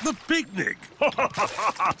forgot the picnic.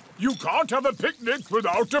 You can't have a picnic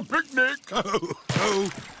without a picnic. Oh,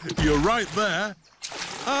 you're right there.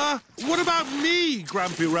 What about me,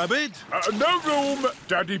 Grampy Rabbit? No room,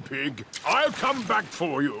 Daddy Pig. I'll come back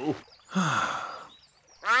for you.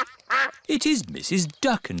 It is Mrs.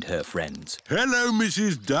 Duck and her friends. Hello,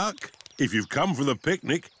 Mrs. Duck. If you've come for the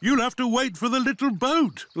picnic, you'll have to wait for the little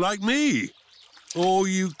boat, like me. Or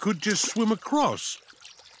you could just swim across,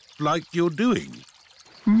 like you're doing.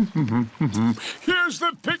 Here's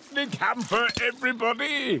the picnic hamper,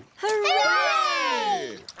 everybody.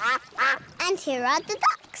 Hooray! And here are the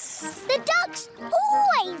ducks. The ducks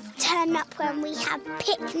always turn up when we have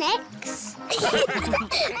picnics.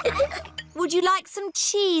 Would you like some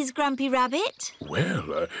cheese, Grampy Rabbit?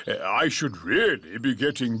 Well, I should really be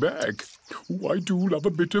getting back. Oh, I do love a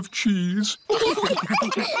bit of cheese. I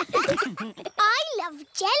love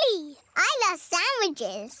jelly. I love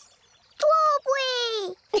sandwiches.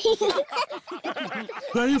 Strawberry!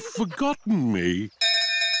 They've forgotten me.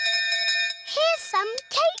 Here's some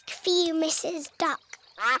cake for you, Mrs. Duck.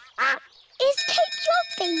 Is cake your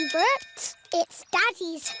favourite? It's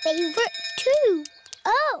Daddy's favourite too.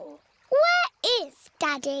 Oh, where is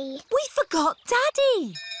Daddy? We forgot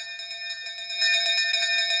Daddy.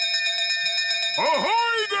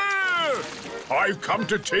 Ahoy there! I've come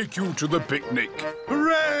to take you to the picnic.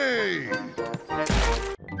 Hooray!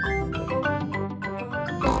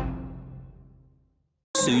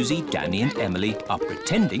 Susie, Danny and Emily are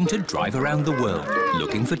pretending to drive around the world,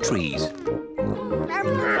 looking for trees.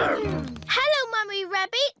 Hello, Mummy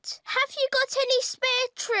Rabbit. Have you got any spare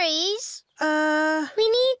trees? We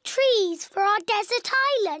need trees for our desert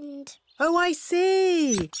island. Oh, I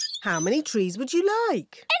see. How many trees would you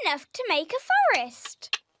like? Enough to make a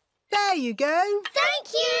forest. There you go.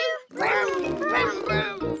 Thank you.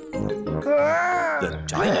 The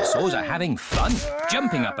dinosaurs are having fun,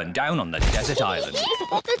 jumping up and down on the desert island.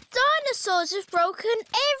 The dinosaurs have broken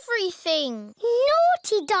everything.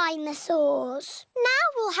 Naughty dinosaurs.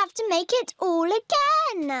 Now we'll have to make it all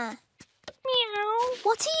again. Meow.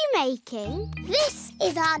 What are you making? This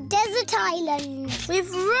is our desert island.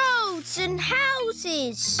 With roads and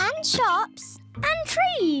houses. And shops. And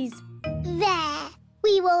trees. There.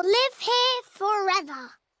 We will live here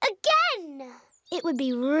forever. Again. It would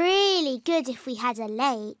be really good if we had a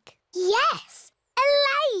lake. Yes, a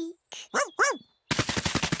lake.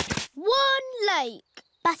 One lake.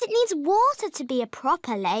 But it needs water to be a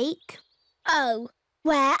proper lake. Oh.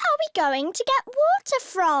 Where are we going to get water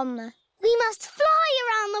from? We must fly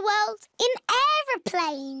around the world in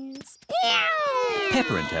aeroplanes. Meow!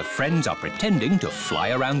 Peppa and her friends are pretending to fly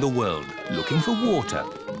around the world, looking for water.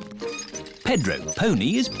 Pedro the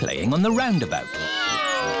pony is playing on the roundabout.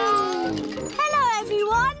 Hello,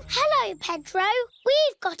 everyone. Hello, Pedro.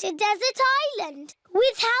 We've got a desert island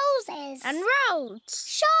with houses. And roads.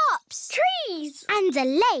 Shops. Trees. And a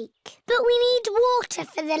lake. But we need water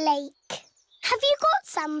for the lake. Have you got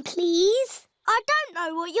some, please? I don't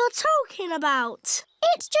know what you're talking about.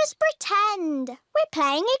 It's just pretend. We're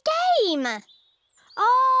playing a game.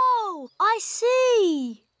 Oh, I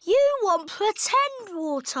see. You want pretend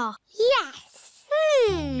water? Yes.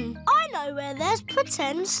 I know where there's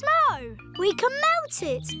pretend snow. We can melt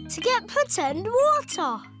it to get pretend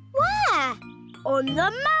water. Where? On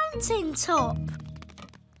the mountain top.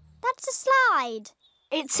 That's a slide.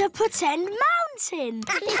 It's a pretend mountain.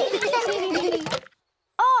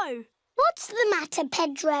 Oh. What's the matter,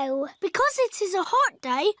 Pedro? Because it is a hot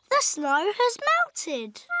day, the snow has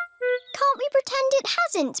melted. Can't we pretend it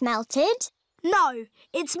hasn't melted? No,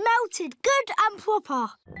 it's melted good and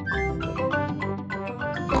proper.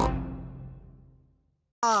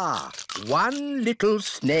 Ah, one little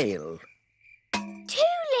snail. 2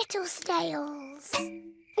 little snails.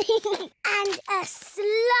 And a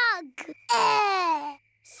slug.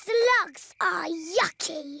 Slugs are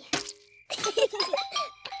yucky.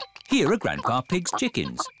 Here are Grandpa Pig's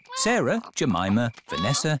chickens. Sarah, Jemima,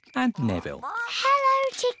 Vanessa and Neville. Hello,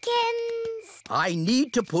 chickens. I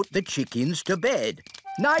need to put the chickens to bed.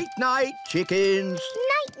 Night-night, chickens.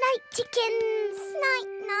 Night-night, chickens.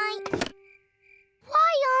 Night-night.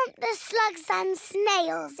 Why aren't the slugs and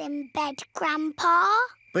snails in bed, Grandpa?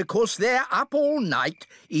 Because they're up all night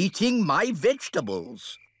eating my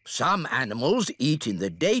vegetables. Some animals eat in the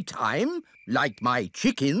daytime, like my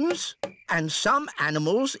chickens, and some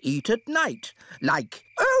animals eat at night, like,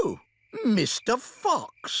 oh, Mr.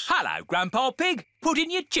 Fox. Hello, Grandpa Pig. Putting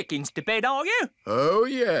your chickens to bed, are you? Oh,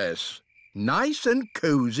 yes. Nice and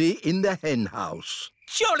cosy in the hen house.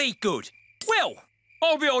 Jolly good. Well,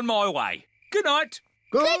 I'll be on my way. Good night.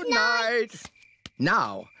 Good night.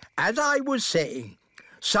 Now, as I was saying,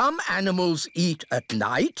 some animals eat at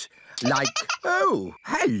night, like, oh,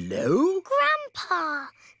 hello. Grandpa,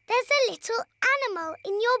 there's a little animal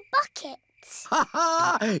in your bucket. Ha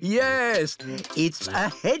ha! Yes, it's a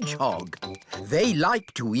hedgehog. They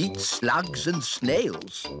like to eat slugs and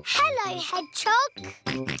snails. Hello, hedgehog.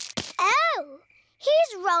 Oh,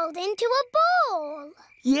 he's rolled into a ball.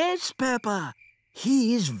 Yes, Peppa.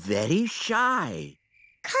 He is very shy.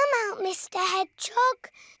 Come out, Mr. Hedgehog.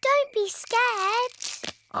 Don't be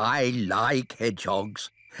scared. I like hedgehogs.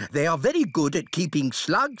 They are very good at keeping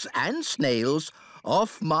slugs and snails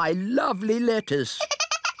off my lovely lettuce.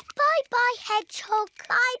 Bye-bye, hedgehog.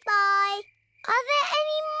 Bye-bye. Are there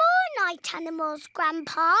any more night animals,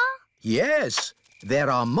 Grandpa? Yes, there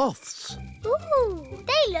are moths. Ooh,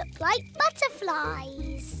 they look like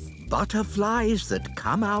butterflies. Butterflies that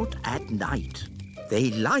come out at night.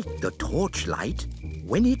 They like the torchlight.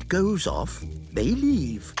 When it goes off, they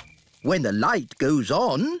leave. When the light goes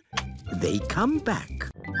on, they come back.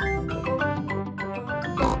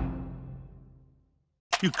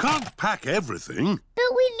 You can't pack everything.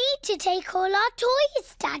 But we need to take all our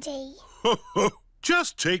toys, Daddy.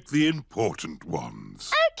 Just take the important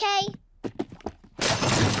ones. OK.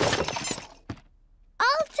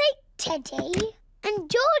 I'll take Teddy, and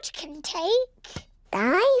George can take...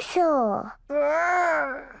 Dinosaur.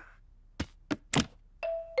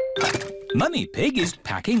 Mummy Pig is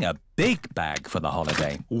packing a big bag for the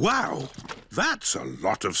holiday. Wow, that's a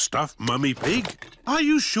lot of stuff, Mummy Pig. Are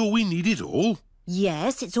you sure we need it all?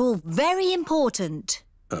 Yes, it's all very important.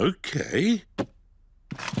 OK.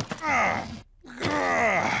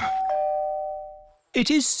 It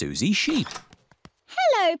is Susie Sheep.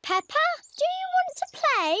 Hello, Peppa. Do you want to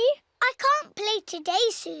play? I can't play today,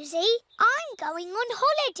 Susie. I'm going on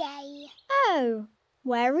holiday. Oh,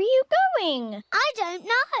 where are you going? I don't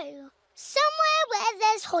know. Somewhere where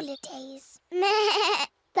there's holidays.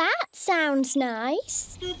 That sounds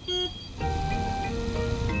nice.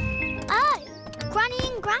 Oh, Granny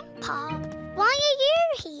and Grandpa. Why are you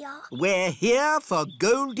here? We're here for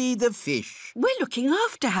Goldie the fish. We're looking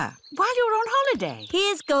after her while you're on holiday.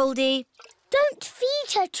 Here's Goldie. Don't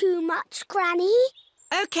feed her too much, Granny.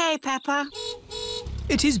 OK, Peppa.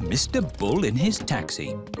 It is Mr. Bull in his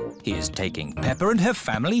taxi. He is taking Peppa and her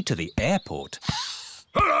family to the airport.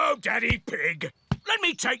 Hello, Daddy Pig. Let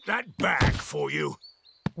me take that bag for you.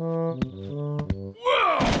 Whoa!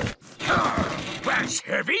 That's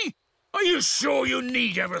heavy. Are you sure you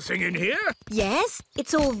need everything in here? Yes,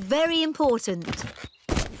 it's all very important.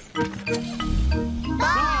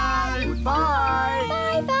 Bye! Bye!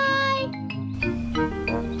 Bye-bye!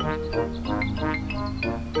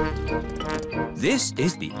 This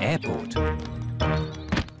is the airport.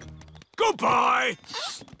 Goodbye.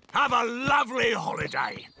 Have a lovely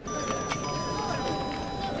holiday.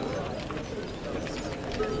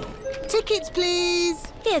 Tickets,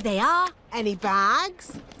 please. Here they are. Any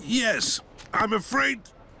bags? Yes, I'm afraid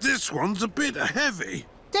this one's a bit heavy.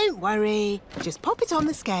 Don't worry. Just pop it on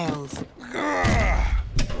the scales.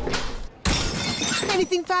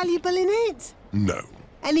 Anything valuable in it? No.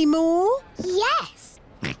 Any more? Yes.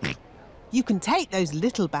 You can take those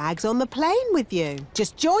little bags on the plane with you.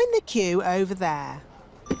 Just join the queue over there.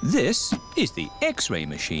 This is the X-ray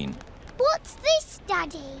machine. What's this,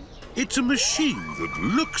 Daddy? It's a machine that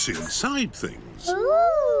looks inside things.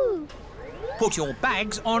 Ooh. Put your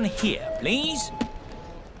bags on here, please.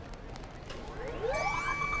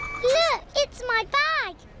 Look, it's my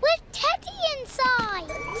bag with Teddy inside.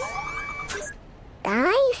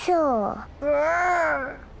 Dinosaur.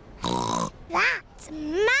 That's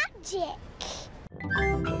magic.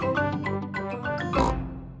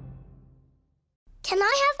 Can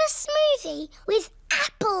I have a smoothie with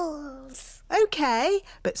apples? OK,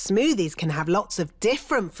 but smoothies can have lots of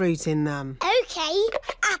different fruit in them. OK,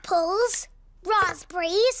 apples,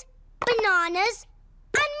 raspberries, bananas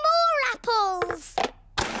and more apples.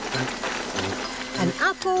 An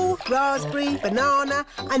apple, raspberry, banana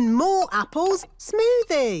and more apples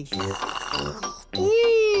smoothie.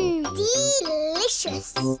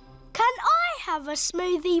 Delicious. Can I have a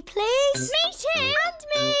smoothie, please? Me too. And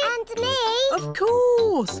me. And me. Of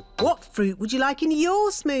course. What fruit would you like in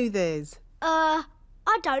your smoothies? I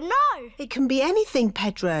don't know. It can be anything,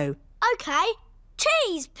 Pedro. OK,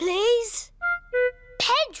 cheese, please.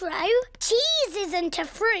 Pedro, cheese isn't a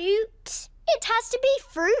fruit. It has to be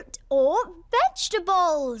fruit or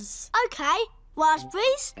vegetables. OK,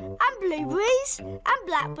 raspberries and blueberries and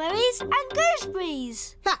blackberries and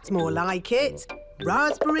gooseberries. That's more like it.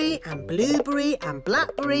 Raspberry and blueberry and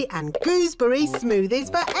blackberry and gooseberry smoothies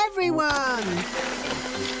for everyone.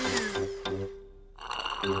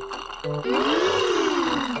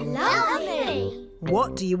 Lovely.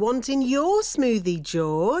 What do you want in your smoothie,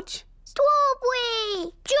 George?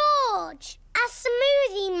 Strawberry. George, a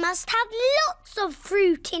smoothie must have lots of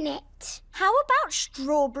fruit in it. How about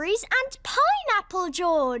strawberries and pineapple,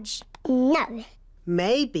 George? No.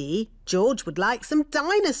 Maybe George would like some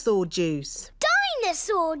dinosaur juice.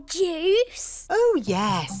 Dinosaur juice? Oh,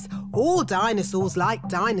 yes. All dinosaurs like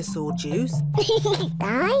dinosaur juice.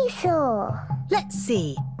 Dinosaur. Let's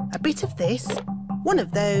see. A bit of this, one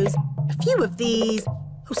of those, a few of these,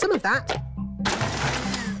 oh, some of that.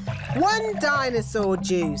 One dinosaur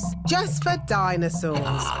juice, just for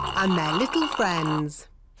dinosaurs and their little friends.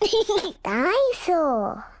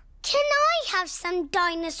 Dinosaur. Can I have some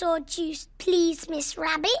dinosaur juice, please, Miss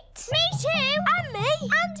Rabbit? Me too. And me.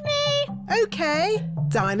 And me. OK,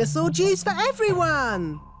 dinosaur juice for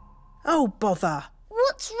everyone. Oh, bother.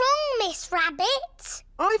 What's wrong, Miss Rabbit?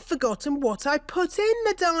 I've forgotten what I put in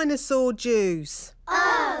the dinosaur juice.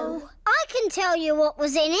 Oh. I can tell you what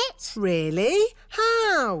was in it. Really?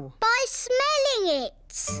 How? By smelling it.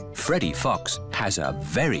 Freddy Fox has a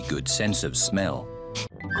very good sense of smell.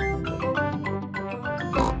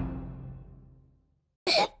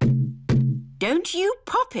 Don't you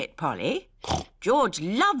pop it, Polly. George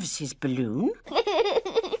loves his balloon.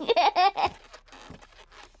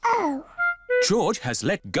 Oh. George has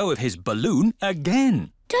let go of his balloon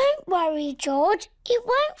again. Don't worry, George. It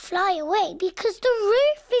won't fly away because the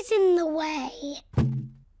roof is in the way.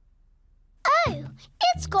 Oh,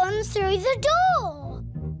 it's gone through the door.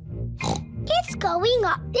 It's going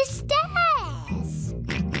up the stairs.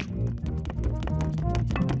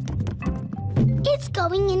 It's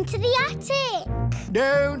going into the attic.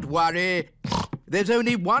 Don't worry. There's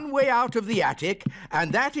only one way out of the attic,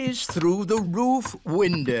 and that is through the roof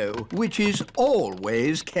window, which is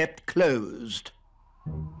always kept closed.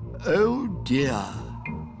 Oh, dear.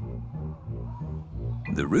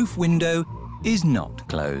 The roof window is not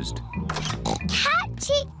closed. Catch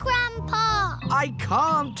it, Grandpa. I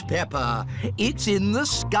can't, Peppa. It's in the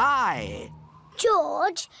sky.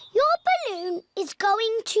 George, your balloon is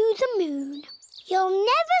going to the moon. You'll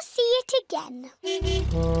never see it again.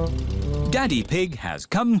 Daddy Pig has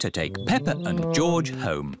come to take Peppa and George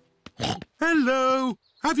home. Hello.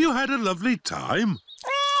 Have you had a lovely time?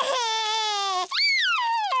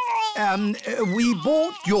 We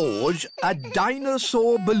bought George a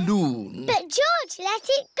dinosaur balloon. But George let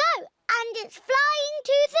it go, and it's flying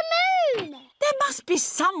to the moon. There must be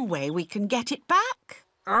some way we can get it back.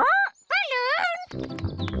 Balloon!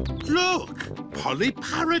 Look! Polly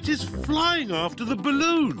Parrot is flying after the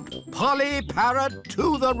balloon. Polly Parrot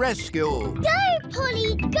to the rescue. Go,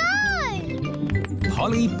 Polly, go!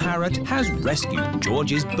 Polly Parrot has rescued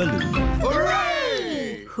George's balloon.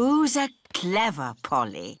 Hooray! Who's a clever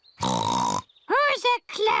Polly? Who's a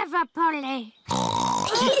clever Polly?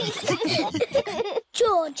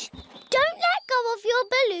 George, don't let go of your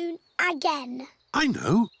balloon again. I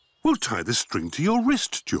know. We'll tie the string to your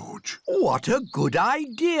wrist, George. What a good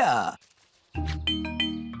idea.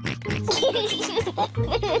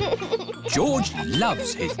 George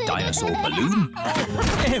loves his dinosaur balloon.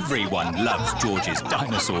 Everyone loves George's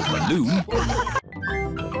dinosaur balloon.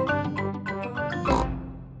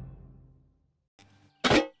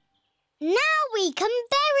 Now we can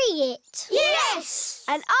bury it. Yes!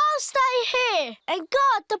 And I'll stay here and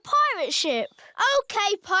guard the pirate ship. OK,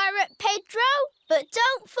 Pirate Pedro, but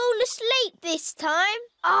don't fall asleep this time.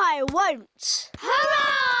 I won't.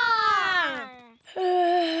 Hurrah!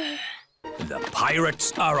 The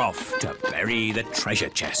pirates are off to bury the treasure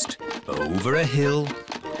chest. Over a hill,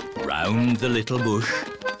 round the little bush.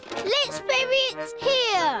 Let's bury it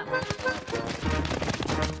here.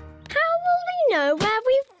 How will we know where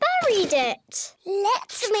we've buried it?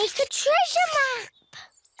 Let's make a treasure map.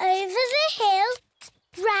 Over the hill,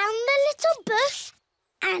 round the little bush,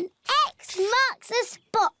 and X marks the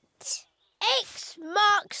spot. X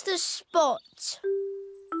marks the spot.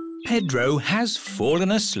 Pedro has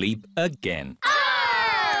fallen asleep again.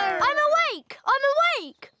 I'm awake! I'm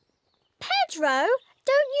awake! Pedro,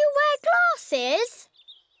 don't you wear glasses?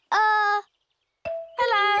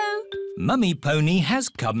 Hello? Mummy Pony has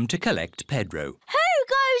come to collect Pedro. Who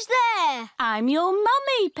goes there? I'm your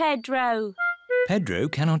mummy, Pedro. Pedro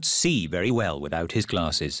cannot see very well without his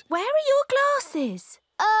glasses. Where are your glasses?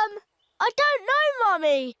 I don't know,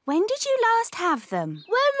 Mummy. When did you last have them?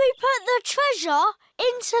 When we put the treasure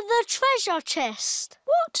into the treasure chest.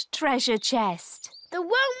 What treasure chest? The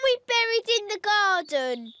one we buried in the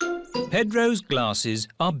garden. Pedro's glasses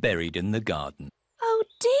are buried in the garden. Oh,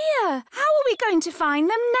 dear. How are we going to find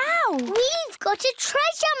them now? We've got a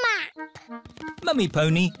treasure map. Mummy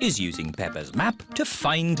Pony is using Peppa's map to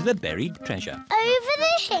find the buried treasure. Over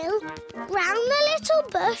the hill, round the little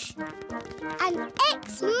bush, and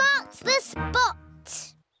X marks the spot.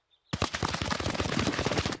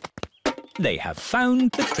 They have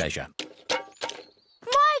found the treasure.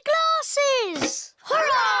 My glasses!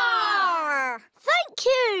 Hurrah! Thank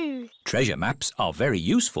you! Treasure maps are very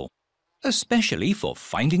useful, especially for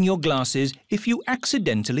finding your glasses if you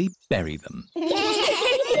accidentally bury them.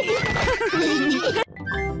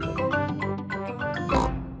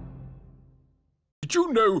 Did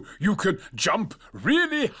you know you can jump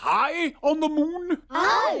really high on the moon?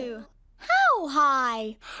 Oh! How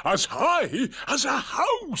high? As high as a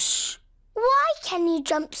house! Why can you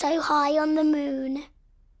jump so high on the moon?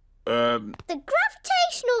 The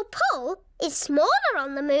gravitational pull is smaller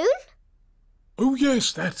on the moon. Oh,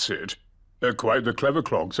 yes, that's it. They're quite the clever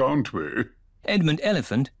clogs, aren't we? Edmund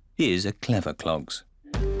Elephant is a clever clogs.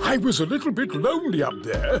 I was a little bit lonely up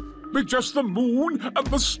there with just the moon and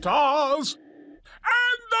the stars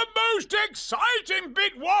and the most exciting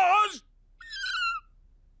bit was...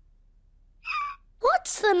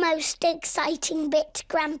 What's the most exciting bit,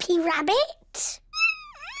 Grampy Rabbit?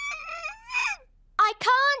 I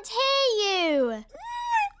can't hear you.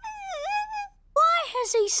 Why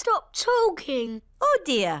has he stopped talking? Oh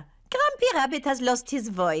dear, Grampy Rabbit has lost his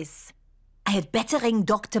voice. I had better ring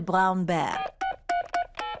Dr. Brown Bear.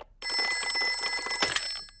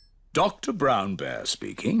 Dr. Brown Bear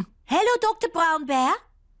speaking. Hello, Dr. Brown Bear.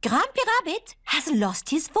 Grampy Rabbit has lost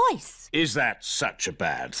his voice. Is that such a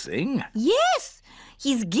bad thing? Yes,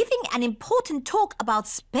 he's giving an important talk about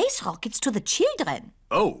space rockets to the children.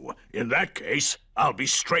 Oh, in that case, I'll be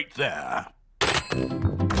straight there.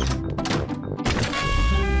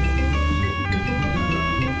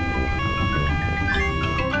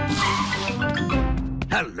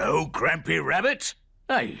 Hello, Grampy Rabbit.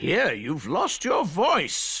 I hear you've lost your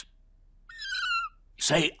voice.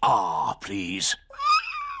 Say ah, please.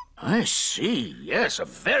 I see, yes, a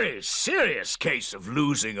very serious case of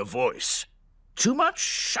losing a voice. Too much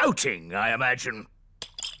shouting, I imagine.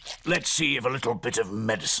 Let's see if a little bit of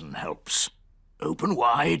medicine helps. Open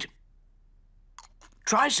wide.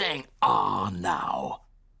 Try saying ah now.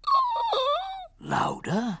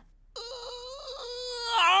 Louder.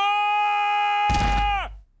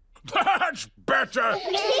 That's better!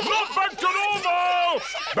 Not back to normal!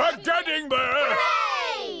 But getting there!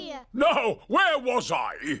 Hooray! Now, where was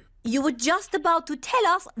I? You were just about to tell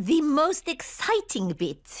us the most exciting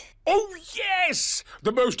bit. Oh, yes!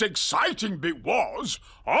 The most exciting bit was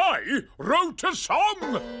I wrote a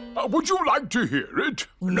song. Would you like to hear it?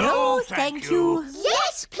 No, thank you.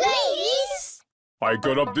 Yes, please! I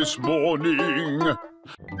got up this morning.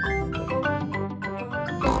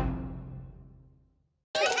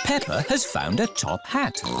 Peppa has found a top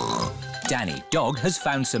hat. Danny Dog has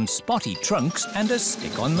found some spotty trunks and a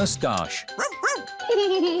stick-on moustache.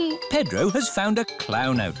 Pedro has found a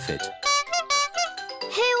clown outfit.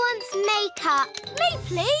 Who wants makeup? Me,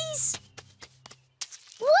 please.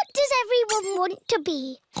 What does everyone want to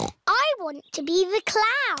be? I want to be the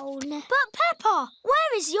clown. But, Peppa,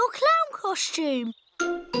 where is your clown costume?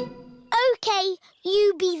 OK,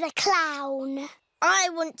 you be the clown. I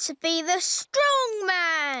want to be the strong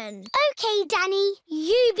man. OK, Danny,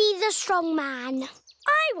 you be the strong man.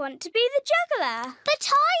 I want to be the juggler.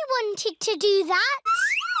 But I wanted to do that.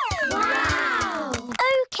 Wow!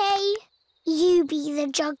 OK, you be the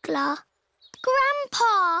juggler.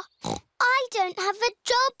 Grandpa, I don't have a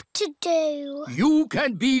job to do. You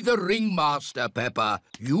can be the ringmaster, Peppa.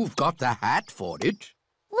 You've got the hat for it.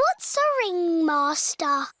 What's a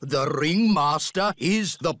ringmaster? The ringmaster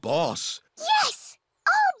is the boss. Yes,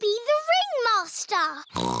 I'll be the ringmaster.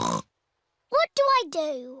 What do I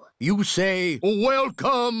do? You say,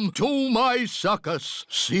 "Welcome to my circus.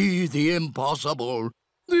 See the impossible,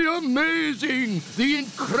 the amazing, the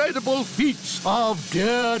incredible feats of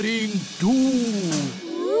daring do."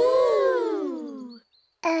 Ooh.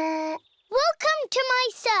 Welcome to my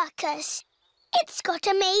circus. It's got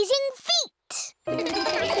amazing feet.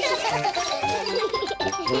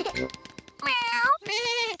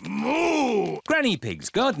 Moo! Granny Pig's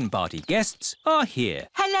garden party guests are here.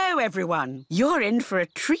 Hello, everyone. You're in for a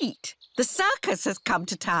treat. The circus has come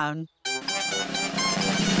to town.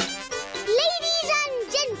 Ladies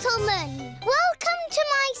and gentlemen, welcome to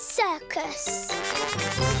my circus.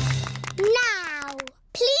 Now,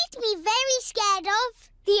 please be very scared of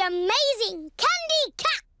the amazing Candy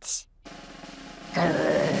Cat.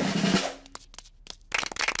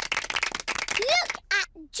 Look at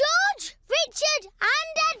George, Richard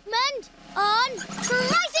and Edmund on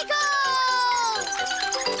tricycles!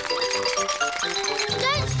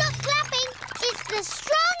 Don't stop clapping. It's the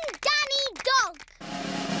strong Danny Dog.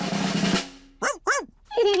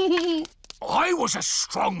 I was a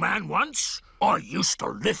strong man once. I used to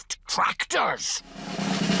lift tractors.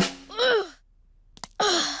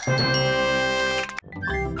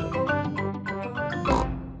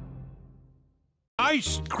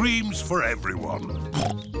 Ice creams for everyone.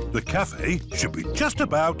 The cafe should be just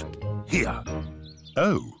about here.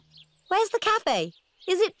 Oh, Where's the cafe?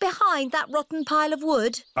 Is it behind that rotten pile of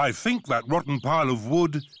wood? I think that rotten pile of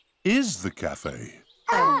wood is the cafe.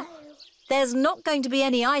 Oh. There's not going to be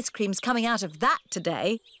any ice creams coming out of that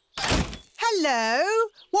today. Hello,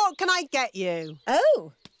 what can I get you?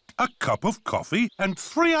 Oh. A cup of coffee and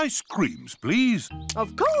 3 ice creams, please.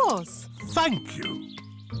 Of course. Thank you.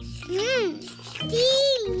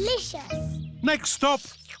 Delicious. Next stop,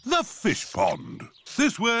 the fish pond.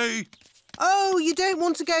 This way. Oh, you don't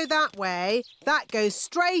want to go that way. That goes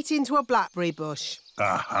straight into a blackberry bush.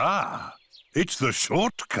 Aha! It's the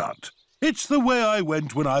shortcut. It's the way I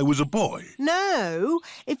went when I was a boy. No,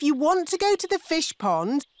 if you want to go to the fish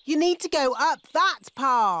pond, you need to go up that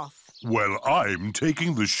path. Well, I'm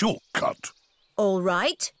taking the shortcut. All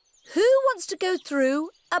right. Who wants to go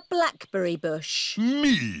through a blackberry bush?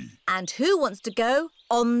 Me. And who wants to go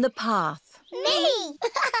on the path? Me!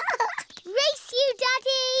 Race you,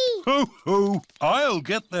 Daddy! Ho, ho. I'll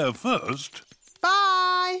get there first.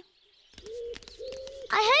 Bye.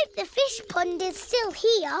 I hope the fish pond is still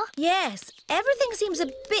here. Yes, everything seems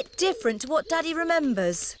a bit different to what Daddy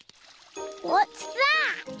remembers. What's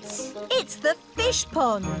that? It's the fish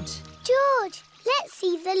pond. George, let's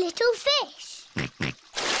see the little fish.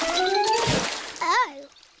 Oh,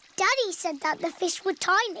 Daddy said that the fish were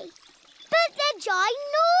tiny, but they're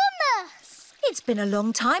ginormous. It's been a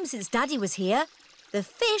long time since Daddy was here. The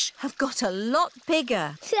fish have got a lot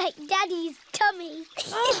bigger. Like Daddy's tummy.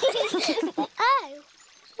 Oh,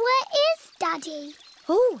 where is Daddy?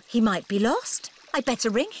 Oh, he might be lost. I'd better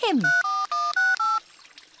ring him.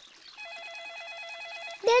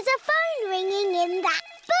 There's a phone ringing in that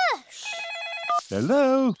bush.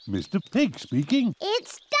 Hello, Mr. Pig speaking.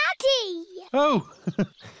 It's Daddy. Oh,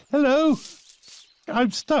 hello.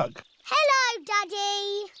 I'm stuck. Hello,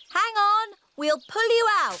 Daddy. Hang on, we'll pull you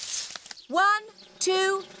out. 1,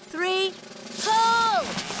 2, 3, pull!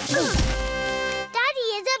 Daddy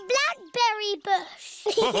is a blackberry bush.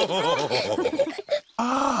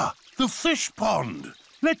 Ah, the fish pond.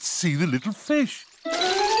 Let's see the little fish.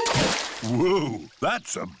 Whoa,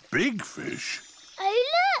 that's a big fish. Oh,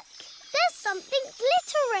 look! There's something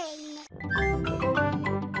glittering.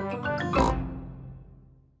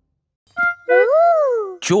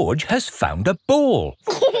 Ooh. George has found a ball.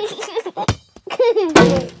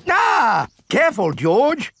 Ah! Careful,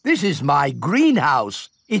 George. This is my greenhouse.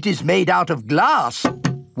 It is made out of glass,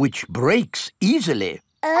 which breaks easily.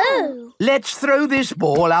 Oh. Let's throw this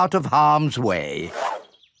ball out of harm's way.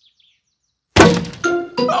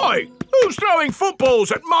 Oi! Who's throwing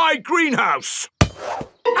footballs at my greenhouse?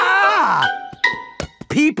 Ah!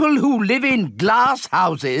 People who live in glass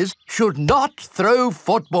houses should not throw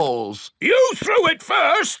footballs. You threw it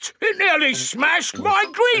first! It nearly smashed my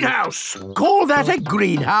greenhouse! Call that a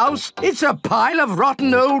greenhouse? It's a pile of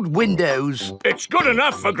rotten old windows. It's good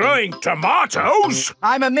enough for growing tomatoes!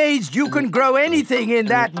 I'm amazed you can grow anything in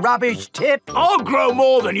that rubbish tip. I'll grow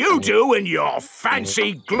more than you do in your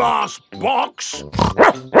fancy glass box.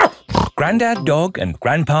 Grandad Dog and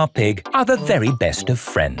Grandpa Pig are the very best of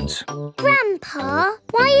friends. Grandpa,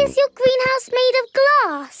 why is your greenhouse made of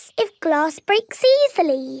glass if glass breaks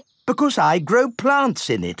easily? Because I grow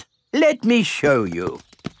plants in it. Let me show you.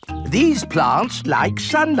 These plants like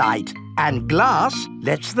sunlight, and glass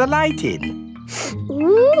lets the light in.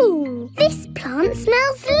 Ooh, this plant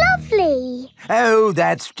smells lovely. Oh,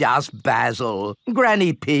 that's just basil.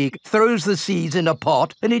 Granny Pig throws the seeds in a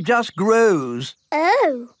pot and it just grows.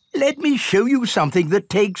 Oh. Let me show you something that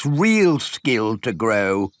takes real skill to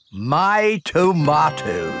grow. My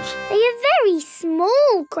tomatoes. They are very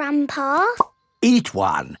small, Grandpa. Eat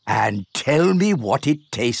one and tell me what it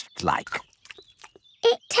tastes like.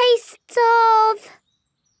 It tastes of...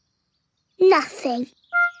 nothing.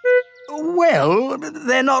 Well,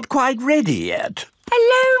 they're not quite ready yet.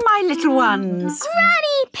 Hello, my little ones.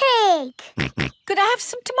 Granny Pig! Could I have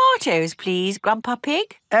some tomatoes, please, Grandpa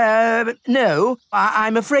Pig? No.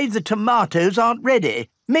 I'm afraid the tomatoes aren't ready.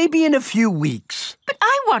 Maybe in a few weeks. But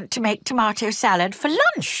I want to make tomato salad for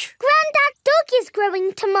lunch. Grandad Dog is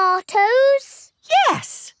growing tomatoes.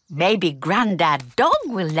 Yes. Maybe Grandad Dog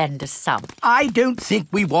will lend us some. I don't think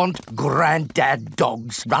we want Grandad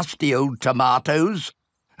Dog's rusty old tomatoes.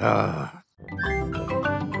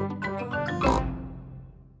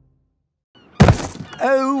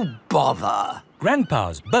 Oh, bother.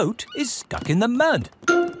 Grandpa's boat is stuck in the mud.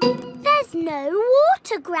 There's no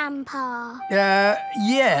water, Grandpa.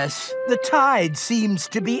 Yes. The tide seems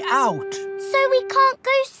to be out. So we can't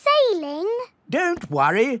go sailing? Don't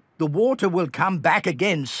worry. The water will come back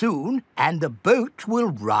again soon and the boat will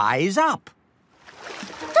rise up.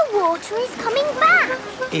 The water is coming back.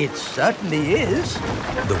 It certainly is.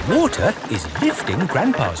 The water is lifting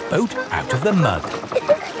Grandpa's boat out of the mud.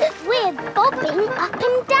 We're bobbing up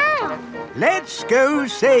and down. Let's go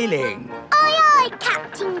sailing. Aye, aye,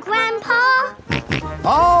 Captain Grandpa.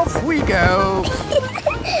 Off we go.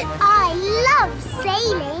 I love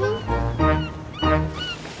sailing.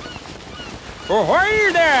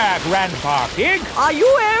 Ahoy there, Grandpa Pig. Are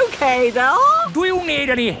you okay there? Do you need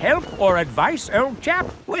any help or advice, old chap?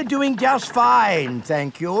 We're doing just fine,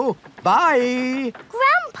 thank you. Bye.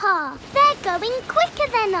 Grandpa, they're going quicker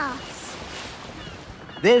than us.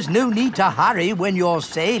 There's no need to hurry when you're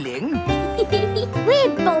sailing.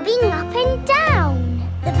 We're bobbing up and down.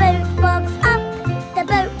 The boat bobs up, the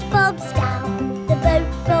boat bobs down. The boat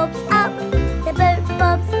bobs up, the boat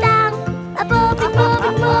bobs down. A bobbing,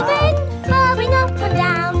 bobbing, bobbing, bobbing up and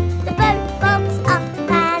down. The boat bobs up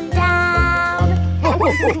and down.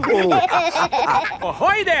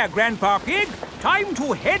 Ahoy there, Grandpa Pig. Time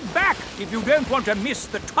to head back if you don't want to miss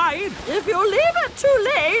the tide. If you leave it too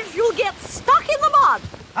late, you'll get stuck in the mud.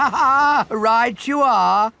 Ha-ha, right you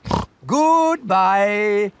are.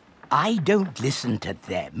 Goodbye. I don't listen to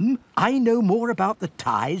them. I know more about the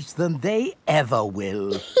tides than they ever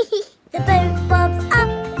will. The boat bobs up,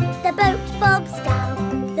 the boat bobs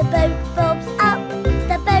down. The boat bobs up,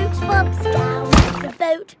 the boat bobs down. The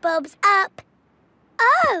boat bobs up.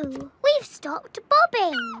 Oh, we've stopped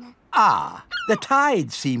bobbing. Ah, the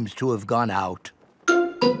tide seems to have gone out.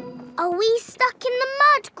 Are we stuck in the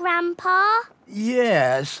mud, Grandpa?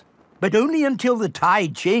 Yes, but only until the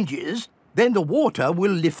tide changes. Then the water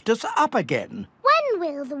will lift us up again. When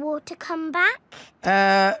will the water come back?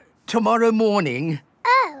 Tomorrow morning.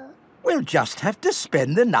 Oh. We'll just have to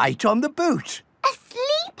spend the night on the boat. A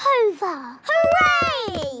sleepover!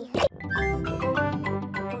 Hooray!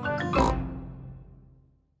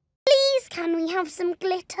 Please, can we have some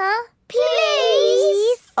glitter?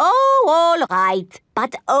 Please? Oh, all right.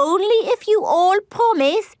 But only if you all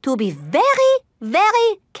promise to be very,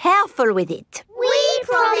 very careful with it. We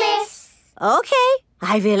promise. OK,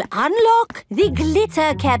 I will unlock the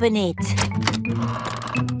glitter cabinet.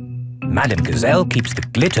 Madame Gazelle keeps the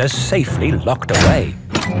glitter safely locked away.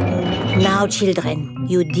 Now, children,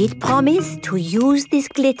 you did promise to use this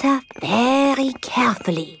glitter very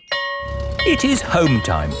carefully. It is home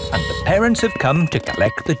time and the parents have come to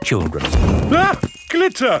collect the children. Ah!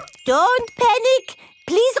 Glitter! Don't panic.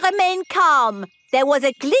 Please remain calm. There was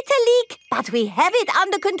a glitter leak, but we have it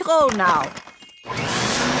under control now.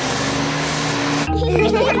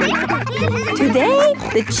 Today,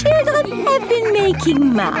 the children have been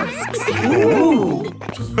making masks.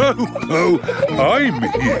 Oh, I'm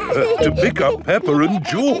here to pick up Peppa and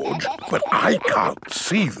George, but I can't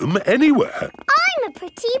see them anywhere. I'm a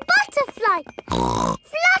pretty butterfly.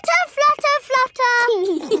 Flutter, flutter,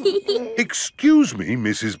 flutter. Excuse me,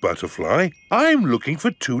 Mrs. Butterfly. I'm looking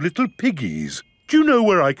for two little piggies. Do you know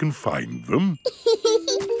where I can find them?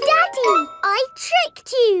 Daddy, I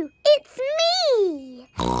tricked you. It's me.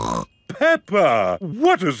 Peppa!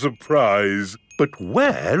 What a surprise! But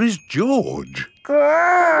where is George?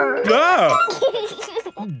 Ah!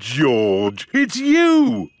 George, it's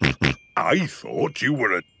you! I thought you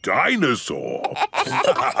were a dinosaur.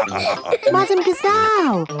 Madame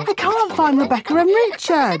Gazelle, I can't find Rebecca and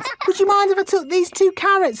Richard. Would you mind if I took these 2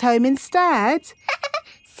 carrots home instead?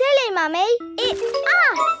 Silly, Mummy. It's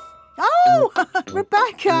us. Oh,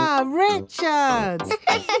 Rebecca, Richard.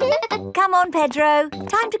 Come on, Pedro.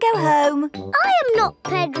 Time to go home. I am not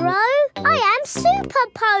Pedro. I am Super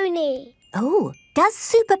Pony. Oh, does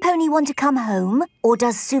Super Pony want to come home? Or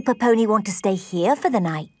does Super Pony want to stay here for the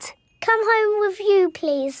night? Come home with you,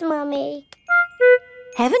 please, Mummy.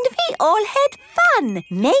 Haven't we all had fun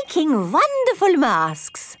making wonderful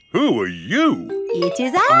masks? Who are you? It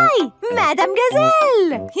is I, Madame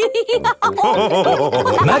Gazelle.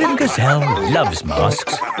 Madame Gazelle loves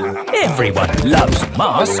masks. Everyone loves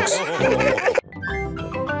masks.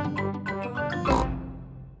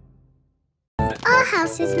 Our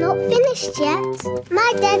house is not finished yet.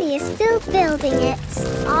 My daddy is still building it.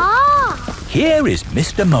 Ah! Here is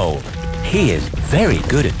Mr. Mole. He is very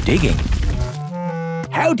good at digging.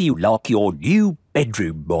 How do you like your new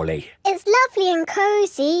bedroom, Molly? It's lovely and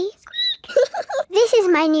cosy. This is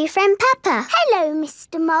my new friend Peppa. Hello,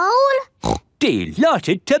 Mr. Mole.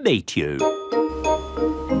 Delighted to meet you.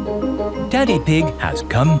 Daddy Pig has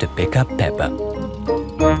come to pick up Peppa.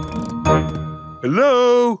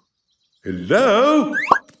 Hello? Hello?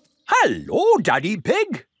 Hello, Daddy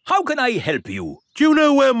Pig. How can I help you? Do you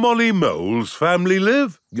know where Molly Mole's family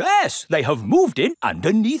live? Yes, they have moved in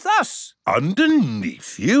underneath us.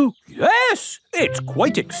 Underneath you? Yes, it's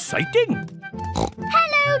quite exciting.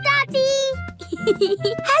 Hello, Daddy.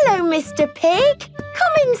 Hello, Mr. Pig.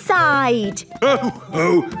 Come inside.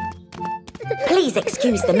 Oh. Please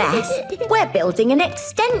excuse the mess. We're building an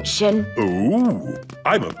extension. Oh,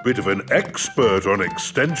 I'm a bit of an expert on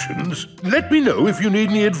extensions. Let me know if you need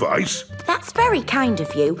any advice. That's very kind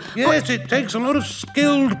of you. Yes, it takes a lot of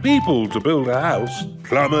skilled people to build a house.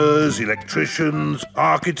 Plumbers, electricians,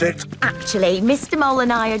 architects. Actually, Mr. Mole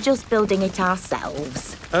and I are just building it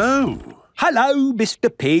ourselves. Oh. Hello, Mr.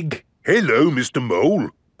 Pig. Hello, Mr. Mole.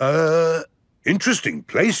 Interesting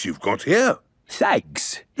place you've got here.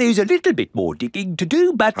 Thanks. There's a little bit more digging to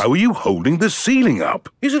do, but... How are you holding the ceiling up?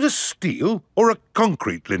 Is it a steel or a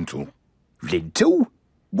concrete lintel? Lintel?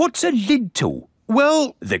 What's a lintel?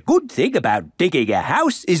 Well... The good thing about digging a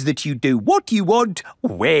house is that you do what you want,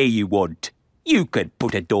 where you want. You could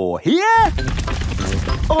put a door here.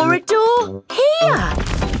 Or a door here.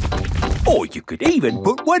 Or you could even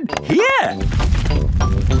put one here.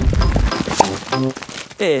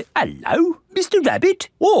 Hello, Mr. Rabbit.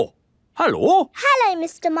 Oh, hello. Hello,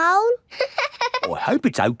 Mr. Mole. I hope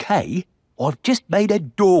it's okay. I've just made a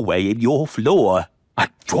doorway in your floor. A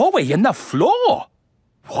doorway in the floor?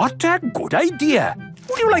 What a good idea.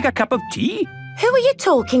 Would you like a cup of tea? Who are you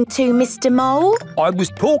talking to, Mr. Mole? I was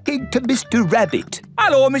talking to Mr. Rabbit.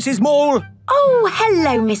 Hello, Mrs. Mole. Oh,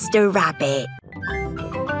 hello, Mr. Rabbit.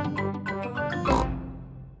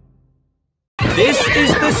 This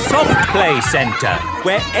is the Soft Play Centre,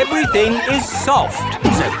 where everything is soft,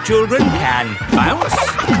 so children can bounce,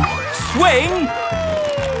 swing,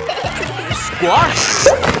 squash,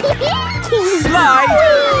 slide,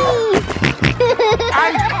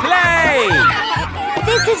 and play!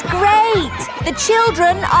 This is great! The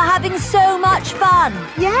children are having so much fun.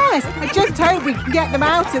 Yes, I just hope we can get them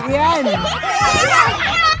out at the end.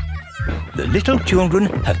 The little children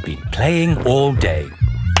have been playing all day.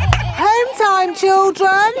 Home time,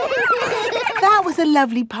 children! That was a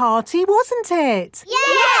lovely party, wasn't it?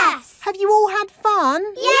 Yes! Have you all had fun?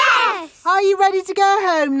 Yes! Are you ready to go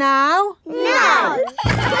home now? No!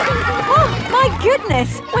 Oh, my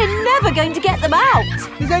goodness! We're never going to get them out.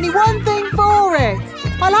 There's only one thing for it.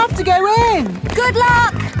 I'll have to go in. Good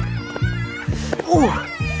luck!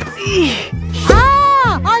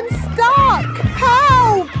 Ah! I'm stuck!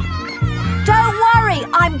 Help! Don't worry,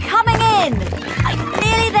 I'm coming in. I'm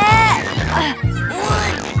nearly there.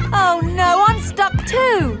 Oh no, I'm stuck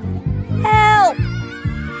too. Help!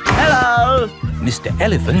 Hello! Mr.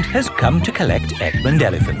 Elephant has come to collect Edmund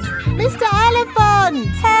Elephant. Mr. Elephant!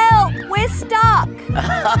 Help! We're stuck.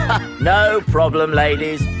 No problem,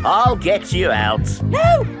 ladies. I'll get you out.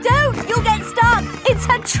 No, don't! You'll get stuck. It's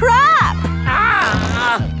a trap.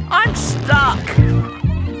 Ah! I'm stuck.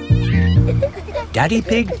 Daddy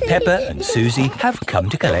Pig, Peppa and Susie have come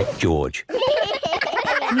to collect George.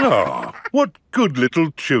 Ah, what good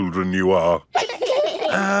little children you are.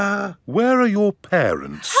 Where are your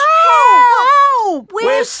parents? Help!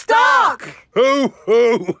 We're stuck. Ho,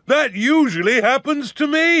 ho! That usually happens to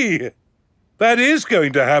me. That is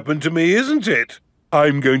going to happen to me, isn't it?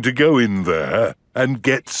 I'm going to go in there and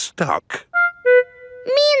get stuck.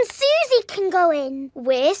 Me and Susie can go in.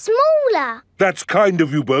 We're smaller. That's kind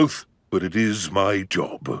of you both, but it is my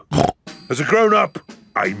job. As a grown-up,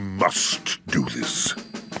 I must do this.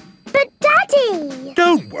 But, Daddy!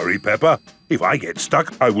 Don't worry, Peppa. If I get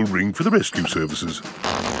stuck, I will ring for the rescue services.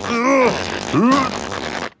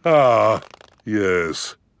 Ah,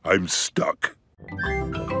 yes, I'm stuck.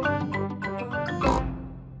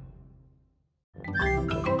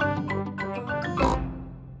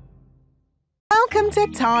 Welcome to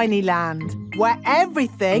Tinyland, where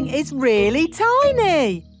everything is really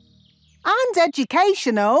tiny. And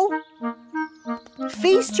educational.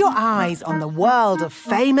 Feast your eyes on the world of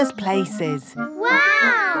famous places.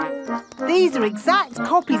 Wow! These are exact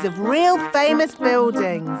copies of real famous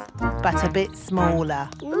buildings, but a bit smaller.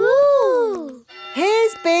 Ooh!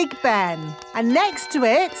 Here's Big Ben, and next to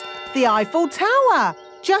it, the Eiffel Tower,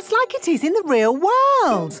 just like it is in the real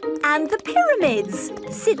world. And the pyramids,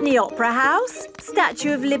 Sydney Opera House,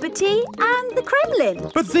 Statue of Liberty and the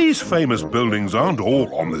Kremlin. But these famous buildings aren't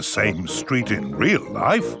all on the same street in real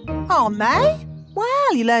life. Aren't they?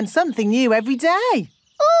 Well, you learn something new every day.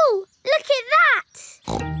 Ooh, look at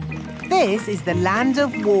that! This is the land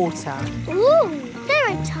of water. Ooh, there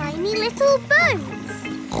are tiny little boats.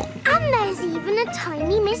 And there's even a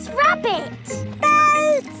tiny Miss Rabbit.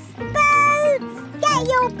 Boats! Boats! Get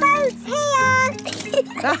your boats here!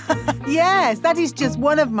 Yes, that is just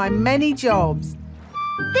one of my many jobs.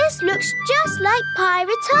 This looks just like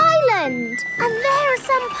Pirate Island. And there are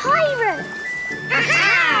some pirates.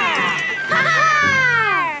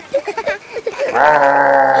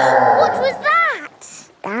 What was that?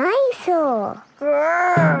 Dinosaur.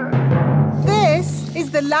 This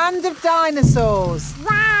is the land of dinosaurs.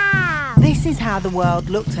 Wow! This is how the world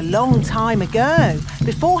looked a long time ago,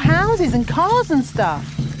 before houses and cars and stuff.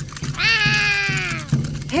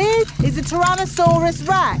 Here is a Tyrannosaurus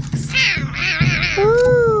Rex.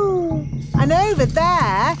 Ooh! And over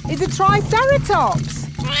there is a Triceratops.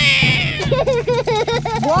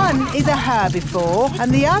 One is a herbivore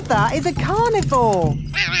and the other is a carnivore.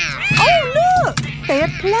 Oh, look! They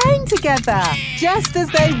are playing together, just as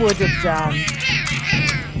they would have done.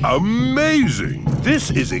 Amazing! This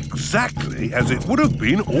is exactly as it would have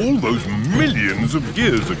been all those millions of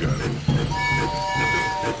years ago.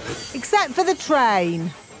 Except for the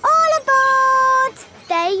train. All aboard!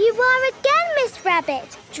 There you are again, Miss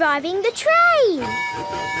Rabbit, driving the train.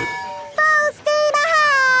 Full steam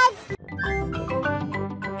ahead!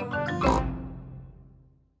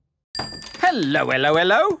 Hello, hello,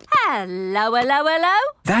 hello. Hello, hello, hello.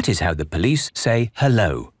 That is how the police say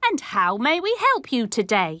hello. And how may we help you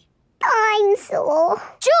today? Dinosaur.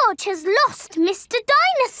 George has lost Mr.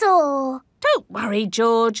 Dinosaur. Don't worry,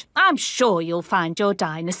 George. I'm sure you'll find your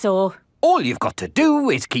dinosaur. All you've got to do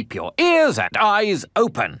is keep your ears and eyes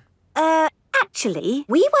open. Actually,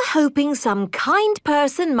 we were hoping some kind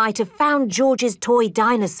person might have found George's toy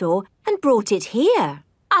dinosaur and brought it here.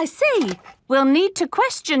 I see. We'll need to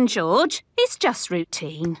question George. It's just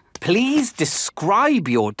routine. Please describe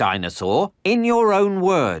your dinosaur in your own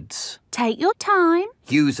words. Take your time.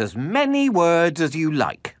 Use as many words as you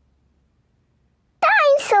like.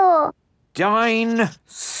 Dinosaur.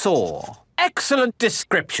 Dinosaur. Excellent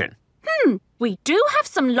description. We do have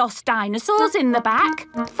some lost dinosaurs in the back.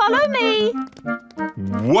 Follow me.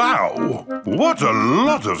 Wow! What a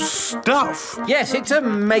lot of stuff! Yes, it's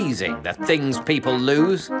amazing the things people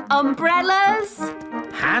lose. Umbrellas.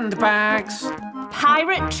 Handbags.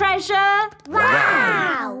 Pirate treasure.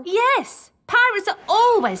 Wow! Yes, pirates are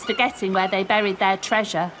always forgetting where they buried their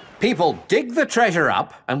treasure. People dig the treasure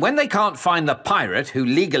up, and when they can't find the pirate who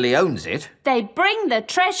legally owns it, they bring the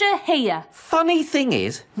treasure here. Funny thing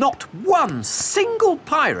is, not one single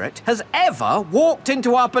pirate has ever walked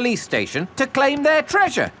into our police station to claim their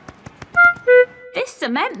treasure. This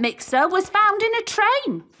cement mixer was found in a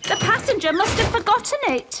train. The passenger must have forgotten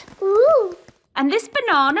it. Ooh. And this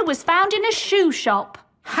banana was found in a shoe shop.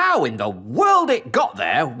 How in the world it got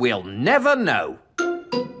there, we'll never know.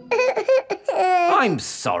 I'm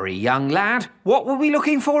sorry, young lad. What were we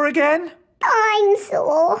looking for again?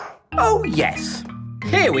 Dinosaur. Oh, yes.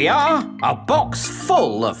 Here we are, a box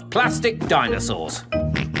full of plastic dinosaurs.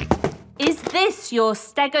 Is this your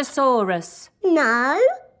Stegosaurus? No.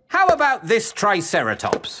 How about this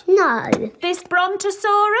Triceratops? No. This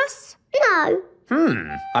Brontosaurus? No.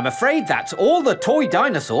 I'm afraid that's all the toy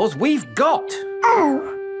dinosaurs we've got.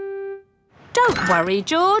 Oh. Don't worry,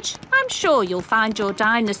 George. I'm sure you'll find your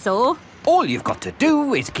dinosaur. All you've got to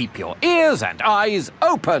do is keep your ears and eyes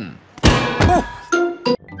open. Oh.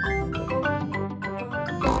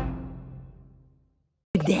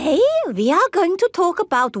 Today, we are going to talk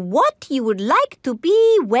about what you would like to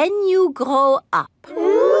be when you grow up.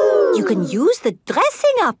 Ooh. You can use the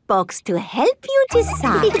dressing up box to help you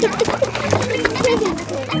decide.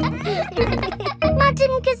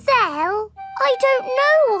 Madam Gazelle, I don't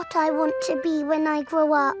know what I want to be when I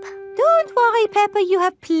grow up. Don't worry, Peppa, you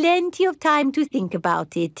have plenty of time to think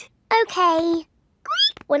about it. OK.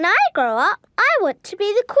 When I grow up, I want to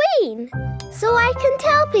be the Queen, so I can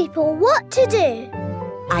tell people what to do.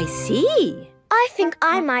 I see. I think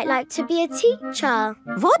I might like to be a teacher.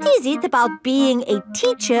 What is it about being a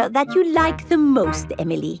teacher that you like the most,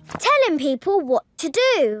 Emily? Telling people what to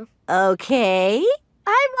do. OK.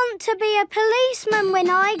 I want to be a policeman when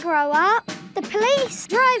I grow up. The police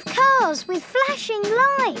drive cars with flashing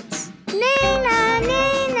lights. Nina,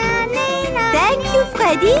 Nina, Nina. Thank you,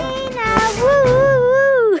 Freddie. Nina, woo, woo,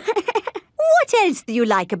 woo. What else do you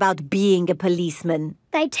like about being a policeman?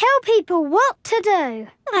 They tell people what to do.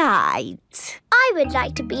 Right. I would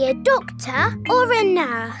like to be a doctor or a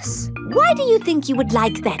nurse. Why do you think you would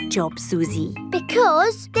like that job, Susie?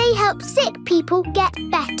 Because they help sick people get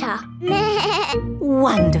better.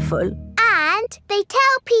 Wonderful. And they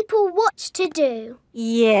tell people what to do.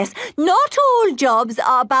 Yes, not all jobs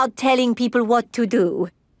are about telling people what to do.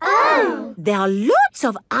 Oh! There are lots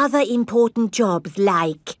of other important jobs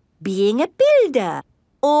like being a builder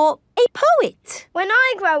or a poet. When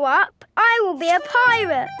I grow up, I will be a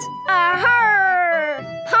pirate. Aha!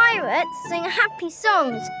 Pirates sing happy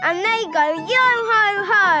songs and they go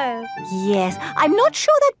yo-ho-ho. Yes, I'm not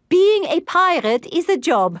sure that being a pirate is a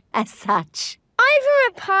job as such. Either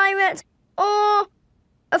a pirate or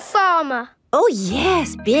a farmer. Oh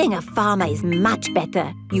yes, being a farmer is much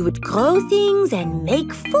better. You would grow things and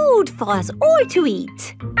make food for us all to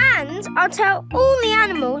eat. And I'll tell all the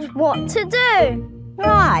animals what to do.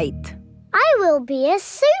 Right. I will be a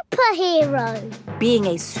superhero. Being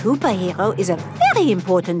a superhero is a very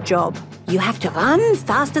important job. You have to run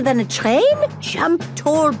faster than a train, jump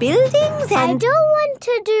tall buildings and... I don't want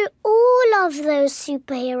to do all of those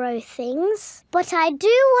superhero things, but I do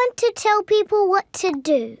want to tell people what to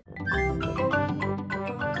do.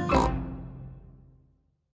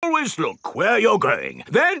 Always look where you're going,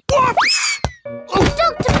 then whoops!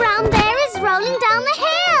 Dr. Brown Bear is rolling down the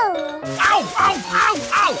hill. Ow, ow, ow,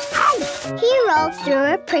 ow, ow! He rolled through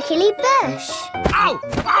a prickly bush. Ow,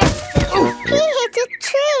 ow! He hit a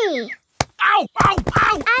tree. Ow, ow,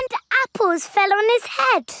 ow! And apples fell on his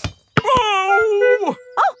head. Oh!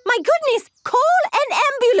 Oh, my goodness! Call an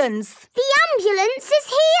ambulance! The ambulance is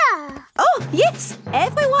here! Oh, yes!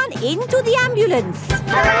 Everyone into the ambulance!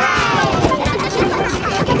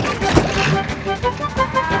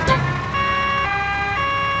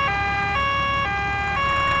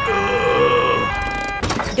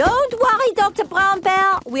 Don't worry, Dr. Brown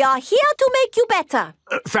Bear. We are here to make you better.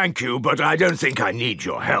 Thank you, but I don't think I need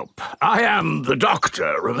your help. I am the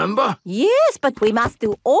doctor, remember? Yes, but we must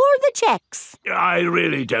do all the checks. I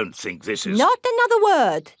really don't think this is... Not another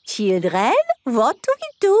word. Children, what do we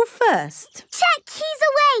do first? Check he's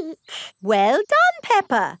awake. Well done,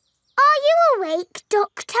 Peppa. Are you awake,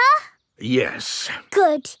 Doctor? Yes.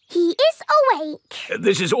 Good. He is awake.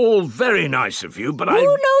 This is all very nice of you, but Who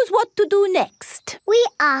knows what to do next? We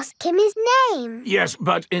ask him his name. Yes,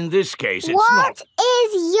 but in this case it's What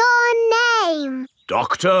is your name?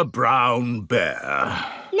 Dr. Brown Bear.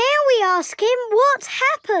 Now we ask him what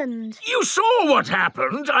happened. You saw what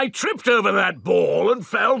happened. I tripped over that ball and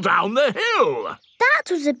fell down the hill.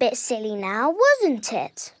 That was a bit silly now, wasn't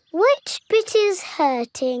it? Which bit is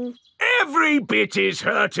hurting? Every bit is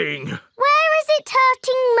hurting. Where is it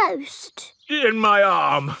hurting most? In my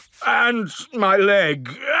arm, and my leg,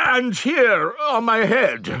 and here on my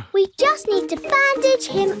head. We just need to bandage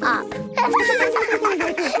him up.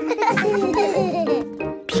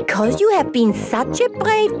 Because you have been such a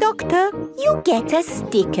brave doctor, you get a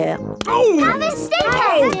sticker. Oh! Have a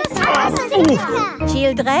sticker! Have a sticker!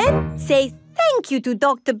 Children, say thank you to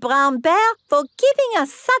Dr. Brown Bear for giving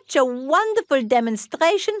us such a wonderful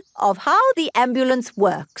demonstration of how the ambulance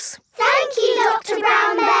works. Thank you, Dr.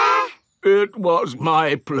 Brown Bear. It was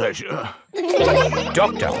my pleasure.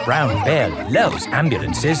 Dr. Brown Bear loves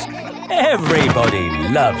ambulances. Everybody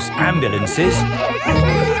loves ambulances.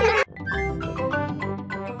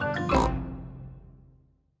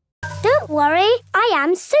 Don't worry, I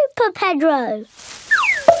am Super Pedro.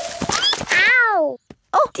 Ow!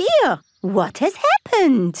 Oh dear, what has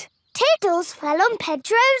happened? Tiddles fell on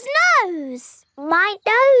Pedro's nose. My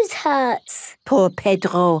nose hurts. Poor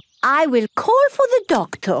Pedro. I will call for the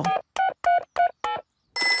doctor.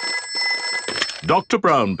 Dr.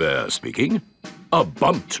 Brown Bear speaking. A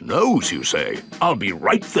bumped nose, you say? I'll be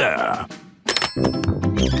right there.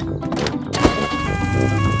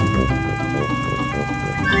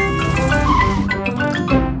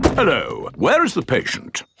 Hello. Where is the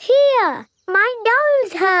patient? Here. My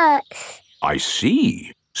nose hurts. I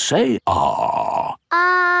see. Say ah.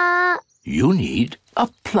 You need a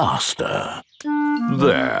plaster.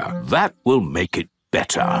 There. That will make it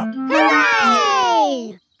better.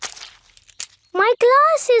 Hooray! My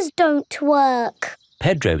glasses don't work.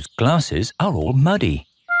 Pedro's glasses are all muddy.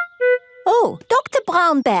 Oh, Dr.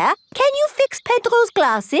 Brown Bear, can you fix Pedro's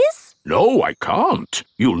glasses? No, I can't.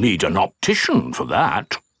 You'll need an optician for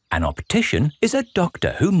that. An optician is a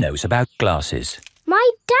doctor who knows about glasses.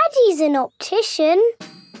 My daddy's an optician.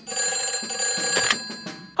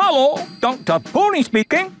 Hello, Dr. Pony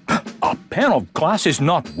speaking. A pair of glasses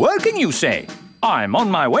not working, you say? I'm on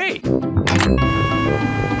my way.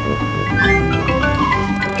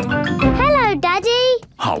 Hello, Daddy.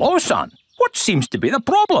 Hello, son. What seems to be the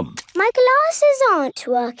problem? My glasses aren't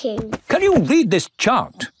working. Can you read this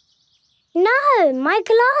chart? No, my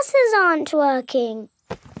glasses aren't working.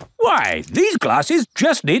 Why, these glasses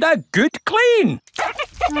just need a good clean.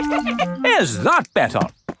 Is that better?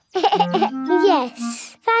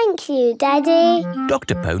 Yes. Thank you, Daddy.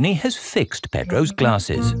 Dr. Pony has fixed Pedro's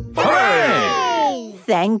glasses. Hooray!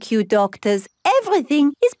 Thank you, doctors.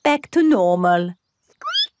 Everything is back to normal.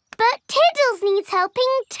 But Tiddles needs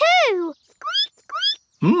helping too.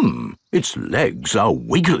 Its legs are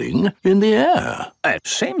wiggling in the air. It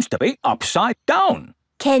seems to be upside down.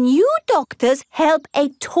 Can you doctors help a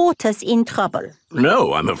tortoise in trouble?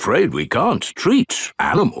 No, I'm afraid we can't treat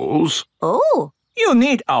animals. Oh. You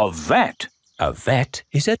need a vet. A vet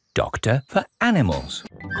is a doctor for animals.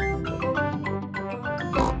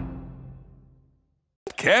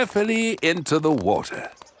 Carefully into the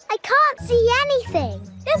water. I can't see anything.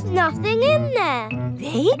 There's nothing in there.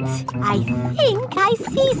 Wait, I think I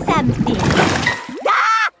see something.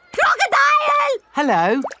 Ah! Crocodile!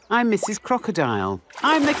 Hello, I'm Mrs. Crocodile.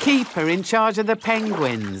 I'm the keeper in charge of the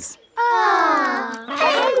penguins.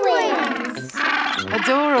 Penguins!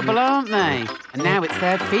 Adorable, aren't they? And now it's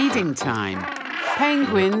their feeding time.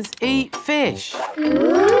 Penguins eat fish.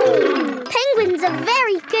 Ooh. Penguins are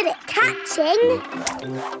very good at catching.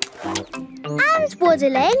 And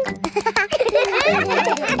waddling. And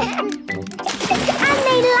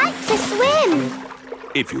they like to swim.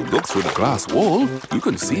 If you look through the glass wall, you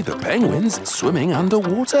can see the penguins swimming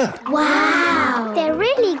underwater. Wow! They're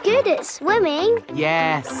really good at swimming.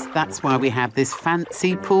 Yes, that's why we have this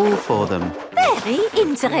fancy pool for them. Very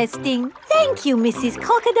interesting. Thank you, Mrs.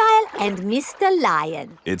 Crocodile and Mr.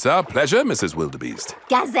 Lion. It's our pleasure, Mrs. Wildebeest.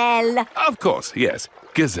 Gazelle. Of course, yes.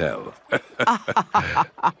 Gazelle.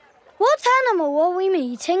 What animal are we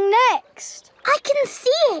meeting next? I can see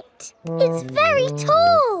it. It's very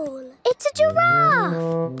tall. It's a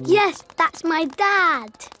giraffe. Yes, that's my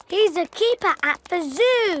dad. He's a keeper at the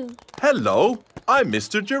zoo. Hello, I'm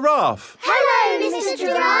Mr. Giraffe. Hello, Mr.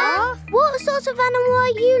 Giraffe. What sort of animal are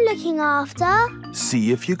you looking after?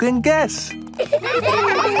 See if you can guess. Look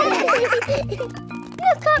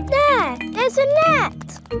up there. There's a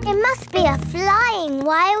net. It must be a flying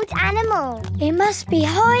wild animal. It must be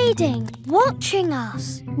hiding, watching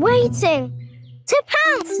us, waiting to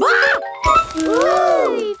pounce.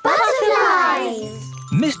 Ooh, butterflies!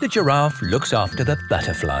 Mr. Giraffe looks after the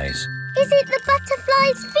butterflies. Is it the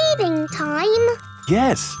butterflies' feeding time?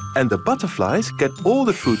 Yes, and the butterflies get all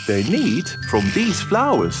the food they need from these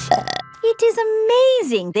flowers. It is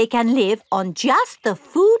amazing they can live on just the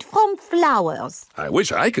food from flowers. I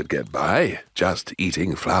wish I could get by just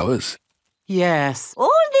eating flowers. Yes.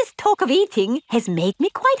 All this talk of eating has made me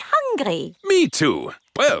quite hungry. Me too.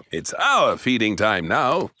 Well, it's our feeding time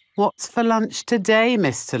now. What's for lunch today,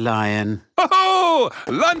 Mr. Lion? Oh,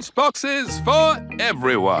 lunch boxes for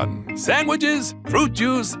everyone. Sandwiches, fruit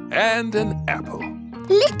juice, and an apple.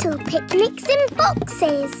 Little picnics in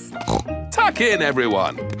boxes. Tuck in,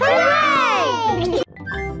 everyone. Hooray!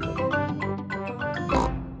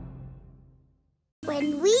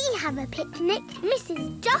 When we have a picnic,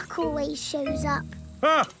 Mrs. Duck always shows up.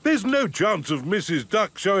 Ah, there's no chance of Mrs.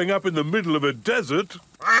 Duck showing up in the middle of a desert.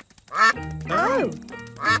 Oh.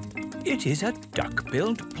 It is a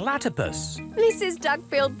duck-billed platypus. Mrs.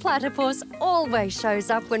 Duck-billed Platypus always shows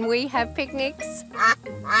up when we have picnics.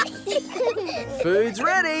 Food's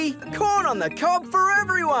ready. Corn on the cob for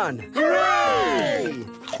everyone. Hooray!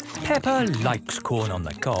 Peppa likes corn on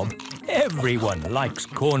the cob. Everyone likes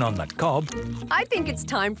corn on the cob. I think it's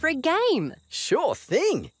time for a game. Sure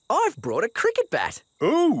thing. I've brought a cricket bat.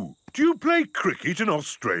 Oh, do you play cricket in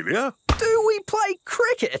Australia? Do we play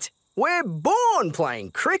cricket? We're born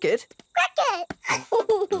playing cricket. Cricket!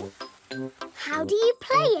 How do you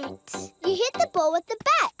play it? You hit the ball with the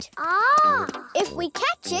bat. Ah! If we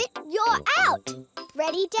catch it, you're out.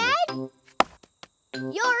 Ready, Dad?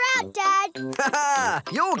 You're out, Dad. Ha!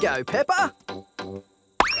 You'll go, Peppa.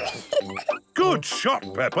 Good shot,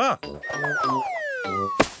 Peppa.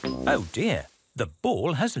 Oh dear, the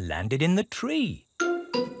ball has landed in the tree.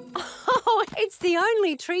 Oh, it's the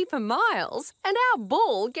only tree for miles, and our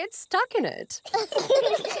ball gets stuck in it.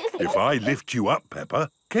 If I lift you up, Peppa,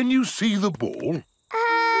 can you see the ball?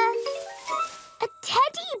 A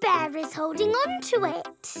teddy bear is holding on to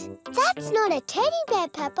it. That's not a teddy bear,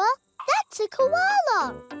 Peppa. That's a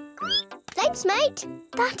koala. Thanks, mate.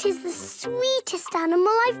 That is the sweetest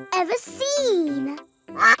animal I've ever seen.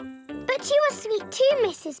 But you are sweet too,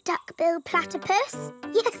 Mrs. Duck-billed Platypus.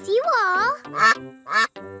 Yes, you are.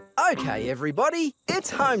 OK, everybody,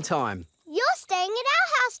 it's home time. You're staying at our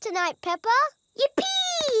house tonight, Peppa.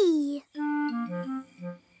 Yippee!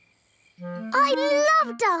 I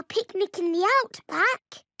loved our picnic in the outback.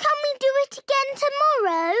 Can we do it again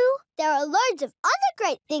tomorrow? There are loads of other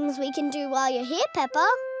great things we can do while you're here, Peppa.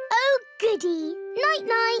 Oh, goody.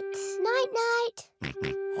 Night-night. Night-night.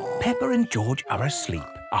 Peppa and George are asleep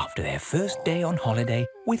after their first day on holiday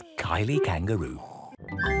with Kylie Kangaroo.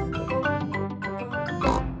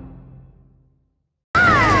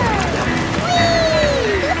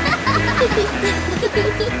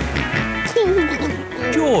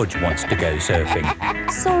 George wants to go surfing.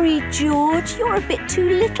 Sorry, George, you're a bit too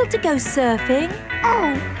little to go surfing.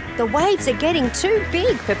 Oh, the waves are getting too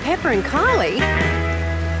big for Peppa and Kylie.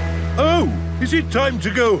 Oh, is it time to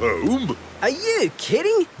go home? Are you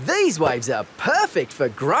kidding? These waves are perfect for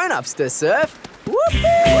grown-ups to surf. Whoopee!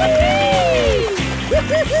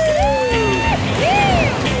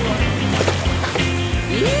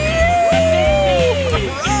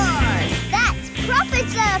 That's proper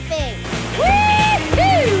surfing.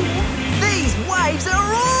 These waves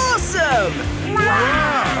are awesome!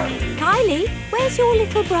 Wow! Kylie, where's your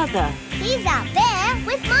little brother? He's out there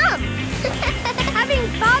with Mum. Having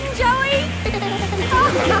fun, Joey?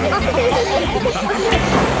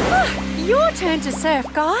 Your turn to surf,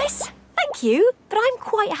 guys. Thank you, but I'm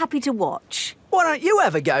quite happy to watch. Why don't you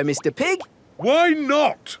have a go, Mr. Pig? Why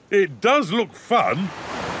not? It does look fun.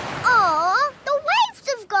 Aw,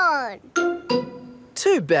 on!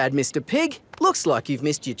 Too bad, Mr. Pig. Looks like you've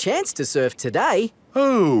missed your chance to surf today.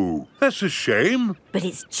 Oh, that's a shame. But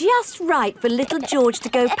it's just right for little George to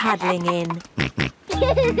go paddling in.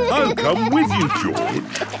 I'll come with you,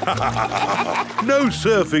 George. No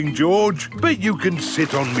surfing, George, but you can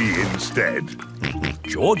sit on me instead.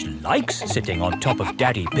 George likes sitting on top of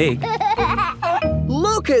Daddy Pig.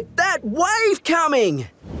 Look at that wave coming!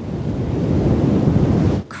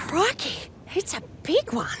 Crikey, it's a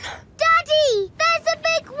big one. Daddy, there's a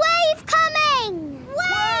big wave coming!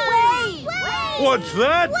 Wave! What's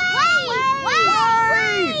that? Wave!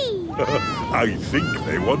 I think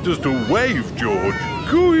they want us to wave, George.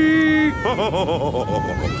 Cooey!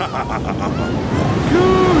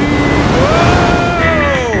 Cooey!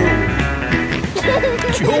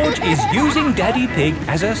 George is using Daddy Pig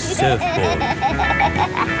as a surfboard.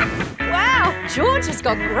 Wow, George has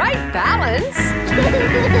got great balance.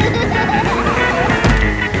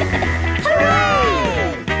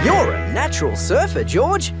 Hooray! You're a natural surfer,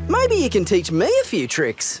 George. Maybe you can teach me a few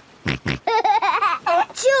tricks.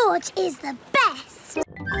 George is the best.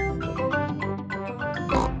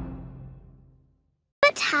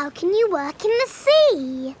 But how can you work in the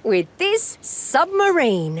sea? With this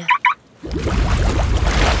submarine.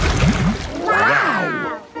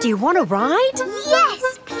 Wow! Do you want to ride?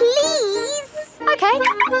 Yes, please! Okay,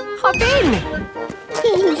 hop in.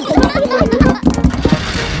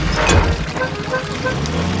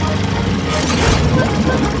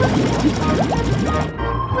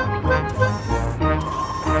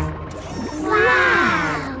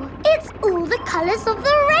 Wow! It's all the colours of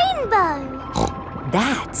the rainbow.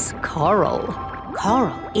 That's coral.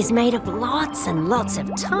 Coral is made of lots and lots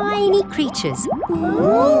of tiny creatures.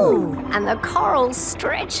 Ooh! And the coral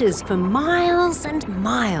stretches for miles and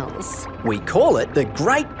miles. We call it the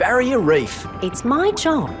Great Barrier Reef. It's my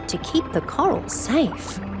job to keep the coral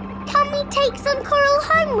safe. Can we take some coral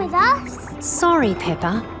home with us? Sorry,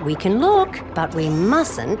 Peppa. We can look, but we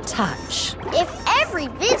mustn't touch. If every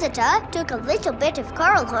visitor took a little bit of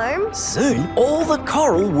coral home, soon all the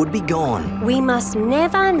coral would be gone. We must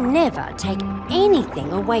never, never take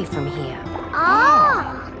anything away from here.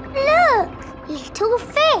 Ah! Look! Little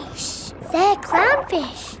fish. They're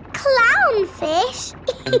clownfish. Clownfish?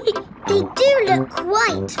 They do look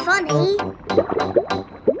quite funny.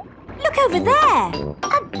 Look over there.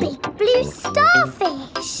 A big blue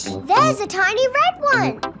starfish. There's a tiny red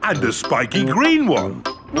one. And a spiky green one.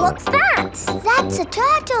 What's that? That's a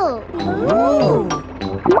turtle. Ooh.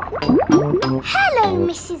 Hello,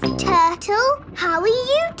 Mrs. Turtle. How are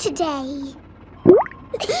you today?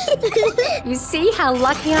 You see how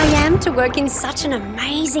lucky I am to work in such an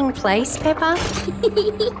amazing place, Peppa?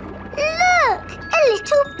 Look! A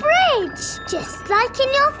little bridge, just like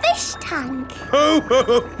in your fish tank.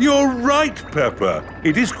 Oh, you're right, Peppa.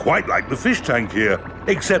 It is quite like the fish tank here,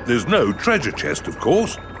 except there's no treasure chest, of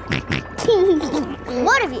course.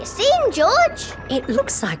 What have you seen, George? It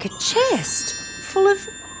looks like a chest full of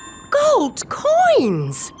gold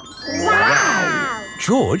coins. Wow!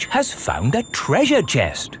 George has found a treasure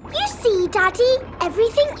chest. You see, Daddy,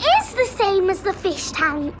 everything is the same as the fish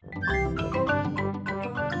tank.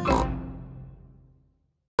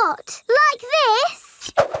 What? Like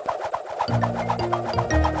this?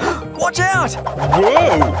 Watch out!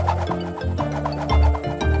 Whoa!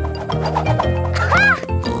 Ha!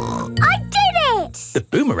 I did it! The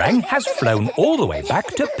boomerang has flown all the way back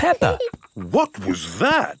to Peppa. What was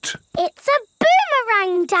that? It's a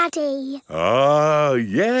boomerang, Daddy. Ah,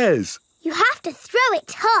 yes. You have to throw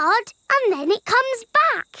it hard and then it comes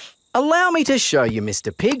back. Allow me to show you,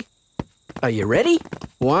 Mr. Pig. Are you ready?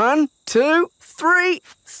 1, 2, 3,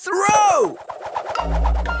 throw!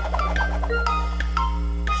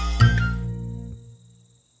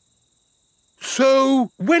 So,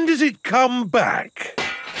 when does it come back?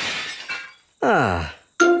 Ah.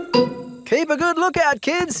 Keep a good lookout,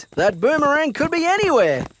 kids. That boomerang could be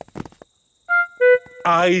anywhere.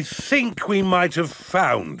 I think we might have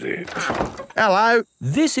found it. Hello.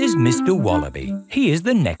 This is Mr. Wallaby. He is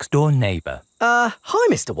the next-door neighbour. Hi,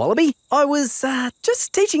 Mr. Wallaby. I was,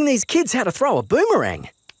 just teaching these kids how to throw a boomerang.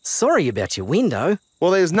 Sorry about your window.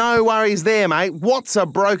 Well, there's no worries there, mate. What's a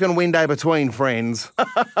broken window between friends?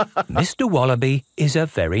 Mr. Wallaby is a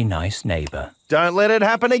very nice neighbour. Don't let it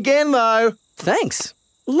happen again, though. Thanks.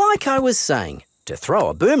 Like I was saying, to throw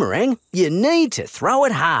a boomerang, you need to throw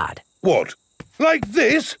it hard. What? Like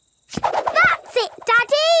this? That's it,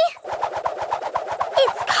 Daddy!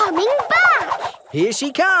 It's coming back! Here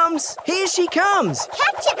she comes! Here she comes!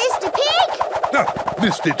 Catch it, Mr. Pig! Ah,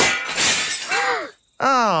 missed it.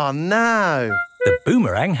 Oh, no. The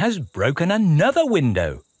boomerang has broken another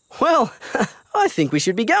window. Well, I I think we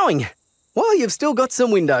should be going. While you've still got some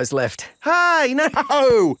windows left. Hey,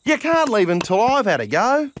 no! You can't leave until I've had a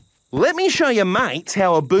go. Let me show your mates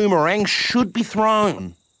how a boomerang should be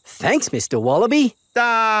thrown. Thanks, Mr. Wallaby.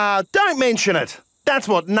 Don't mention it. That's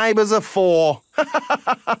what neighbours are for.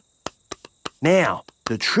 Now,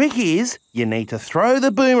 the trick is you need to throw the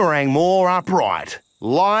boomerang more upright.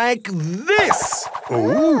 Like this.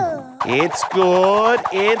 Ooh. It's good.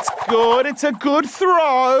 It's good. It's a good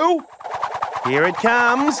throw. Here it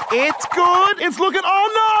comes. It's good. It's looking...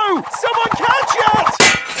 Oh, no! Someone catch it!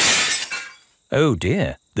 Oh,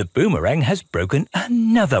 dear. The boomerang has broken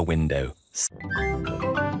another window.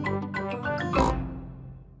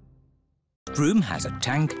 Room has a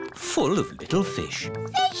tank full of little fish.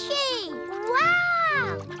 Fishy!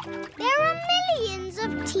 Wow! There are millions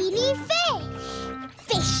of teeny fish.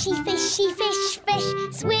 Fishy, fishy, fish, fish,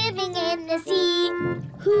 swimming in the sea.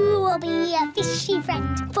 Who will be a fishy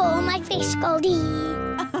friend for my fish Goldie?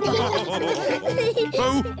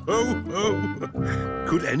 Ho, ho, ho.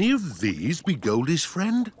 Could any of these be Goldie's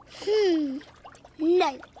friend?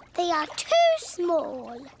 No, they are too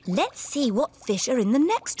small. Let's see what fish are in the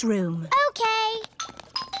next room. OK.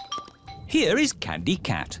 Here is Candy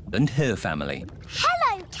Cat and her family.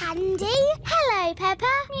 Hello, Candy. Hello, Peppa.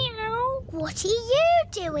 Meow. What are you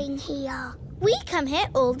doing here? We come here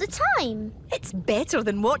all the time. It's better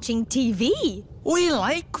than watching TV. We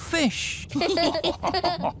like fish.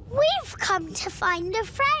 We've come to find a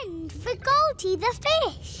friend for Goldie the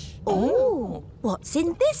fish. Oh, what's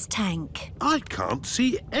in this tank? I can't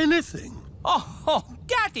see anything. Oh,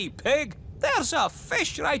 Daddy Pig, there's a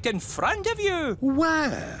fish right in front of you.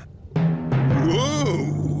 Where?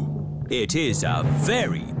 Whoa! It is a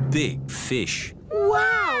very big fish.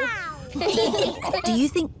 Wow! Do you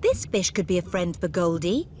think this fish could be a friend for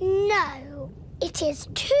Goldie? No, it is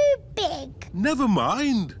too big. Never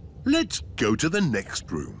mind. Let's go to the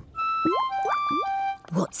next room.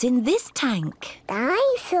 What's in this tank?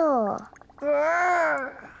 Dinosaur.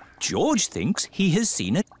 George thinks he has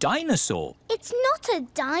seen a dinosaur. It's not a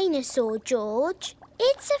dinosaur, George.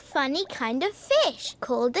 It's a funny kind of fish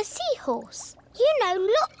called a seahorse. You know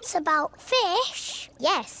lots about fish.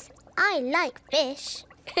 Yes, I like fish.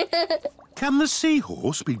 Can the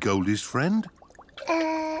seahorse be Goldie's friend?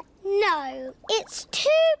 No. It's too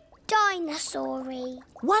dinosaur-y.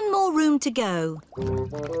 One more room to go.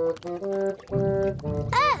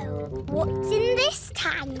 Oh, what's in this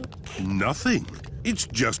tank? Nothing. It's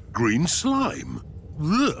just green slime.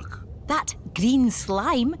 Look. That green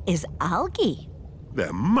slime is algae.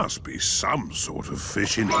 There must be some sort of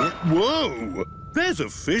fish in here. Whoa! There's a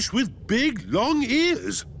fish with big, long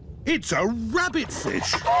ears. It's a rabbit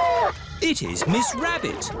fish. It is Miss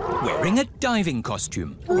Rabbit, wearing a diving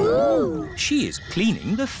costume. Ooh. She is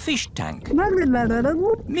cleaning the fish tank.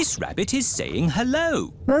 Miss Rabbit is saying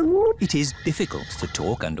hello. It is difficult to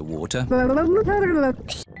talk underwater.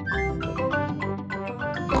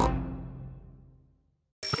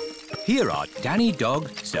 Here are Danny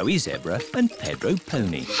Dog, Zoe Zebra and Pedro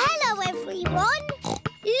Pony. Hello, everyone.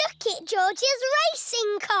 Look at George's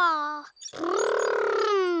racing car.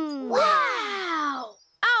 Wow!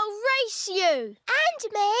 I'll race you. And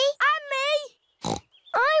me. And me.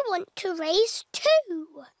 I want to race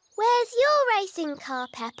too. Where's your racing car,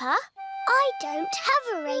 Peppa? I don't have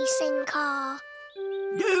a racing car.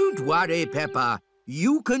 Don't worry, Peppa.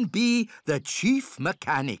 You can be the chief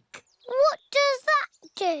mechanic. What does that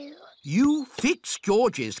do? You fix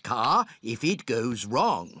George's car if it goes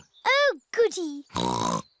wrong. Oh, goody.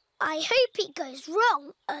 I hope it goes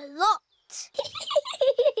wrong a lot.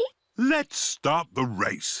 Let's start the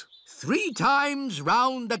race. 3 times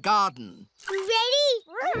round the garden.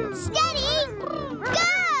 Ready, steady, go!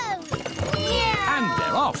 And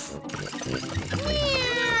they're off.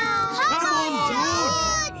 Come on,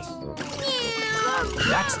 George!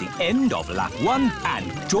 That's the end of lap 1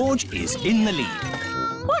 and George is in the lead.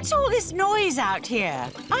 What's all this noise out here?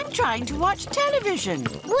 I'm trying to watch television.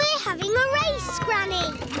 We're having a race,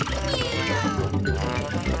 Granny.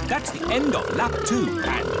 That's the end of lap 2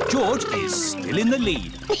 and George is still in the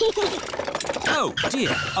lead. Oh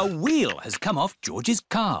dear, a wheel has come off George's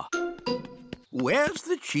car. Where's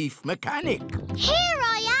the chief mechanic? Here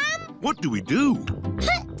I am. What do we do?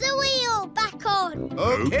 Put the wheel back on.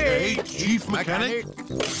 Okay, chief mechanic.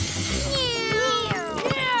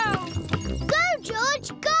 Go,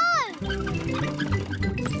 George, go!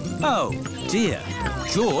 Oh dear,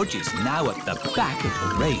 George is now at the back of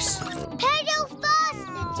the race. Pedal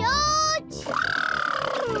faster, George!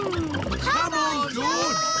 Come on,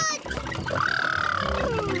 George!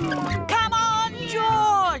 Come on,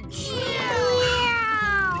 George!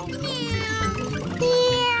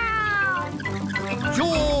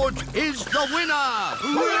 the winner!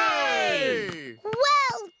 Hooray!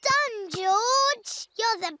 Well done, George.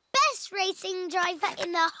 You're the best racing driver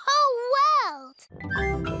in the whole world.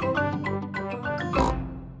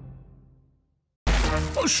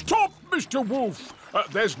 Stop, Mr. Wolf.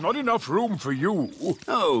 There's not enough room for you.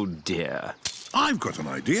 Oh, dear. I've got an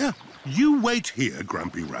idea. You wait here,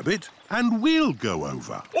 Grampy Rabbit, and we'll go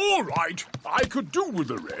over. All right. I could do with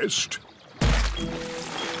the rest.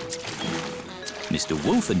 Mr.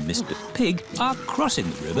 Wolf and Mr. Pig are crossing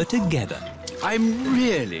the river together. I'm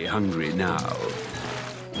really hungry now.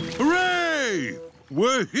 Hooray!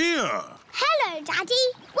 We're here! Hello, Daddy.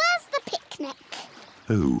 Where's the picnic?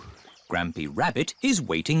 Who? Grampy Rabbit is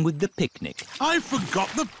waiting with the picnic. I forgot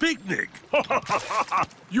the picnic.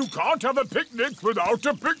 You can't have a picnic without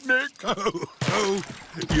a picnic. Oh,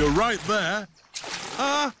 you're right there.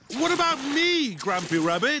 What about me, Grampy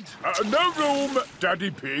Rabbit? No room,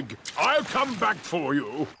 Daddy Pig. I'll come back for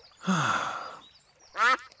you.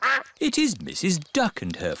 It is Mrs. Duck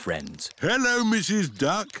and her friends. Hello, Mrs.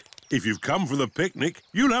 Duck. If you've come for the picnic,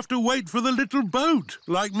 you'll have to wait for the little boat,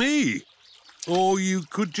 like me. Or you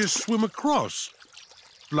could just swim across,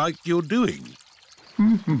 like you're doing.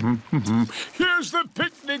 Here's the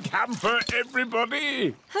picnic hamper,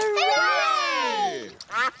 everybody. Hooray!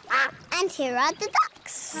 And here are the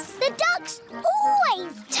ducks. The ducks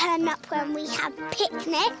always turn up when we have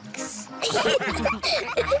picnics.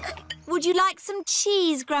 Would you like some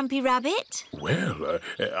cheese, Grampy Rabbit? Well,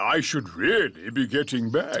 I should really be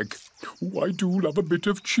getting back. Oh, I do love a bit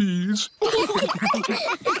of cheese. I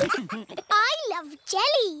love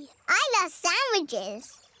jelly. I love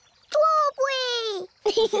sandwiches. Strawberry!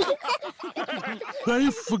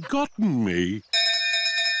 They've forgotten me.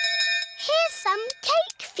 Here's some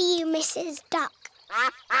cake for you, Mrs. Duck.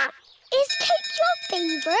 Is cake your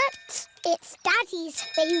favourite? It's Daddy's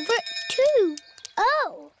favourite too.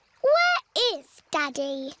 Oh, where is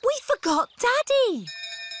Daddy? We forgot Daddy.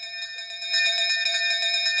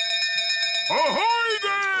 Ahoy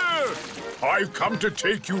there! I've come to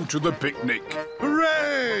take you to the picnic.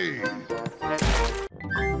 Hooray!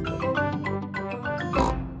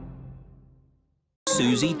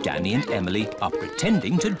 Susie, Danny and Emily are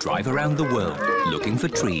pretending to drive around the world, looking for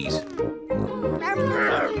trees.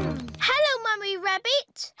 Hello, Mummy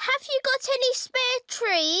Rabbit. Have you got any spare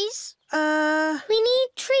trees? We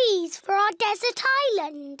need trees for our desert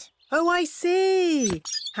island. Oh, I see.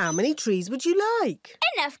 How many trees would you like?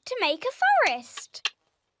 Enough to make a forest.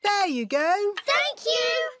 There you go. Thank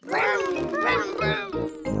you.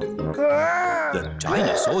 The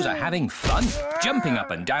dinosaurs are having fun, jumping up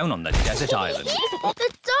and down on the desert island. The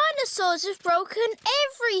dinosaurs have broken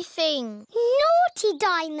everything. Naughty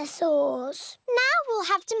dinosaurs. Now we'll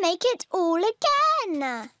have to make it all again.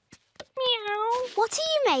 Meow. What are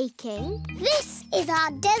you making? This is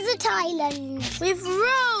our desert island. With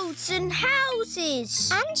roads and houses.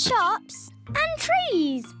 And shops. And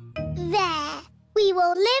trees. There. We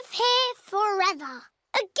will live here forever.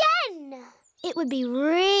 Again. It would be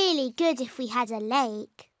really good if we had a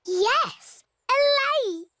lake. Yes, a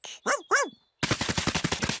lake.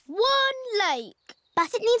 One lake.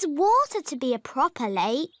 But it needs water to be a proper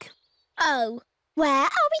lake. Oh. Where are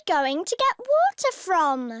we going to get water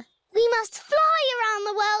from? We must fly around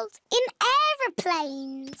the world in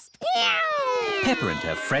aeroplanes. Meow. Peppa and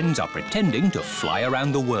her friends are pretending to fly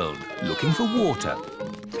around the world, looking for water.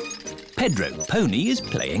 Pedro Pony is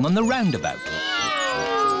playing on the roundabout.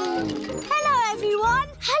 Hello, everyone.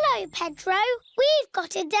 Hello, Pedro. We've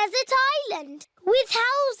got a desert island with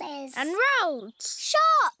houses. And roads.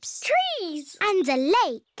 Shops. Trees. And a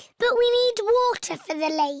lake. But we need water for the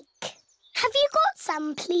lake. Have you got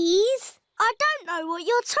some, please? I don't know what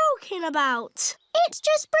you're talking about. It's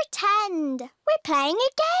just pretend. We're playing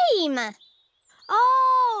a game.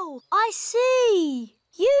 Oh, I see.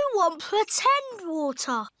 You want pretend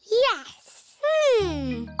water? Yes.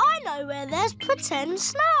 I know where there's pretend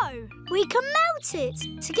snow. We can melt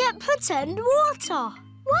it to get pretend water.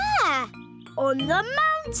 Where? On the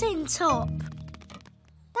mountain top.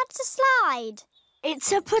 That's a slide.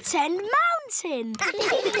 It's a pretend mountain.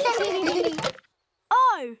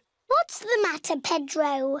 Oh. What's the matter,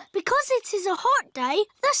 Pedro? Because it is a hot day,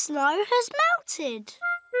 the snow has melted.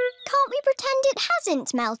 Can't we pretend it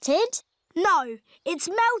hasn't melted? No, it's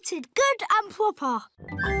melted good and proper.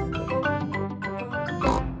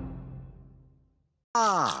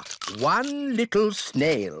 Ah, one little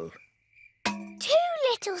snail. 2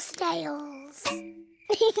 little snails.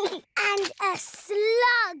 And a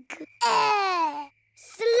slug.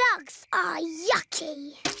 Slugs are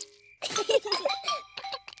yucky.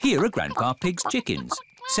 Here are Grandpa Pig's chickens.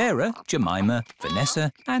 Sarah, Jemima,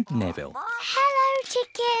 Vanessa and Neville. Hello,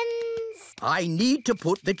 chickens. I need to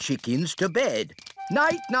put the chickens to bed.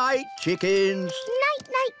 Night-night, chickens.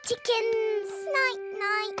 Night-night, chickens.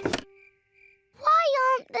 Night-night. Why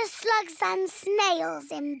aren't the slugs and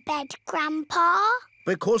snails in bed, Grandpa?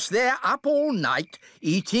 Because they're up all night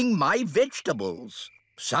eating my vegetables.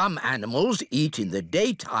 Some animals eat in the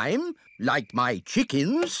daytime, like my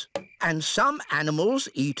chickens, and some animals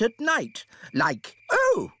eat at night, like,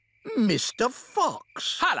 Mr.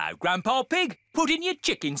 Fox. Hello, Grandpa Pig. Putting your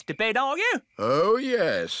chickens to bed, are you? Oh,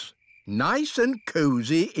 yes. Nice and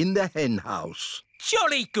cosy in the hen house.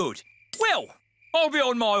 Jolly good. Well, I'll be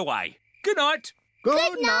on my way. Good night.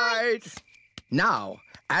 Good night. Now,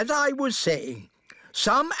 as I was saying,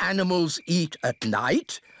 some animals eat at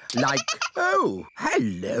night, like... Oh,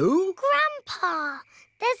 hello. Grandpa,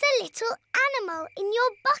 there's a little animal in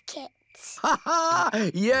your bucket.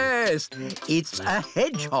 Ha-ha! Yes, it's a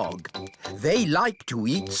hedgehog. They like to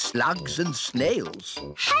eat slugs and snails.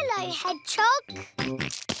 Hello, hedgehog.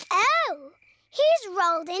 Oh, he's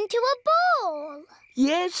rolled into a ball.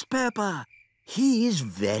 Yes, Peppa. He is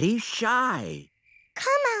very shy.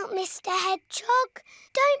 Come out, Mr. Hedgehog.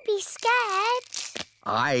 Don't be scared.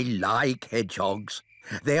 I like hedgehogs.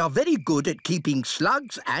 They are very good at keeping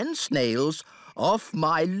slugs and snails off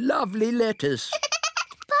my lovely lettuce.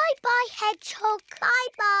 Bye-bye, hedgehog.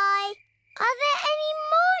 Bye-bye. Are there any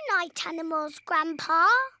more night animals, Grandpa?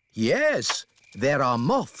 Yes, there are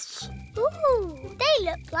moths. Ooh, they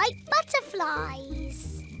look like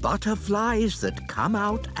butterflies. Butterflies that come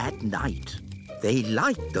out at night. They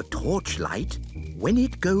like the torchlight. When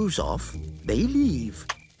it goes off, they leave.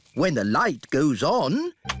 When the light goes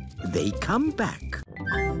on, they come back.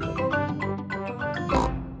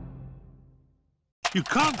 You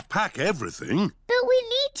can't pack everything. But we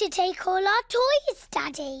need to take all our toys,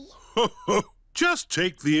 Daddy. Just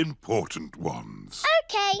take the important ones.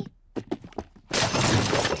 OK.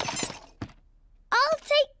 I'll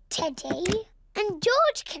take Teddy, and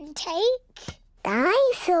George can take...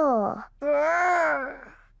 Dinosaur.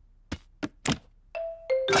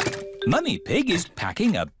 Mummy Pig is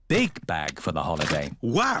packing a big bag for the holiday.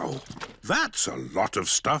 Wow, that's a lot of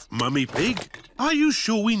stuff, Mummy Pig. Are you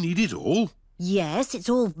sure we need it all? Yes, it's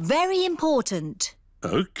all very important.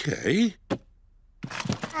 OK.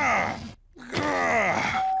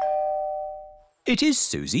 It is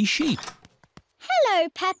Susie Sheep. Hello,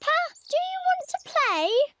 Peppa. Do you want to play?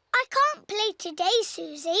 I can't play today,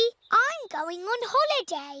 Susie. I'm going on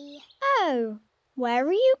holiday. Oh, where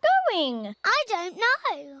are you going? I don't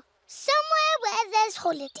know. Somewhere where there's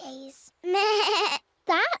holidays.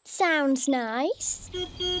 That sounds nice.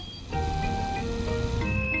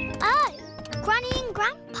 Oh, Granny and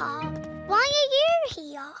Grandpa, why are you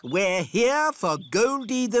here? We're here for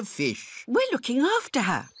Goldie the fish. We're looking after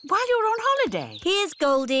her while you're on holiday. Here's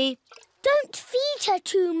Goldie. Don't feed her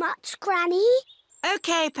too much, Granny.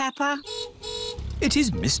 OK, Peppa. It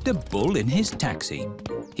is Mr. Bull in his taxi.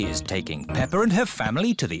 He is taking Peppa and her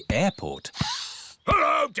family to the airport.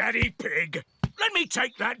 Hello, Daddy Pig. Let me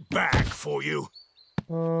take that bag for you.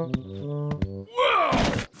 Whoa!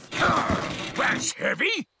 That's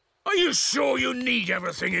heavy. Are you sure you need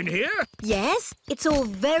everything in here? Yes, it's all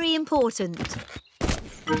very important.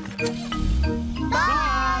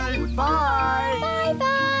 Bye! Bye!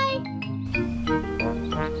 Bye-bye!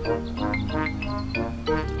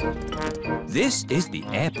 This is the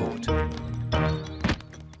airport.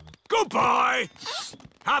 Goodbye.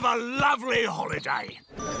 Have a lovely holiday.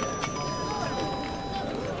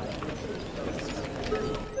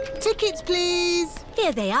 Tickets, please.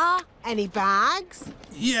 Here they are. Any bags?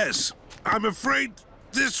 Yes, I'm afraid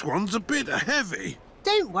this one's a bit heavy.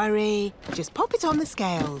 Don't worry. Just pop it on the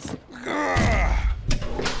scales.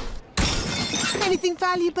 Anything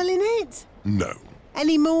valuable in it? No.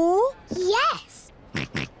 Any more? Yes.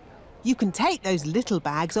 You can take those little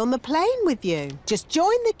bags on the plane with you. Just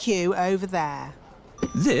join the queue over there.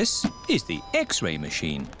 This is the X-ray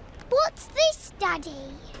machine. What's this,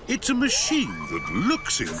 Daddy? It's a machine that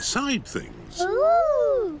looks inside things.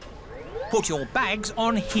 Ooh. Put your bags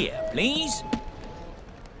on here, please.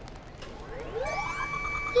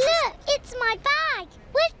 Look, it's my bag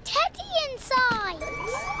with Teddy inside.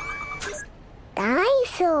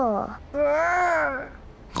 Dinosaur.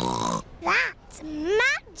 That's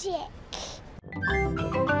magic.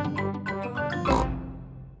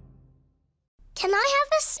 Can I have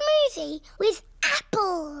a smoothie with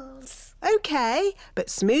apples? OK, but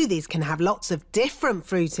smoothies can have lots of different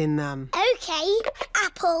fruit in them. OK,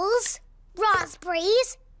 apples,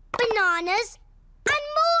 raspberries, bananas and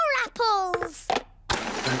more apples.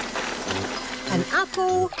 An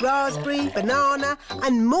apple, raspberry, banana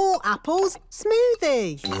and more apples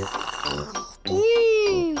smoothie.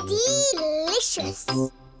 Delicious.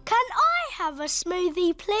 Can I have a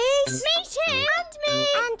smoothie, please? Me too. And me.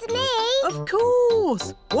 And me. Of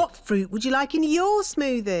course. What fruit would you like in your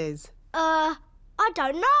smoothies? I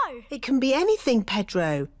don't know. It can be anything,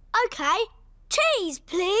 Pedro. OK. Cheese,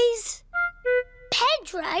 please.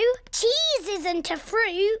 Pedro, cheese isn't a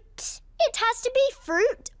fruit. It has to be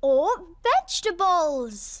fruit or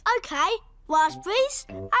vegetables. OK. Raspberries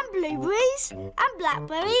and blueberries and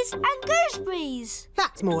blackberries and gooseberries.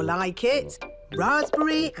 That's more like it.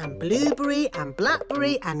 Raspberry and blueberry and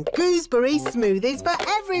blackberry and gooseberry smoothies for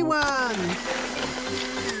everyone.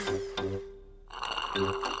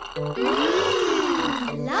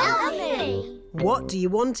 Lovely. What do you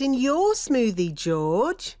want in your smoothie,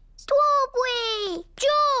 George? Strawberry.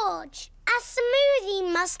 George, a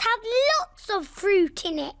smoothie must have lots of fruit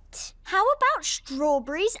in it. How about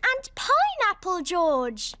strawberries and pineapple,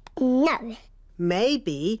 George? No.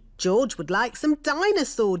 Maybe George would like some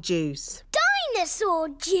dinosaur juice. Dinosaur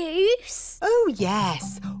juice? Oh,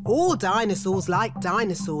 yes. All dinosaurs like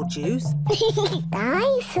dinosaur juice.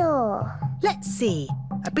 Dinosaur. Let's see.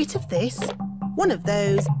 A bit of this, one of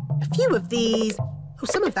those, a few of these, oh,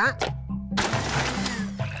 some of that.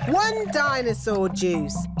 One dinosaur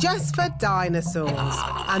juice, just for dinosaurs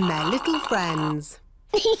and their little friends.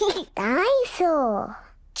 Dinosaur.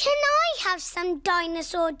 Can I have some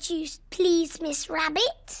dinosaur juice, please, Miss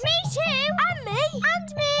Rabbit? Me too. And me.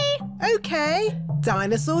 And me. OK,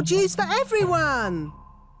 dinosaur juice for everyone.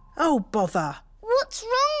 Oh, bother. What's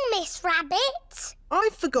wrong, Miss Rabbit?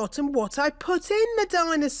 I've forgotten what I put in the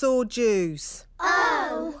dinosaur juice.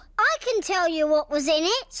 Oh, I can tell you what was in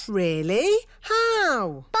it. Really?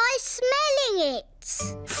 How? By smelling it.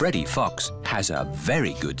 Freddy Fox has a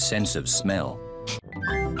very good sense of smell.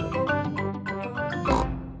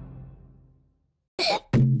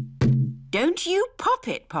 Don't you pop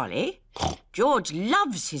it, Polly. George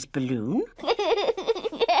loves his balloon.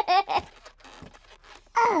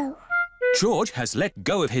 Oh. George has let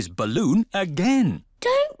go of his balloon again.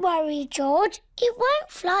 Don't worry, George. It won't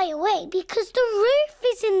fly away because the roof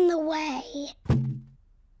is in the way.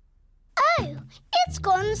 Oh, it's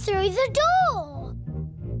gone through the door.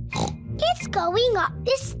 It's going up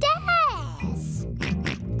the stairs.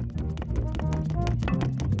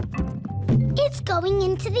 It's going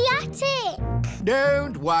into the attic.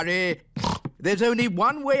 Don't worry. There's only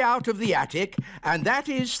one way out of the attic, and that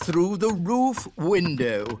is through the roof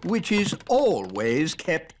window, which is always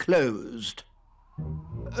kept closed.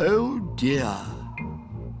 Oh, dear.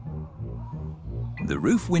 The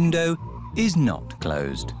roof window is not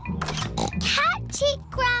closed. Catch it,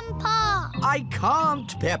 Grandpa. I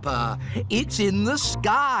can't, Peppa. It's in the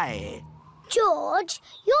sky. George,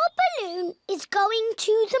 your balloon is going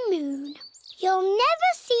to the moon. You'll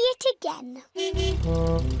never see it again.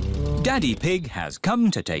 Daddy Pig has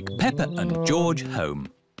come to take Peppa and George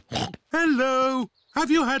home. Hello.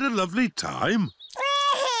 Have you had a lovely time?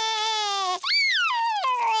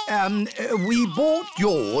 We bought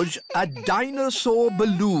George a dinosaur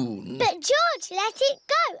balloon. But George let it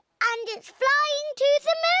go, and it's flying to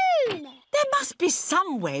the moon. There must be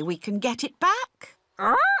some way we can get it back.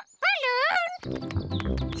 Balloon!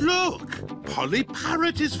 Look! Polly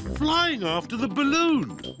Parrot is flying after the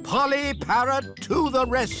balloon. Polly Parrot to the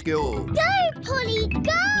rescue. Go, Polly,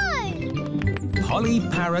 go! Polly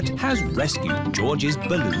Parrot has rescued George's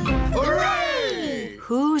balloon. Hooray!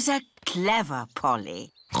 Who's a clever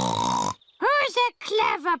Polly? Who's a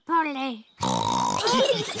clever Polly?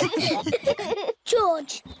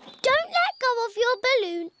 George, don't let go of your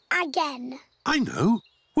balloon again. I know.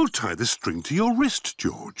 We'll tie the string to your wrist,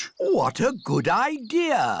 George. What a good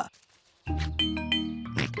idea.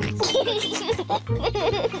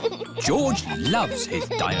 George loves his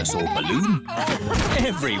dinosaur balloon.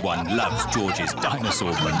 Everyone loves George's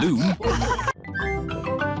dinosaur balloon.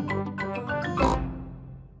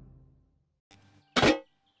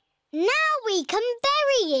 Now we can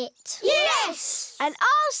bury it. Yes! And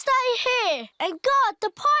I'll stay here and guard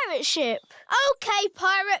the pirate ship. OK,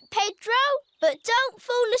 Pirate Pedro, but don't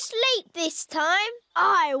fall asleep this time.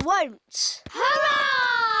 I won't.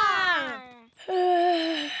 Hurrah!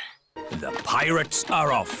 The pirates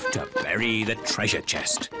are off to bury the treasure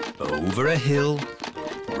chest. Over a hill,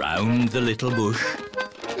 round the little bush.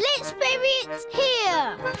 Let's bury it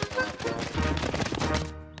here.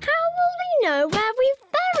 How will we know where we've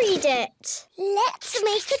buried it? Let's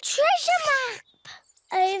make a treasure map.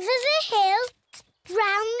 Over the hill,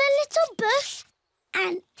 round the little bush,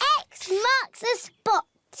 and X marks the spot.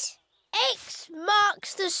 X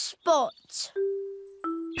marks the spot.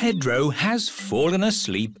 Pedro has fallen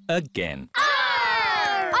asleep again.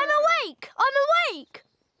 I'm awake! I'm awake!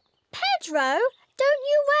 Pedro, don't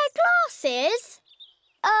you wear glasses?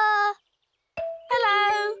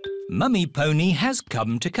 Hello? Mummy Pony has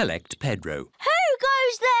come to collect Pedro. Who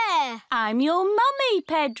goes there? I'm your mummy,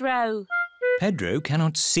 Pedro. Pedro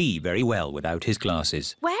cannot see very well without his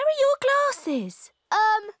glasses. Where are your glasses?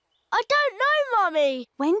 I don't know, Mummy.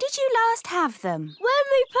 When did you last have them? When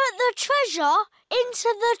we put the treasure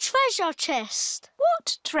into the treasure chest.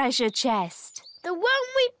 What treasure chest? The one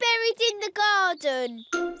we buried in the garden.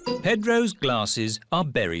 Pedro's glasses are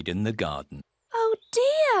buried in the garden. Oh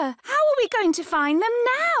dear! How are we going to find them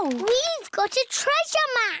now? We've got a treasure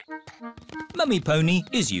map. Mummy Pony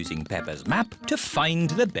is using Peppa's map to find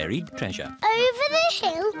the buried treasure. Over the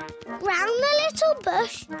hill, round the little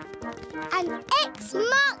bush, and X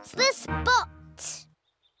marks the spot.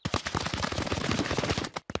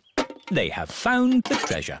 They have found the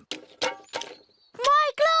treasure.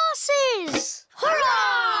 My glasses!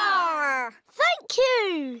 Hurrah! Thank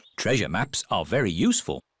you! Treasure maps are very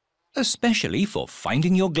useful, especially for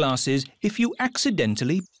finding your glasses if you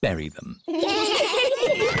accidentally bury them.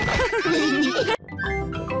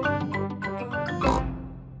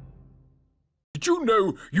 Did you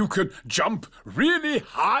know you can jump really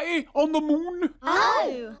high on the moon?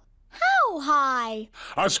 Oh! How high?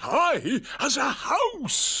 As high as a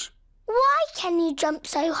house. Why can you jump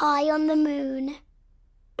so high on the moon?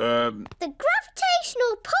 The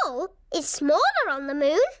gravitational pull is smaller on the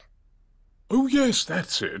moon. Oh, yes,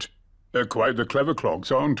 that's it. They're quite the clever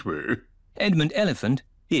clogs, aren't we? Edmund Elephant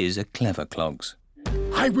is a clever clogs.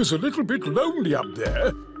 I was a little bit lonely up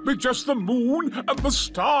there with just the moon and the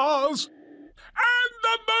stars. And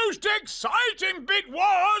the most exciting bit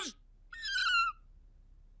was...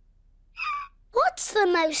 What's the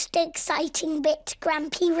most exciting bit,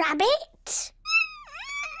 Grampy Rabbit?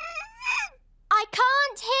 I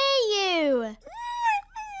can't hear you.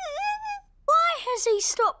 Why has he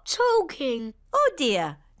stopped talking? Oh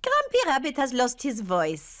dear, Grampy Rabbit has lost his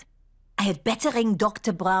voice. I had better ring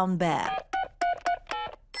Dr. Brown Bear.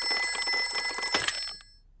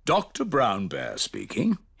 Dr. Brown Bear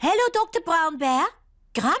speaking. Hello, Dr. Brown Bear.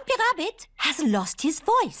 Grampy Rabbit has lost his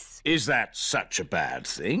voice. Is that such a bad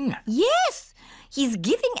thing? Yes, he's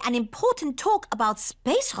giving an important talk about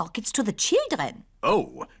space rockets to the children.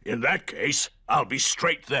 Oh, in that case, I'll be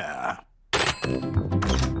straight there.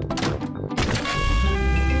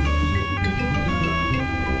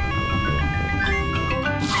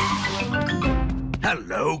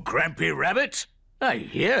 Hello, Grampy Rabbit. I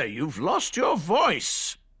hear you've lost your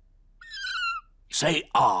voice. Say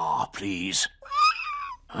ah, please.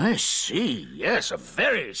 I see, yes, a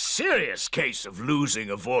very serious case of losing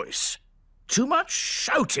a voice. Too much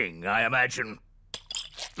shouting, I imagine.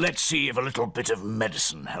 Let's see if a little bit of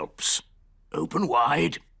medicine helps. Open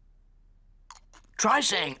wide. Try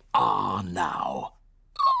saying ah now.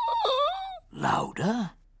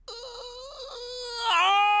 Louder.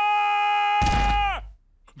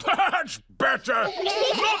 That's better!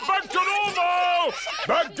 Not back to normal!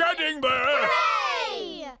 They're getting there!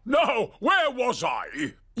 Hooray! Now, where was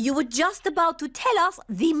I? You were just about to tell us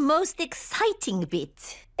the most exciting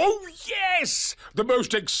bit. Oh, yes! The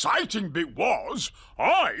most exciting bit was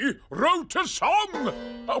I wrote a song.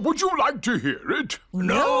 Would you like to hear it?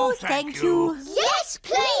 No, thank you. Yes,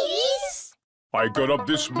 please! I got up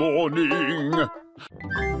this morning.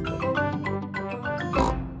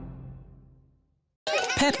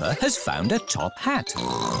 Peppa has found a top hat.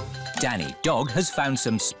 Danny Dog has found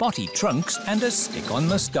some spotty trunks and a stick-on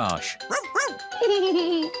moustache.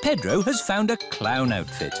 Pedro has found a clown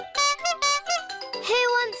outfit. Who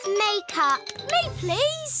wants makeup? Me,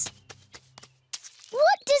 please.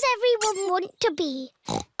 What does everyone want to be?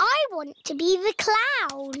 I want to be the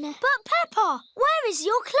clown. But, Peppa, where is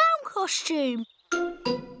your clown costume?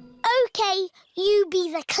 OK, you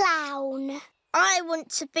be the clown. I want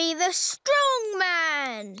to be the strong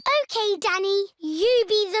man. OK, Danny, you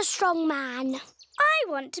be the strong man. I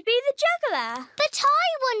want to be the juggler. But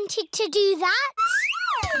I wanted to do that.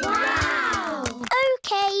 Wow!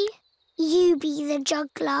 OK, you be the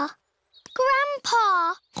juggler.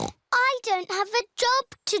 Grandpa, I don't have a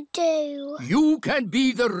job to do. You can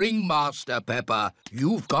be the ringmaster, Peppa.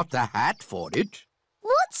 You've got the hat for it.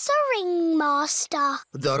 What's a ringmaster?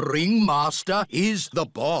 The ringmaster is the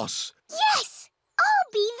boss. Yes,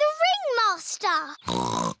 I'll be the ringmaster.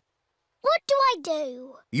 What do I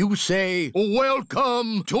do? You say,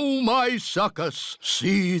 welcome to my circus.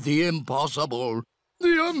 See the impossible,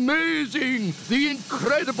 the amazing, the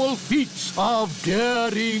incredible feats of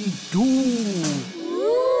daring do.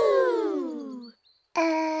 Ooh.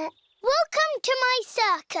 Welcome to my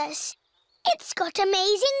circus. It's got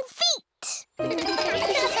amazing feet.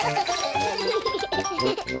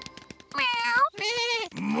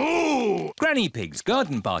 Moo! Granny Pig's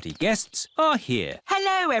garden party guests are here.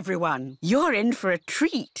 Hello, everyone. You're in for a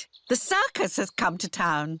treat. The circus has come to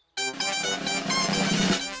town.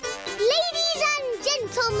 Ladies and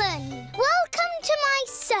gentlemen, welcome to my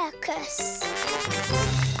circus.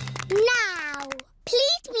 Now,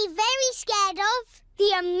 please be very scared of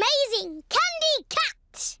the amazing Candy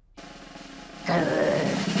Cat.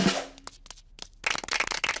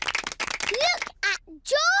 Look at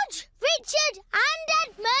George, Richard and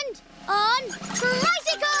Edmund on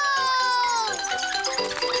tricycles!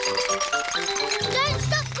 Don't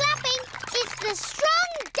stop clapping. It's the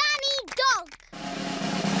strong Danny dog.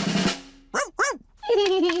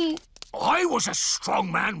 I was a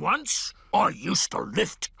strong man once. I used to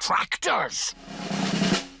lift tractors.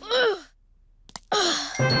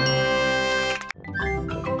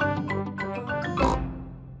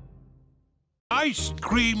 Ice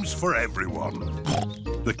creams for everyone.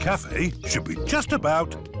 The cafe should be just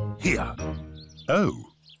about here.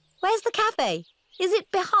 Oh, Where's the cafe? Is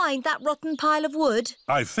it behind that rotten pile of wood?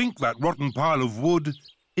 I think that rotten pile of wood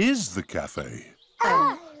is the cafe.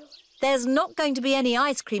 Oh. There's not going to be any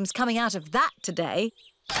ice creams coming out of that today.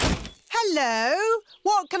 Hello.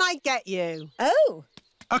 What can I get you? Oh.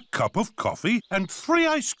 A cup of coffee and 3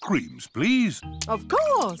 ice creams, please. Of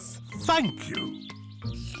course. Thank you.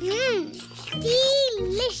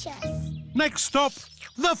 Delicious. Next stop,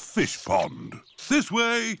 the fish pond. This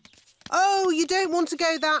way. Oh, you don't want to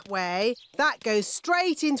go that way. That goes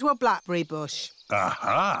straight into a blackberry bush.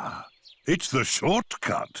 Aha! It's the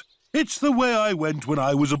shortcut. It's the way I went when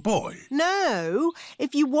I was a boy. No,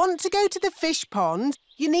 if you want to go to the fish pond,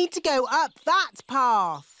 you need to go up that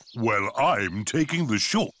path. Well, I'm taking the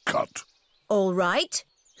shortcut. All right.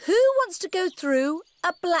 Who wants to go through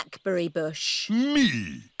a blackberry bush?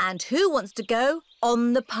 Me. And who wants to go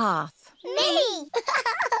on the path? Me!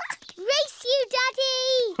 Race you,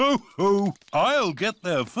 Daddy! Ho, ho! I'll get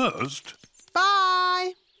there first.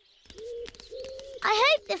 Bye!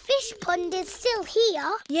 I hope the fish pond is still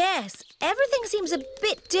here. Yes, everything seems a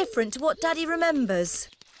bit different to what Daddy remembers.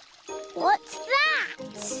 What's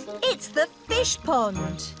that? It's the fish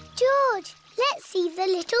pond. George, let's see the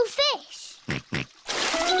little fish.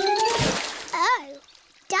 Oh,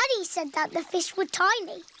 Daddy said that the fish were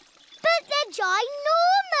tiny, but they're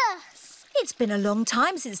ginormous. It's been a long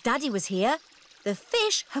time since Daddy was here. The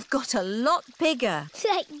fish have got a lot bigger.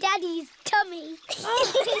 Like Daddy's tummy.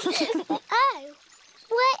 Oh,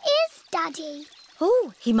 where is Daddy?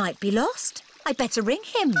 Oh, he might be lost. I'd better ring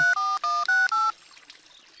him.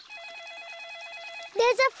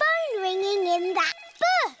 There's a phone ringing in that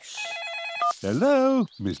bush. Hello,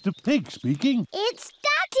 Mr. Pig speaking. It's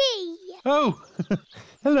Daddy. Oh,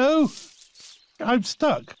 hello. I'm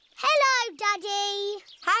stuck. Hello, Daddy.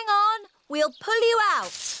 Hang on, we'll pull you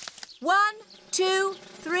out. 1, 2,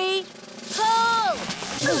 3, pull!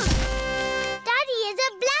 Daddy is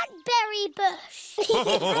a blackberry bush.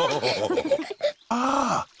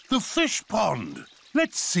 Ah, the fish pond.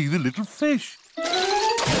 Let's see the little fish.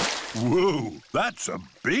 Whoa, that's a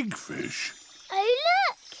big fish. Oh,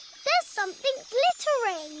 look! There's something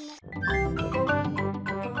glittering.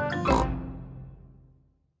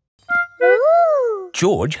 Ooh.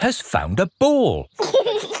 George has found a ball.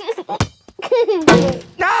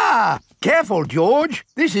 Ah! Careful, George.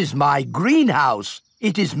 This is my greenhouse.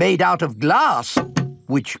 It is made out of glass,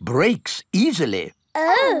 which breaks easily.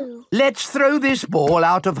 Oh. Let's throw this ball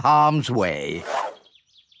out of harm's way.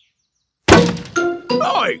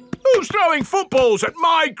 Oi! Who's throwing footballs at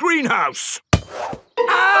my greenhouse?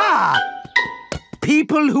 Ah!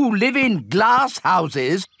 People who live in glass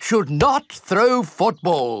houses should not throw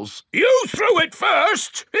footballs. You threw it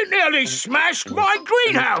first. It nearly smashed my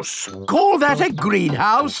greenhouse. Call that a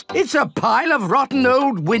greenhouse? It's a pile of rotten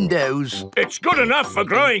old windows. It's good enough for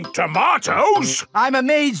growing tomatoes. I'm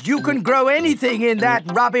amazed you can grow anything in that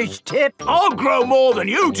rubbish tip. I'll grow more than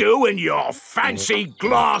you do in your fancy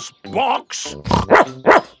glass box.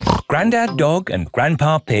 Grandad Dog and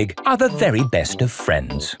Grandpa Pig are the very best of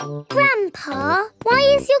friends. Grandpa, why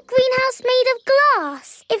is your greenhouse made of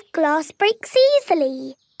glass if glass breaks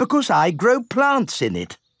easily? Because I grow plants in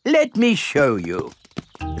it. Let me show you.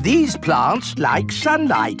 These plants like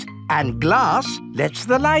sunlight, and glass lets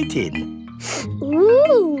the light in.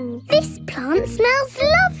 Ooh, this plant smells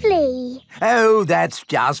lovely. Oh, that's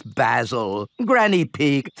just basil. Granny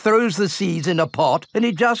Pig throws the seeds in a pot and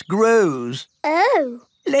it just grows. Oh.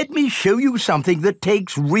 Let me show you something that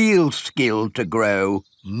takes real skill to grow.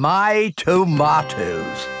 My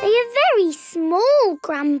tomatoes. They are very small,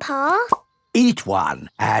 Grandpa. Eat one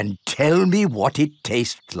and tell me what it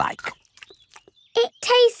tastes like. It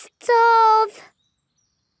tastes of...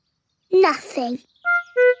 nothing.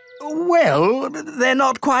 Well, they're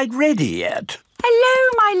not quite ready yet.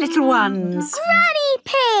 Hello, my little ones. Granny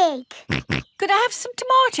Pig! Could I have some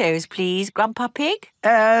tomatoes, please, Grandpa Pig?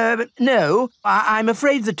 No. I'm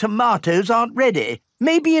afraid the tomatoes aren't ready.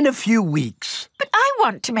 Maybe in a few weeks. But I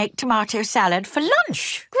want to make tomato salad for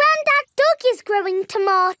lunch. Grandad Dog is growing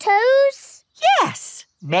tomatoes. Yes.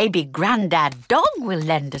 Maybe Grandad Dog will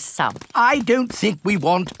lend us some. I don't think we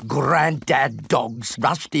want Grandad Dog's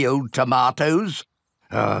rusty old tomatoes.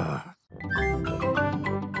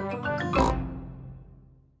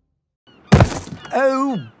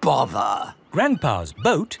 Oh, bother. Grandpa's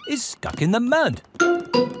boat is stuck in the mud.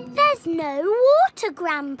 There's no water,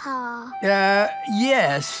 Grandpa.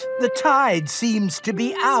 Yes. The tide seems to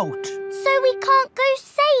be out. So we can't go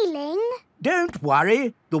sailing? Don't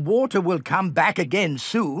worry. The water will come back again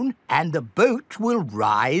soon and the boat will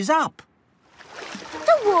rise up.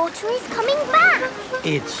 The water is coming back.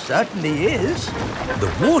 It certainly is.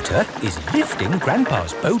 The water is lifting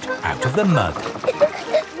Grandpa's boat out of the mud.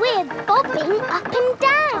 We're bobbing up and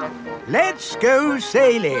down. Let's go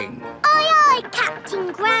sailing. Aye, aye,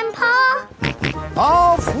 Captain Grandpa.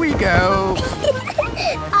 Off we go.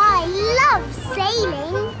 I love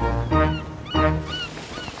sailing.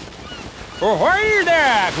 Ahoy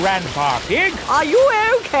there, Grandpa Pig. Are you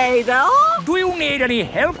okay there? Do you need any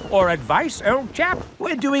help or advice, old chap?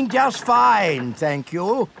 We're doing just fine, thank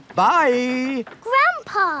you. Bye.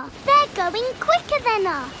 Grandpa, they're going quicker than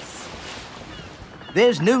us.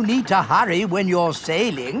 There's no need to hurry when you're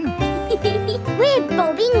sailing. We're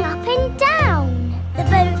bobbing up and down. The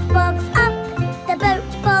boat bobs up, the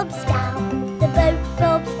boat bobs down. The boat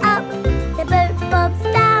bobs up, the boat bobs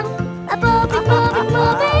down. A bobbing, bobbing,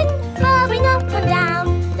 bobbing, bobbing up and down.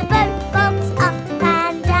 The boat bobs up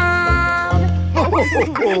and down.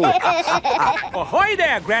 Ahoy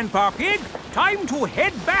there, Grandpa Pig. Time to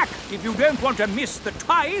head back if you don't want to miss the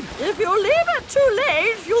tide. If you leave it too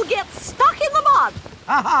late, you'll get stuck in the mud.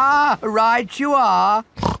 Ha-ha, right you are.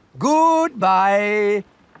 Goodbye.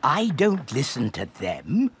 I don't listen to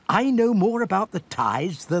them. I know more about the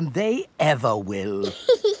tides than they ever will.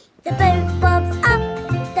 The boat bobs up,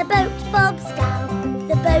 the boat bobs down.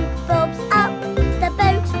 The boat bobs up, the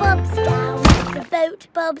boat bobs down. The boat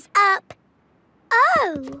bobs up.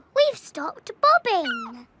 Oh, we've stopped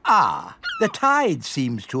bobbing. Ah, the tide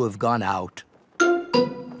seems to have gone out.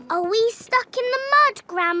 Are we stuck in the mud,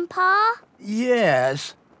 Grandpa?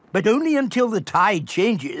 Yes, but only until the tide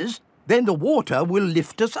changes. Then the water will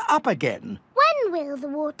lift us up again. When will the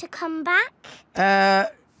water come back?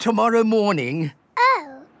 Tomorrow morning.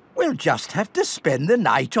 Oh. We'll just have to spend the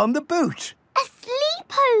night on the boat. A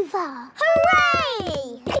sleepover!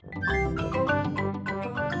 Hooray!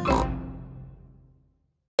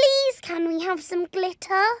 Please, can we have some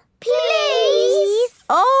glitter? Please?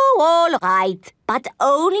 Oh, all right. But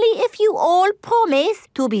only if you all promise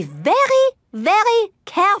to be very, very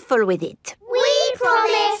careful with it. We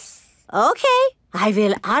promise. Okay, I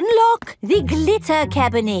will unlock the glitter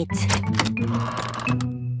cabinet.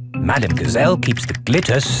 Madame Gazelle keeps the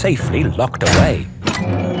glitter safely locked away.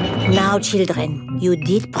 Now, children, you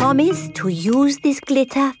did promise to use this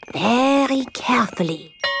glitter very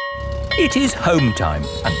carefully. It is home time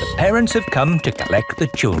and the parents have come to collect the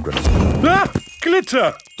children. Ah!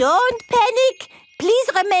 Glitter! Don't panic. Please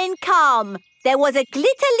remain calm. There was a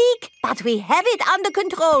glitter leak, but we have it under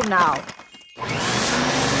control now.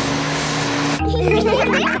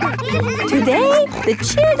 Today, the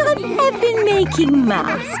children have been making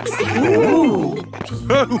masks.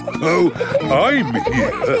 Oh, I'm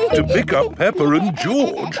here to pick up Peppa and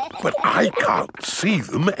George, but I can't see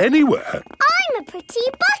them anywhere. I'm a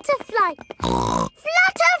pretty butterfly.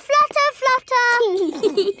 Flutter, flutter,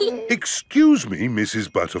 flutter. Excuse me,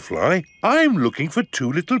 Mrs. Butterfly. I'm looking for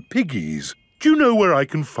two little piggies. Do you know where I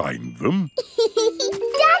can find them?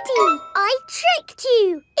 Daddy, I tricked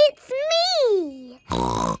you. It's me.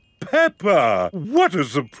 Peppa! What a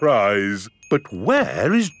surprise! But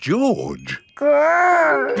where is George?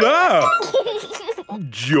 Ah!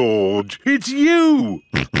 George, it's you!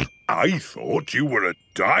 I thought you were a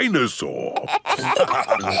dinosaur.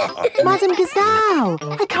 Madame Gazelle,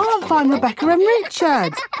 I can't find Rebecca and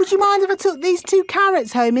Richard. Would you mind if I took these 2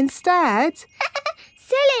 carrots home instead?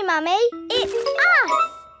 Silly, Mummy. It's us.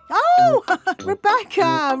 Oh,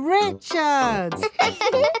 Rebecca, Richard.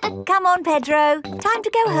 Come on, Pedro. Time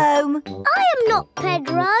to go home. I am not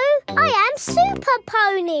Pedro. I am Super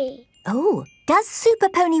Pony. Oh, does Super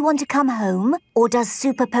Pony want to come home? Or does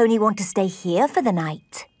Super Pony want to stay here for the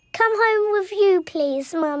night? Come home with you,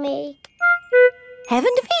 please, Mummy.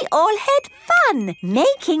 Haven't we all had fun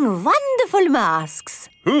making wonderful masks?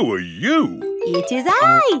 Who are you? It is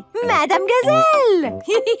I, Madame Gazelle.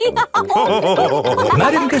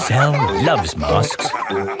 Madame Gazelle loves masks.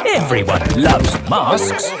 Everyone loves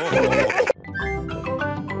masks.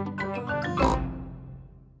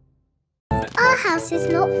 Our house is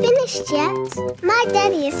not finished yet. My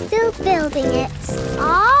daddy is still building it.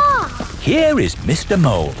 Ah! Here is Mr.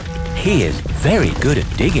 Mole. He is very good at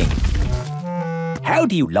digging. How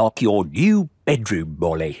do you like your new bedroom,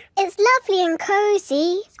 Molly? It's lovely and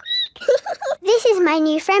cosy. This is my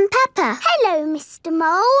new friend Peppa. Hello, Mr.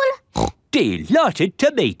 Mole. Delighted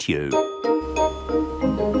to meet you.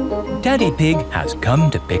 Daddy Pig has come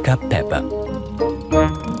to pick up Peppa.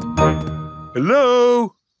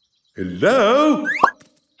 Hello? Hello?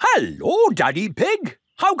 Hello, Daddy Pig.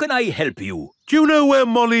 How can I help you? Do you know where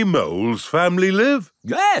Molly Mole's family live?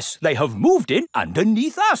 Yes, they have moved in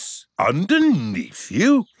underneath us. Underneath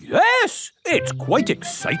you? Yes, it's quite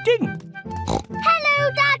exciting.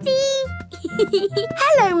 Hello, Daddy.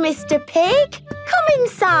 Hello, Mr. Pig. Come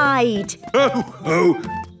inside. Oh.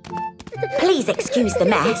 Please excuse the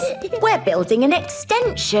mess. We're building an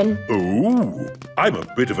extension. Oh, I'm a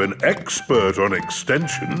bit of an expert on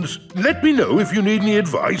extensions. Let me know if you need any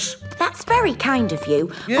advice. That's very kind of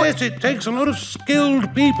you. Yes, it takes a lot of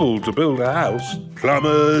skilled people to build a house.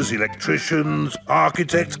 Plumbers, electricians,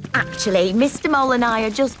 architects. Actually, Mr. Mole and I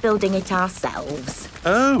are just building it ourselves.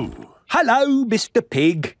 Oh. Hello, Mr.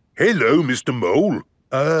 Pig. Hello, Mr. Mole.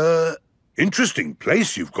 Interesting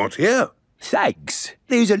place you've got here. Thanks.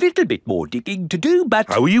 There's a little bit more digging to do, but...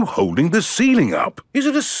 How are you holding the ceiling up? Is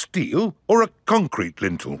it a steel or a concrete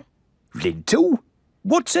lintel? Lintel?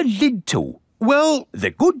 What's a lintel? Well, the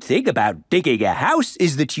good thing about digging a house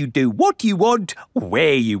is that you do what you want,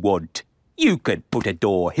 where you want. You could put a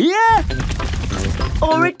door here.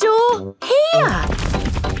 Or a door here.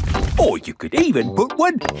 Or you could even put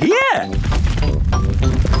one here.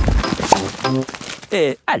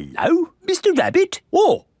 Hello, Mr. Rabbit.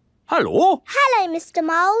 Oh, hello. Hello, Mr.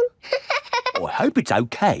 Mole. I hope it's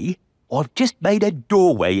okay. I've just made a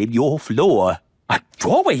doorway in your floor. A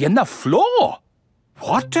doorway in the floor?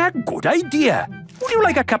 What a good idea. Would you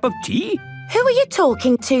like a cup of tea? Who are you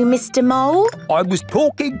talking to, Mr. Mole? I was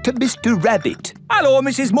talking to Mr. Rabbit. Hello,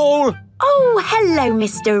 Mrs. Mole. Oh, hello,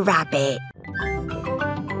 Mr. Rabbit.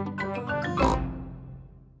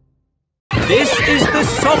 This is the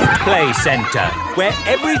Soft Play Centre, where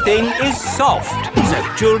everything is soft,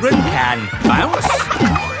 so children can bounce,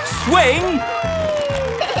 swing,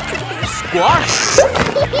 squash,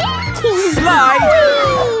 slide,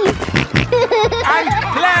 and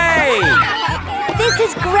play. This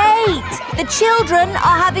is great. The children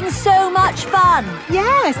are having so much fun.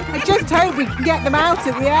 Yes, I just hope we can get them out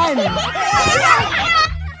at the end.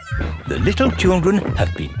 The little children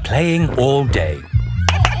have been playing all day.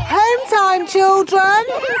 Home time, children!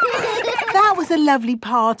 That was a lovely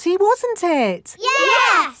party, wasn't it?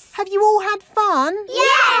 Yes! Have you all had fun?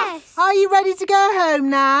 Yes! Are you ready to go home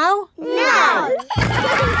now? No!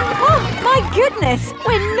 Oh, my goodness!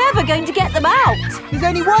 We're never going to get them out. There's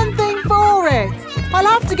only one thing for it. I'll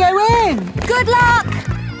have to go in. Good luck!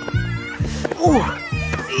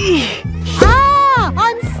 Ah!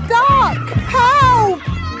 I'm stuck! Help!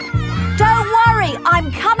 Don't worry,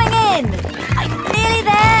 I'm coming in. I'm nearly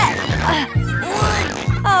there.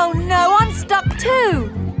 Oh no, I'm stuck too.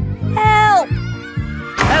 Help!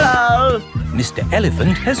 Hello. Mr.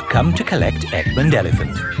 Elephant has come to collect Edmund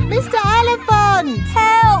Elephant. Mr. Elephant!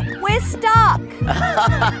 Help! We're stuck.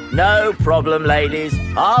 No problem, ladies.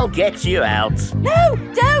 I'll get you out. No,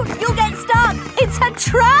 don't! You'll get stuck. It's a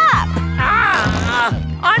trap. Ah!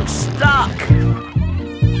 I'm stuck.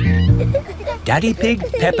 Daddy Pig,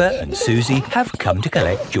 Peppa and Susie have come to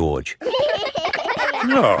collect George.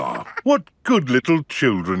 Ah, what good little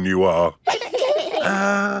children you are.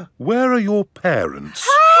 Where are your parents?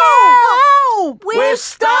 Help! We're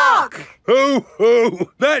stuck. Ho,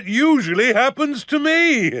 ho! That usually happens to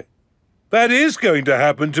me. That is going to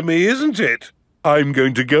happen to me, isn't it? I'm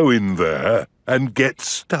going to go in there and get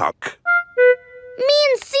stuck. Me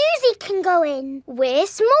and Susie can go in. We're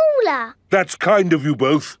smaller. That's kind of you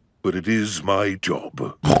both, but it is my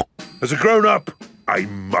job. As a grown-up, I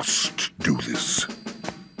must do this.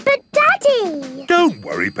 But, Daddy! Don't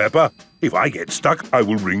worry, Peppa. If I get stuck, I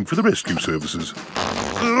will ring for the rescue services.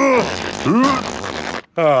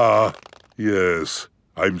 Ah, yes,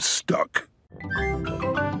 I'm stuck.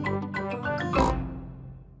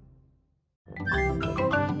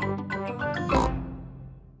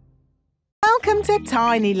 Welcome to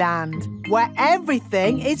Tinyland, where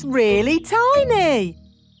everything is really tiny.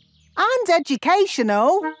 And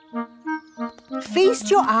educational. Feast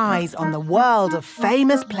your eyes on the world of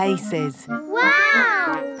famous places.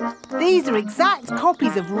 Wow! These are exact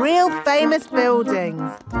copies of real famous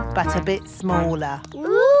buildings, but a bit smaller.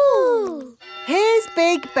 Ooh! Here's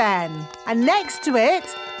Big Ben, and next to it,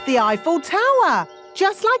 the Eiffel Tower,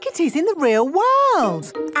 just like it is in the real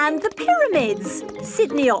world. And the pyramids,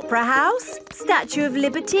 Sydney Opera House, Statue of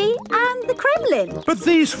Liberty and the Kremlin. But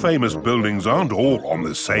these famous buildings aren't all on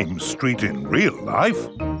the same street in real life.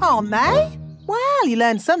 Aren't they? Well, you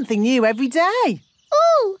learn something new every day.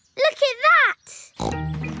 Ooh, look at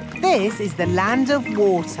that! This is the land of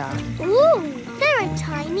water. Ooh, there are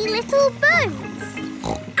tiny little boats.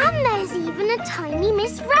 And there's even a tiny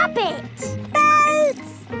Miss Rabbit.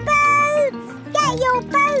 Boats! Boats! Get your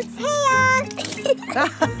boats here!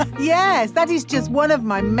 Yes, that is just one of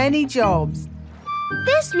my many jobs.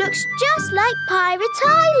 This looks just like Pirate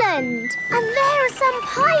Island. And there are some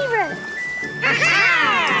pirates.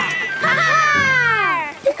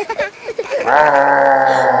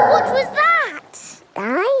 What was that?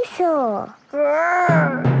 Dinosaur.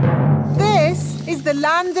 This is the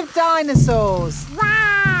land of dinosaurs.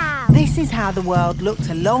 Wow! This is how the world looked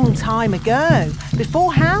a long time ago,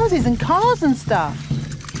 before houses and cars and stuff.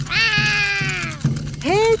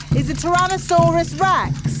 Here is a Tyrannosaurus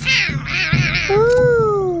Rex.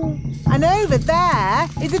 Ooh! And over there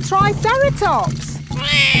is a Triceratops.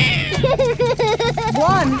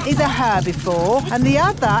 One is a herbivore and the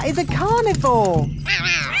other is a carnivore.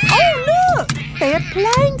 Oh, look! They are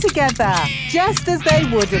playing together, just as they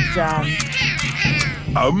would have done.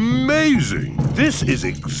 Amazing! This is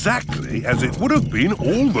exactly as it would have been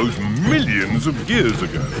all those millions of years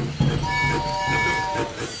ago.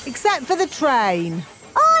 Except for the train.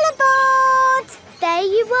 All aboard! There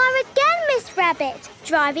you are again, Miss Rabbit,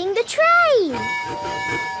 driving the train.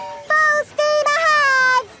 Full steam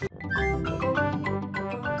ahead!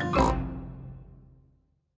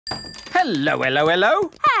 Hello, hello,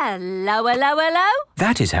 hello. Hello, hello, hello.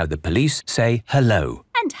 That is how the police say hello.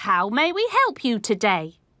 And how may we help you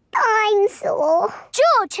today? Dinosaur.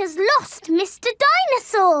 George has lost Mr.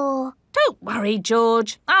 Dinosaur. Don't worry,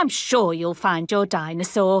 George. I'm sure you'll find your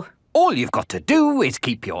dinosaur. All you've got to do is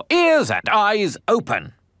keep your ears and eyes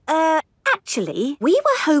open. Actually, we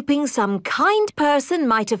were hoping some kind person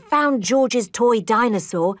might have found George's toy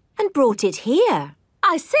dinosaur and brought it here.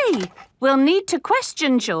 I see. We'll need to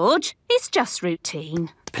question George. It's just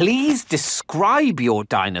routine. Please describe your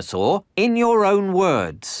dinosaur in your own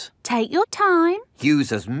words. Take your time.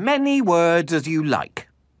 Use as many words as you like.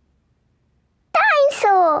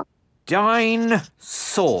 Dinosaur.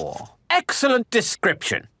 Dinosaur. Excellent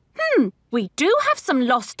description. We do have some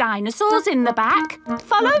lost dinosaurs in the back.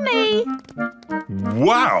 Follow me.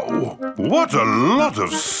 Wow! What a lot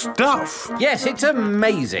of stuff! Yes, it's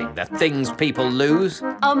amazing the things people lose.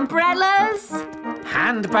 Umbrellas.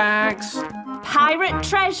 Handbags. Pirate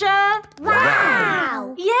treasure.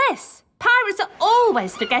 Wow! Yes, pirates are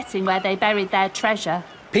always forgetting where they buried their treasure.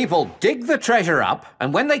 People dig the treasure up,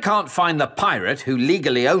 and when they can't find the pirate who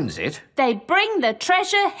legally owns it, they bring the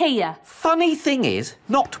treasure here. Funny thing is,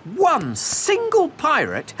 not one single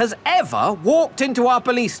pirate has ever walked into our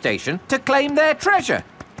police station to claim their treasure.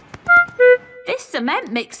 This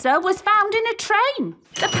cement mixer was found in a train.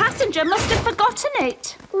 The passenger must have forgotten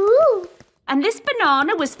it. Ooh! And this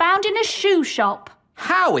banana was found in a shoe shop.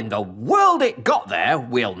 How in the world it got there,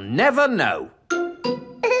 we'll never know.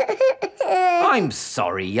 I'm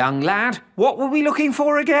sorry, young lad. What were we looking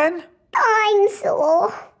for again?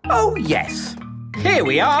 Dinosaur. Oh, yes. Here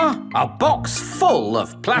we are, a box full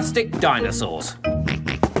of plastic dinosaurs.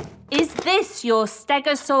 Is this your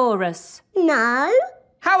Stegosaurus? No.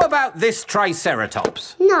 How about this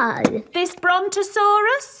Triceratops? No. This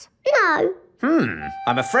Brontosaurus? No.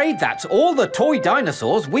 I'm afraid that's all the toy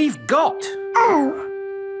dinosaurs we've got. Oh.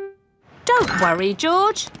 Don't worry,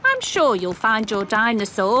 George. I'm sure you'll find your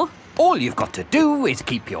dinosaur. All you've got to do is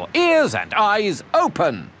keep your ears and eyes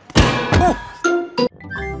open. Oh.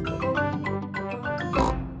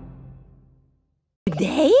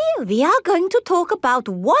 Today, we are going to talk about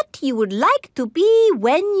what you would like to be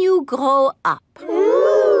when you grow up.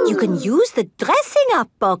 Ooh. You can use the dressing up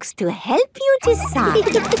box to help you decide.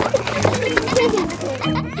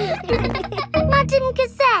 Madam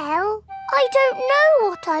Gazelle, I don't know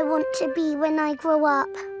what I want to be when I grow up.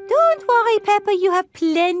 Don't worry, Peppa. You have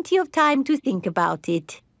plenty of time to think about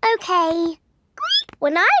it. OK.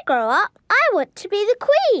 When I grow up, I want to be the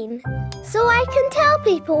Queen, so I can tell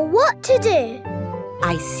people what to do.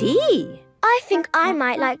 I see. I think I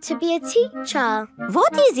might like to be a teacher.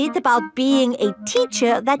 What is it about being a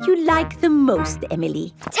teacher that you like the most,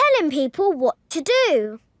 Emily? Telling people what to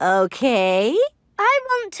do. OK. I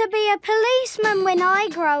want to be a policeman when I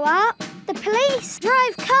grow up. The police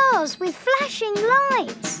drive cars with flashing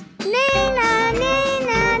lights. Nina,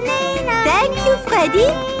 Nina, Nina. Thank you, Freddy.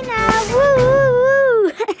 Nina,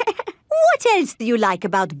 woo. What else do you like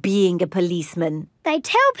about being a policeman? They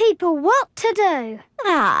tell people what to do.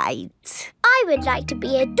 Right. I would like to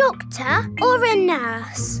be a doctor or a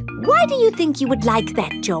nurse. Why do you think you would like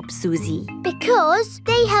that job, Susie? Because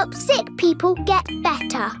they help sick people get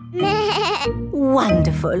better.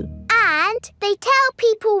 Wonderful. And they tell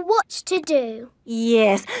people what to do.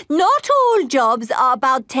 Yes, not all jobs are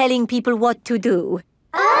about telling people what to do.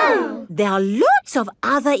 Oh! There are lots of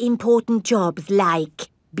other important jobs like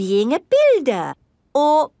being a builder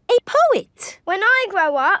or a poet. When I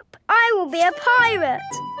grow up, I will be a pirate.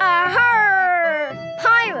 Aha!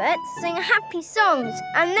 Pirates sing happy songs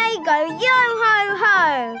and they go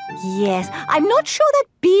yo-ho-ho. Yes, I'm not sure that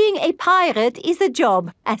being a pirate is a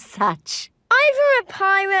job as such. Either a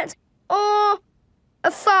pirate or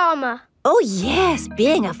a farmer. Oh yes,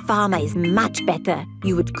 being a farmer is much better.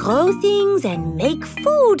 You would grow things and make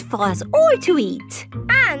food for us all to eat.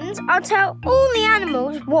 And I'll tell all the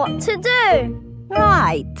animals what to do.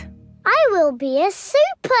 Right. I will be a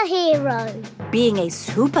superhero. Being a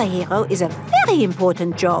superhero is a very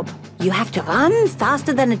important job. You have to run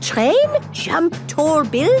faster than a train, jump tall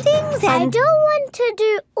buildings and... I don't want to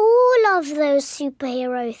do all of those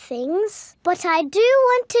superhero things, but I do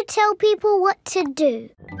want to tell people what to do.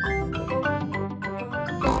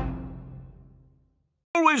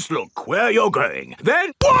 Always look where you're going.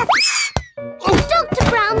 Then whoops! Dr.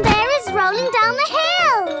 Brown Bear is rolling down the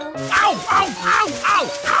hill. Ow, ow, ow, ow,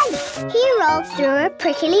 ow! He rolled through a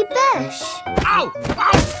prickly bush. Ow,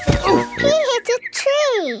 ow! He hit a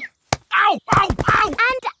tree. Ow, ow, ow!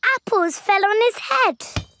 And apples fell on his head.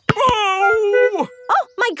 Oh! Oh,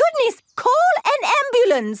 my goodness! Call an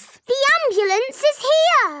ambulance! The ambulance is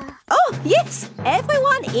here! Oh, yes!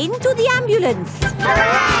 Everyone into the ambulance!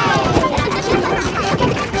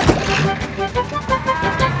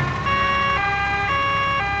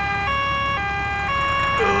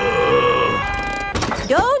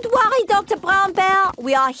 Don't worry, Dr. Brown Bear.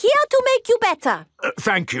 We are here to make you better.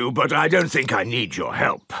 Thank you, but I don't think I need your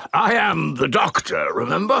help. I am the doctor,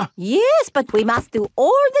 remember? Yes, but we must do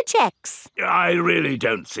all the checks. I really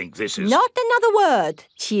don't think this is... Not another word.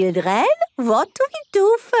 Children, what do we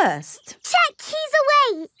do first? Check he's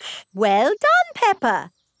awake. Well done,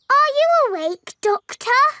 Peppa. Are you awake, Doctor?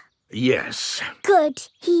 Yes. Good.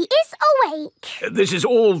 He is awake. This is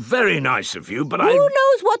all very nice of you, but Who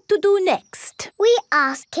knows what to do next? We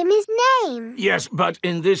ask him his name. Yes, but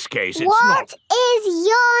in this case it's What is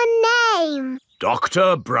your name?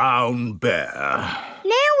 Dr. Brown Bear.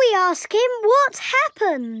 Now we ask him what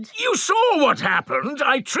happened. You saw what happened.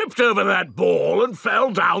 I tripped over that ball and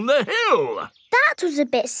fell down the hill. That was a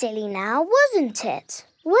bit silly now, wasn't it?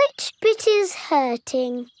 Which bit is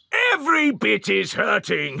hurting? Every bit is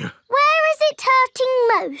hurting. Where is it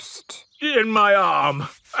hurting most? In my arm,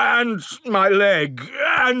 and my leg,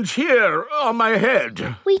 and here on my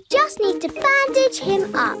head. We just need to bandage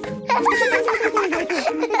him up.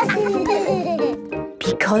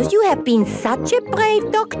 Because you have been such a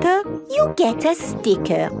brave doctor, you get a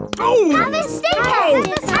sticker. Oh! Have a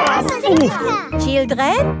sticker! Have a sticker!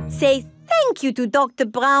 Children, say thank you to Dr.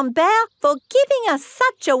 Brown Bear for giving us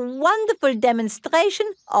such a wonderful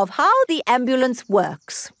demonstration of how the ambulance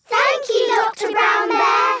works. Thank you, Dr. Brown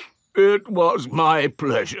Bear. It was my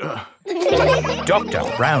pleasure. Dr.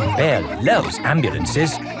 Brown Bear loves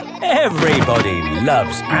ambulances. Everybody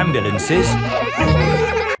loves ambulances.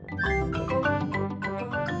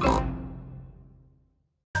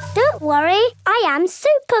 Don't worry, I am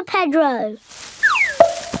Super Pedro.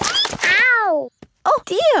 Ow! Oh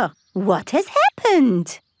dear, what has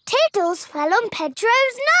happened? Tiddles fell on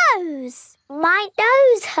Pedro's nose. My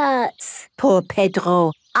nose hurts. Poor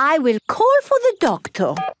Pedro. I will call for the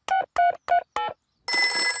doctor.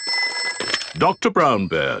 Dr. Brown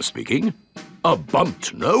Bear speaking. A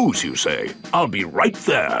bumped nose, you say? I'll be right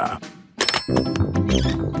there.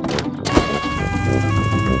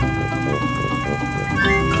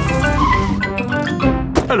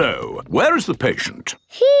 Hello. Where is the patient?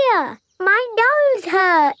 Here. My nose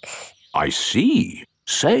hurts. I see.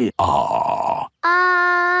 Say ah.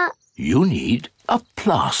 You need a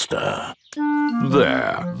plaster.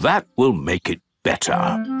 There. That will make it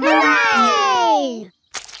better. Hooray!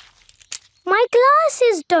 My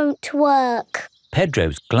glasses don't work.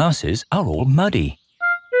 Pedro's glasses are all muddy.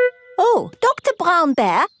 Oh, Dr. Brown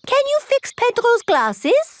Bear, can you fix Pedro's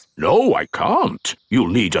glasses? No, I can't. You'll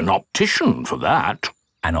need an optician for that.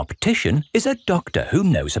 An optician is a doctor who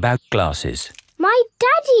knows about glasses. My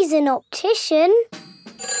daddy's an optician.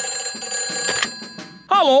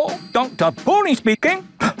 Hello, Dr. Pony speaking.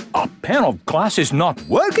 A pair of glasses not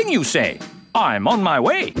working, you say? I'm on my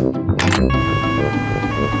way.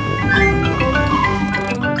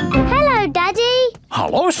 Hello, Daddy.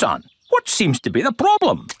 Hello, son. What seems to be the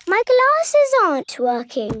problem? My glasses aren't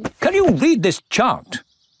working. Can you read this chart?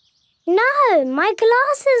 No, my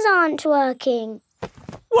glasses aren't working.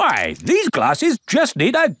 Why, these glasses just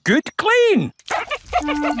need a good clean.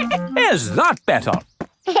 Is that better?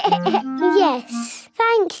 Yes,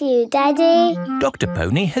 thank you, Daddy. Dr.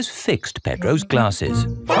 Pony has fixed Pedro's glasses.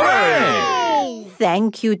 Hooray!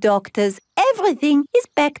 Thank you, doctors. Everything is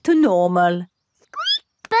back to normal.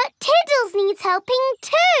 But Tiddles needs helping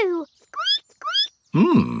too.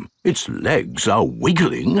 Its legs are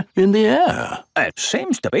wiggling in the air. It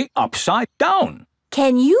seems to be upside down.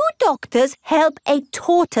 Can you doctors help a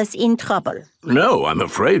tortoise in trouble? No, I'm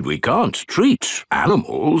afraid we can't treat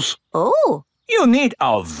animals. Oh. You need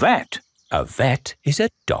a vet. A vet is a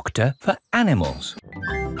doctor for animals.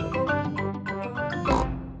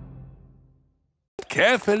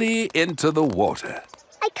 Carefully into the water.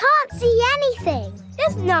 I can't see anything.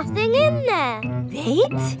 There's nothing in there.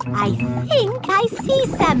 Wait, I think I see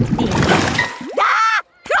something. Ah!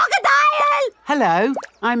 Crocodile! Hello,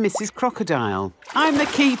 I'm Mrs. Crocodile. I'm the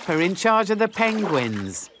keeper in charge of the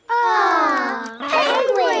penguins.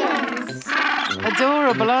 Penguins!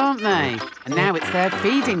 Adorable, aren't they? And now it's their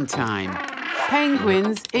feeding time.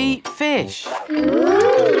 Penguins eat fish.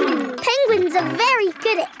 Ooh. Penguins are very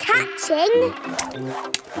good at catching.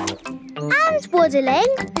 And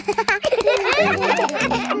waddling.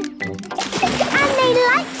 And they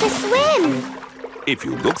like to swim. If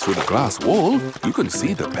you look through the glass wall, you can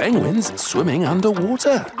see the penguins swimming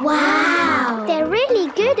underwater. Wow! They're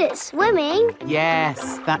really good at swimming.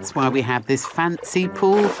 Yes, that's why we have this fancy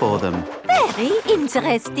pool for them. Very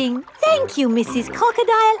interesting. Thank you, Mrs.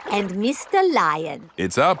 Crocodile and Mr. Lion.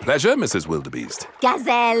 It's our pleasure, Mrs. Wildebeest.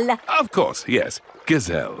 Gazelle. Of course, yes.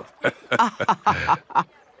 Gazelle.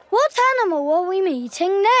 What animal are we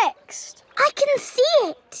meeting next? I can see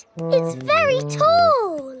it. It's very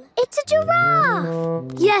tall. It's a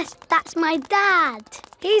giraffe. Yes, that's my dad.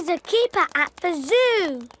 He's a keeper at the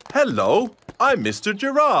zoo. Hello, I'm Mr.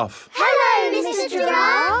 Giraffe. Hello, Mr.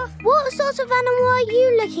 Giraffe. What sort of animal are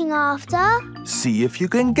you looking after? See if you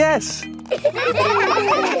can guess. Look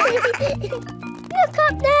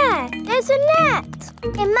up there. There's a net.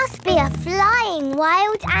 It must be a flying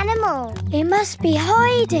wild animal. It must be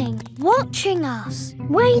hiding, watching us,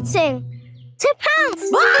 waiting to pounce.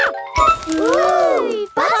 Ooh,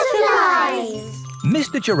 butterflies!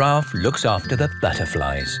 Mr. Giraffe looks after the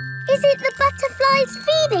butterflies. Is it the butterflies'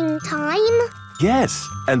 feeding time? Yes,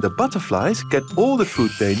 and the butterflies get all the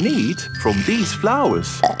food they need from these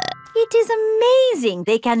flowers. It is amazing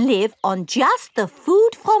they can live on just the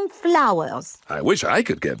food from flowers. I wish I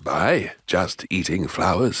could get by just eating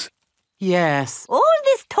flowers. Yes. All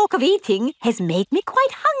this talk of eating has made me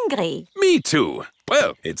quite hungry. Me too.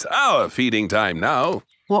 Well, it's our feeding time now.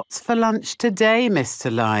 What's for lunch today, Mr.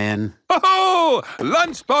 Lion? Oh,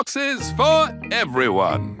 lunch boxes for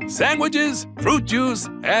everyone. Sandwiches, fruit juice,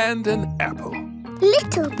 and an apple.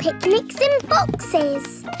 Little picnics in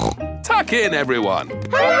boxes. Tuck in, everyone.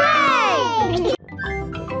 Hooray!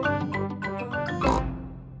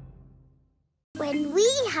 When we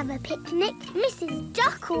have a picnic, Mrs.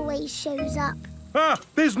 Duck always shows up. Ah,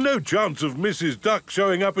 there's no chance of Mrs. Duck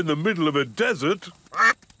showing up in the middle of a desert.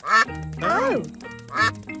 Oh.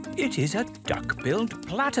 It is a duck-billed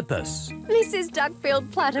platypus. Mrs.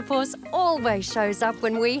 Duck-billed Platypus always shows up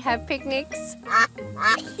when we have picnics.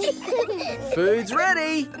 Food's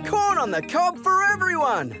ready. Corn on the cob for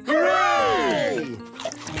everyone. Hooray!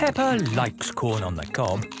 Peppa likes corn on the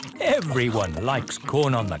cob. Everyone likes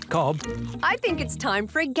corn on the cob. I think it's time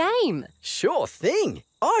for a game. Sure thing.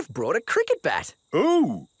 I've brought a cricket bat.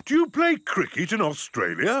 Oh, do you play cricket in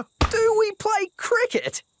Australia? Do we play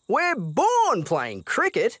cricket? We're born playing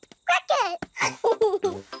cricket. Cricket!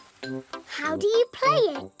 How do you play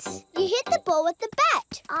it? You hit the ball with the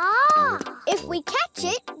bat. Ah! If we catch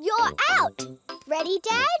it, you're out. Ready,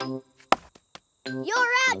 Dad?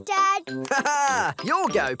 You're out, Dad. Ha! You'll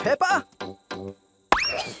go, Peppa.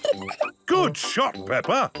 Good shot,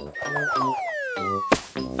 Peppa.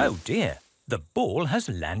 Oh dear, the ball has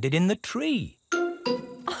landed in the tree.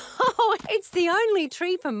 Oh, it's the only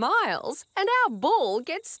tree for miles, and our ball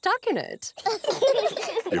gets stuck in it.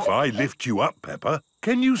 If I lift you up, Peppa,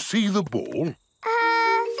 can you see the ball?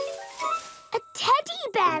 A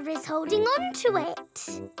teddy bear is holding on to it.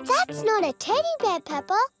 That's not a teddy bear,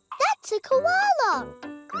 Peppa. That's a koala.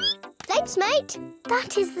 They Thanks, mate.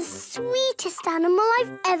 That is the sweetest animal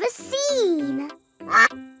I've ever seen.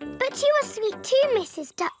 But you are sweet too,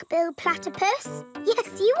 Mrs. Duckbill Platypus.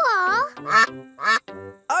 Yes, you are.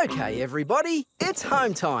 OK, everybody, it's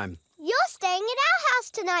home time. You're staying at our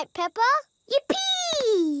house tonight, Peppa.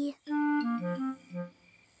 Yippee!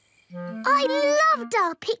 I loved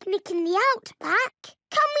our picnic in the outback.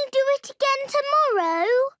 Can we do it again tomorrow?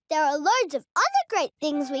 There are loads of other great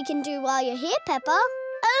things we can do while you're here, Peppa.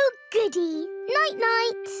 Oh, goody.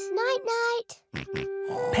 Night-night. Night-night.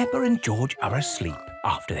 Peppa and George are asleep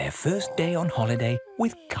after their first day on holiday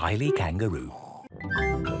with Kylie Kangaroo.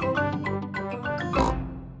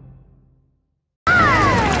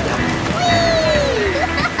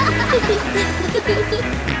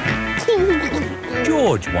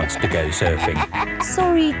 George wants to go surfing.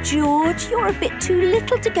 Sorry, George, you're a bit too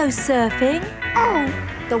little to go surfing. Oh,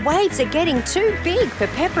 the waves are getting too big for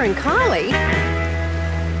Peppa and Kylie.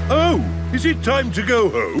 Oh, is it time to go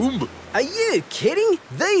home? Are you kidding?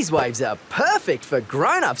 These waves are perfect for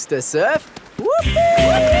grown-ups to surf. Whoopee!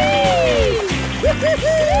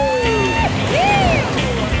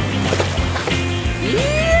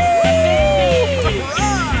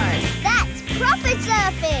 That's proper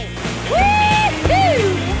surfing.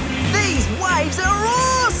 These waves are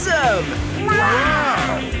awesome!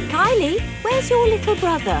 Wow! Kylie, where's your little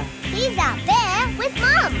brother? He's out there with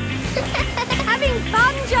Mum. Having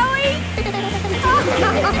fun, Joey?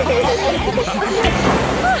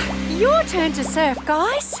 Your turn to surf,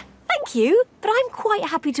 guys. Thank you, but I'm quite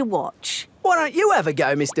happy to watch. Why don't you have a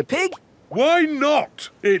go, Mr. Pig? Why not?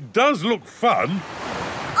 It does look fun.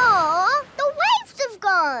 Aw, the waves have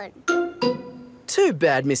gone. Too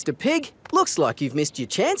bad, Mr. Pig. Looks like you've missed your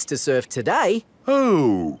chance to surf today.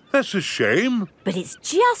 Oh, that's a shame. But it's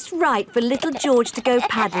just right for little George to go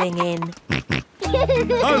paddling in.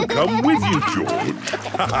 I'll come with you, George.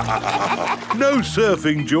 No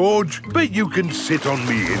surfing, George, but you can sit on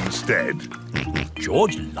me instead.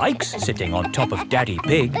 George likes sitting on top of Daddy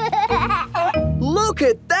Pig. Look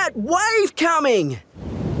at that wave coming!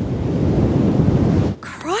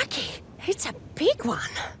 Crikey, it's a big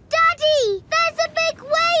one. Daddy, there's a big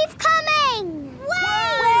wave coming!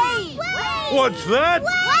 Wave! What's that? Wave!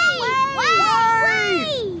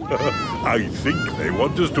 I think they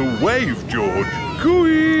want us to wave, George.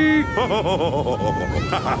 Cooey!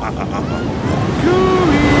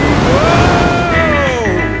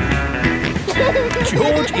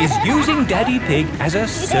 George is using Daddy Pig as a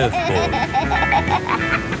surfboard.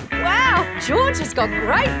 Wow, George has got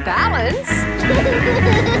great balance.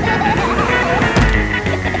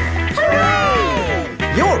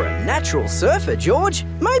 Hooray! You're a natural surfer, George.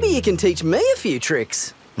 Maybe you can teach me a few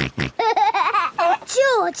tricks.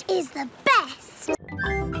 George is the best.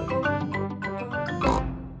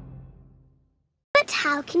 But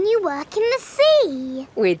how can you work in the sea?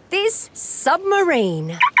 With this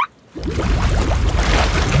submarine.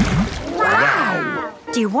 Wow!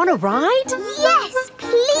 Do you want to ride? Yes,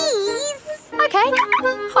 please. OK,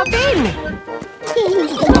 hop in.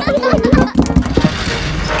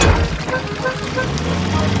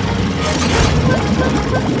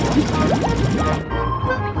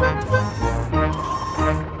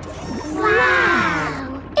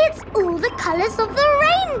 Wow! It's all the colours of the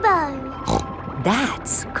rainbow.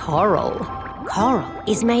 That's coral. Coral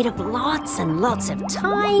is made of lots and lots of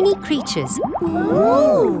tiny creatures.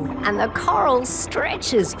 Ooh! And the coral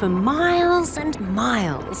stretches for miles and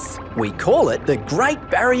miles. We call it the Great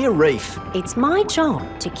Barrier Reef. It's my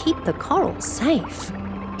job to keep the coral safe.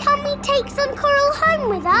 Can we take some coral home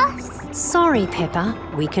with us? Sorry, Peppa.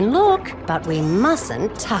 We can look, but we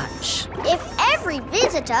mustn't touch. If every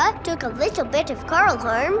visitor took a little bit of coral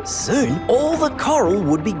home, soon all the coral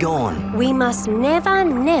would be gone. We must never,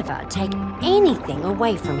 never take anything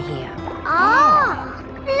away from here. Ah!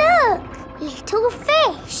 Look! Little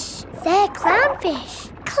fish. They're clownfish.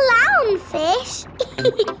 Clownfish?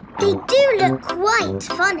 They do look quite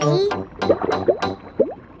funny.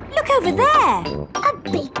 Look over there. A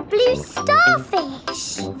big blue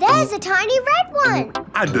starfish. There's a tiny red one.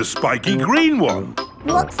 And a spiky green one.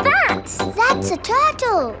 What's that? That's a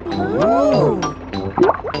turtle. Ooh.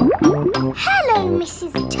 Hello,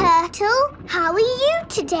 Mrs. Turtle. How are you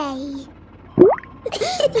today?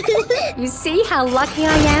 You see how lucky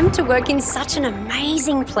I am to work in such an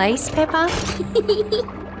amazing place, Peppa?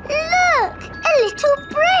 Look! A little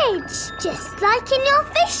bridge, just like in your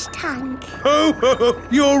fish tank. Oh,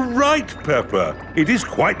 you're right, Peppa. It is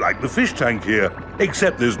quite like the fish tank here,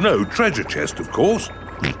 except there's no treasure chest, of course.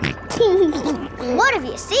 What have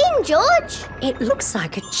you seen, George? It looks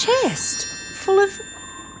like a chest full of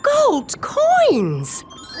gold coins.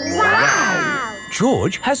 Wow!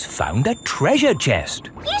 George has found a treasure chest.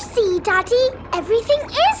 You see, Daddy, everything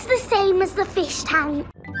is the same as the fish tank.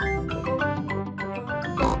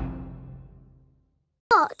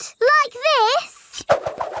 What? Like this?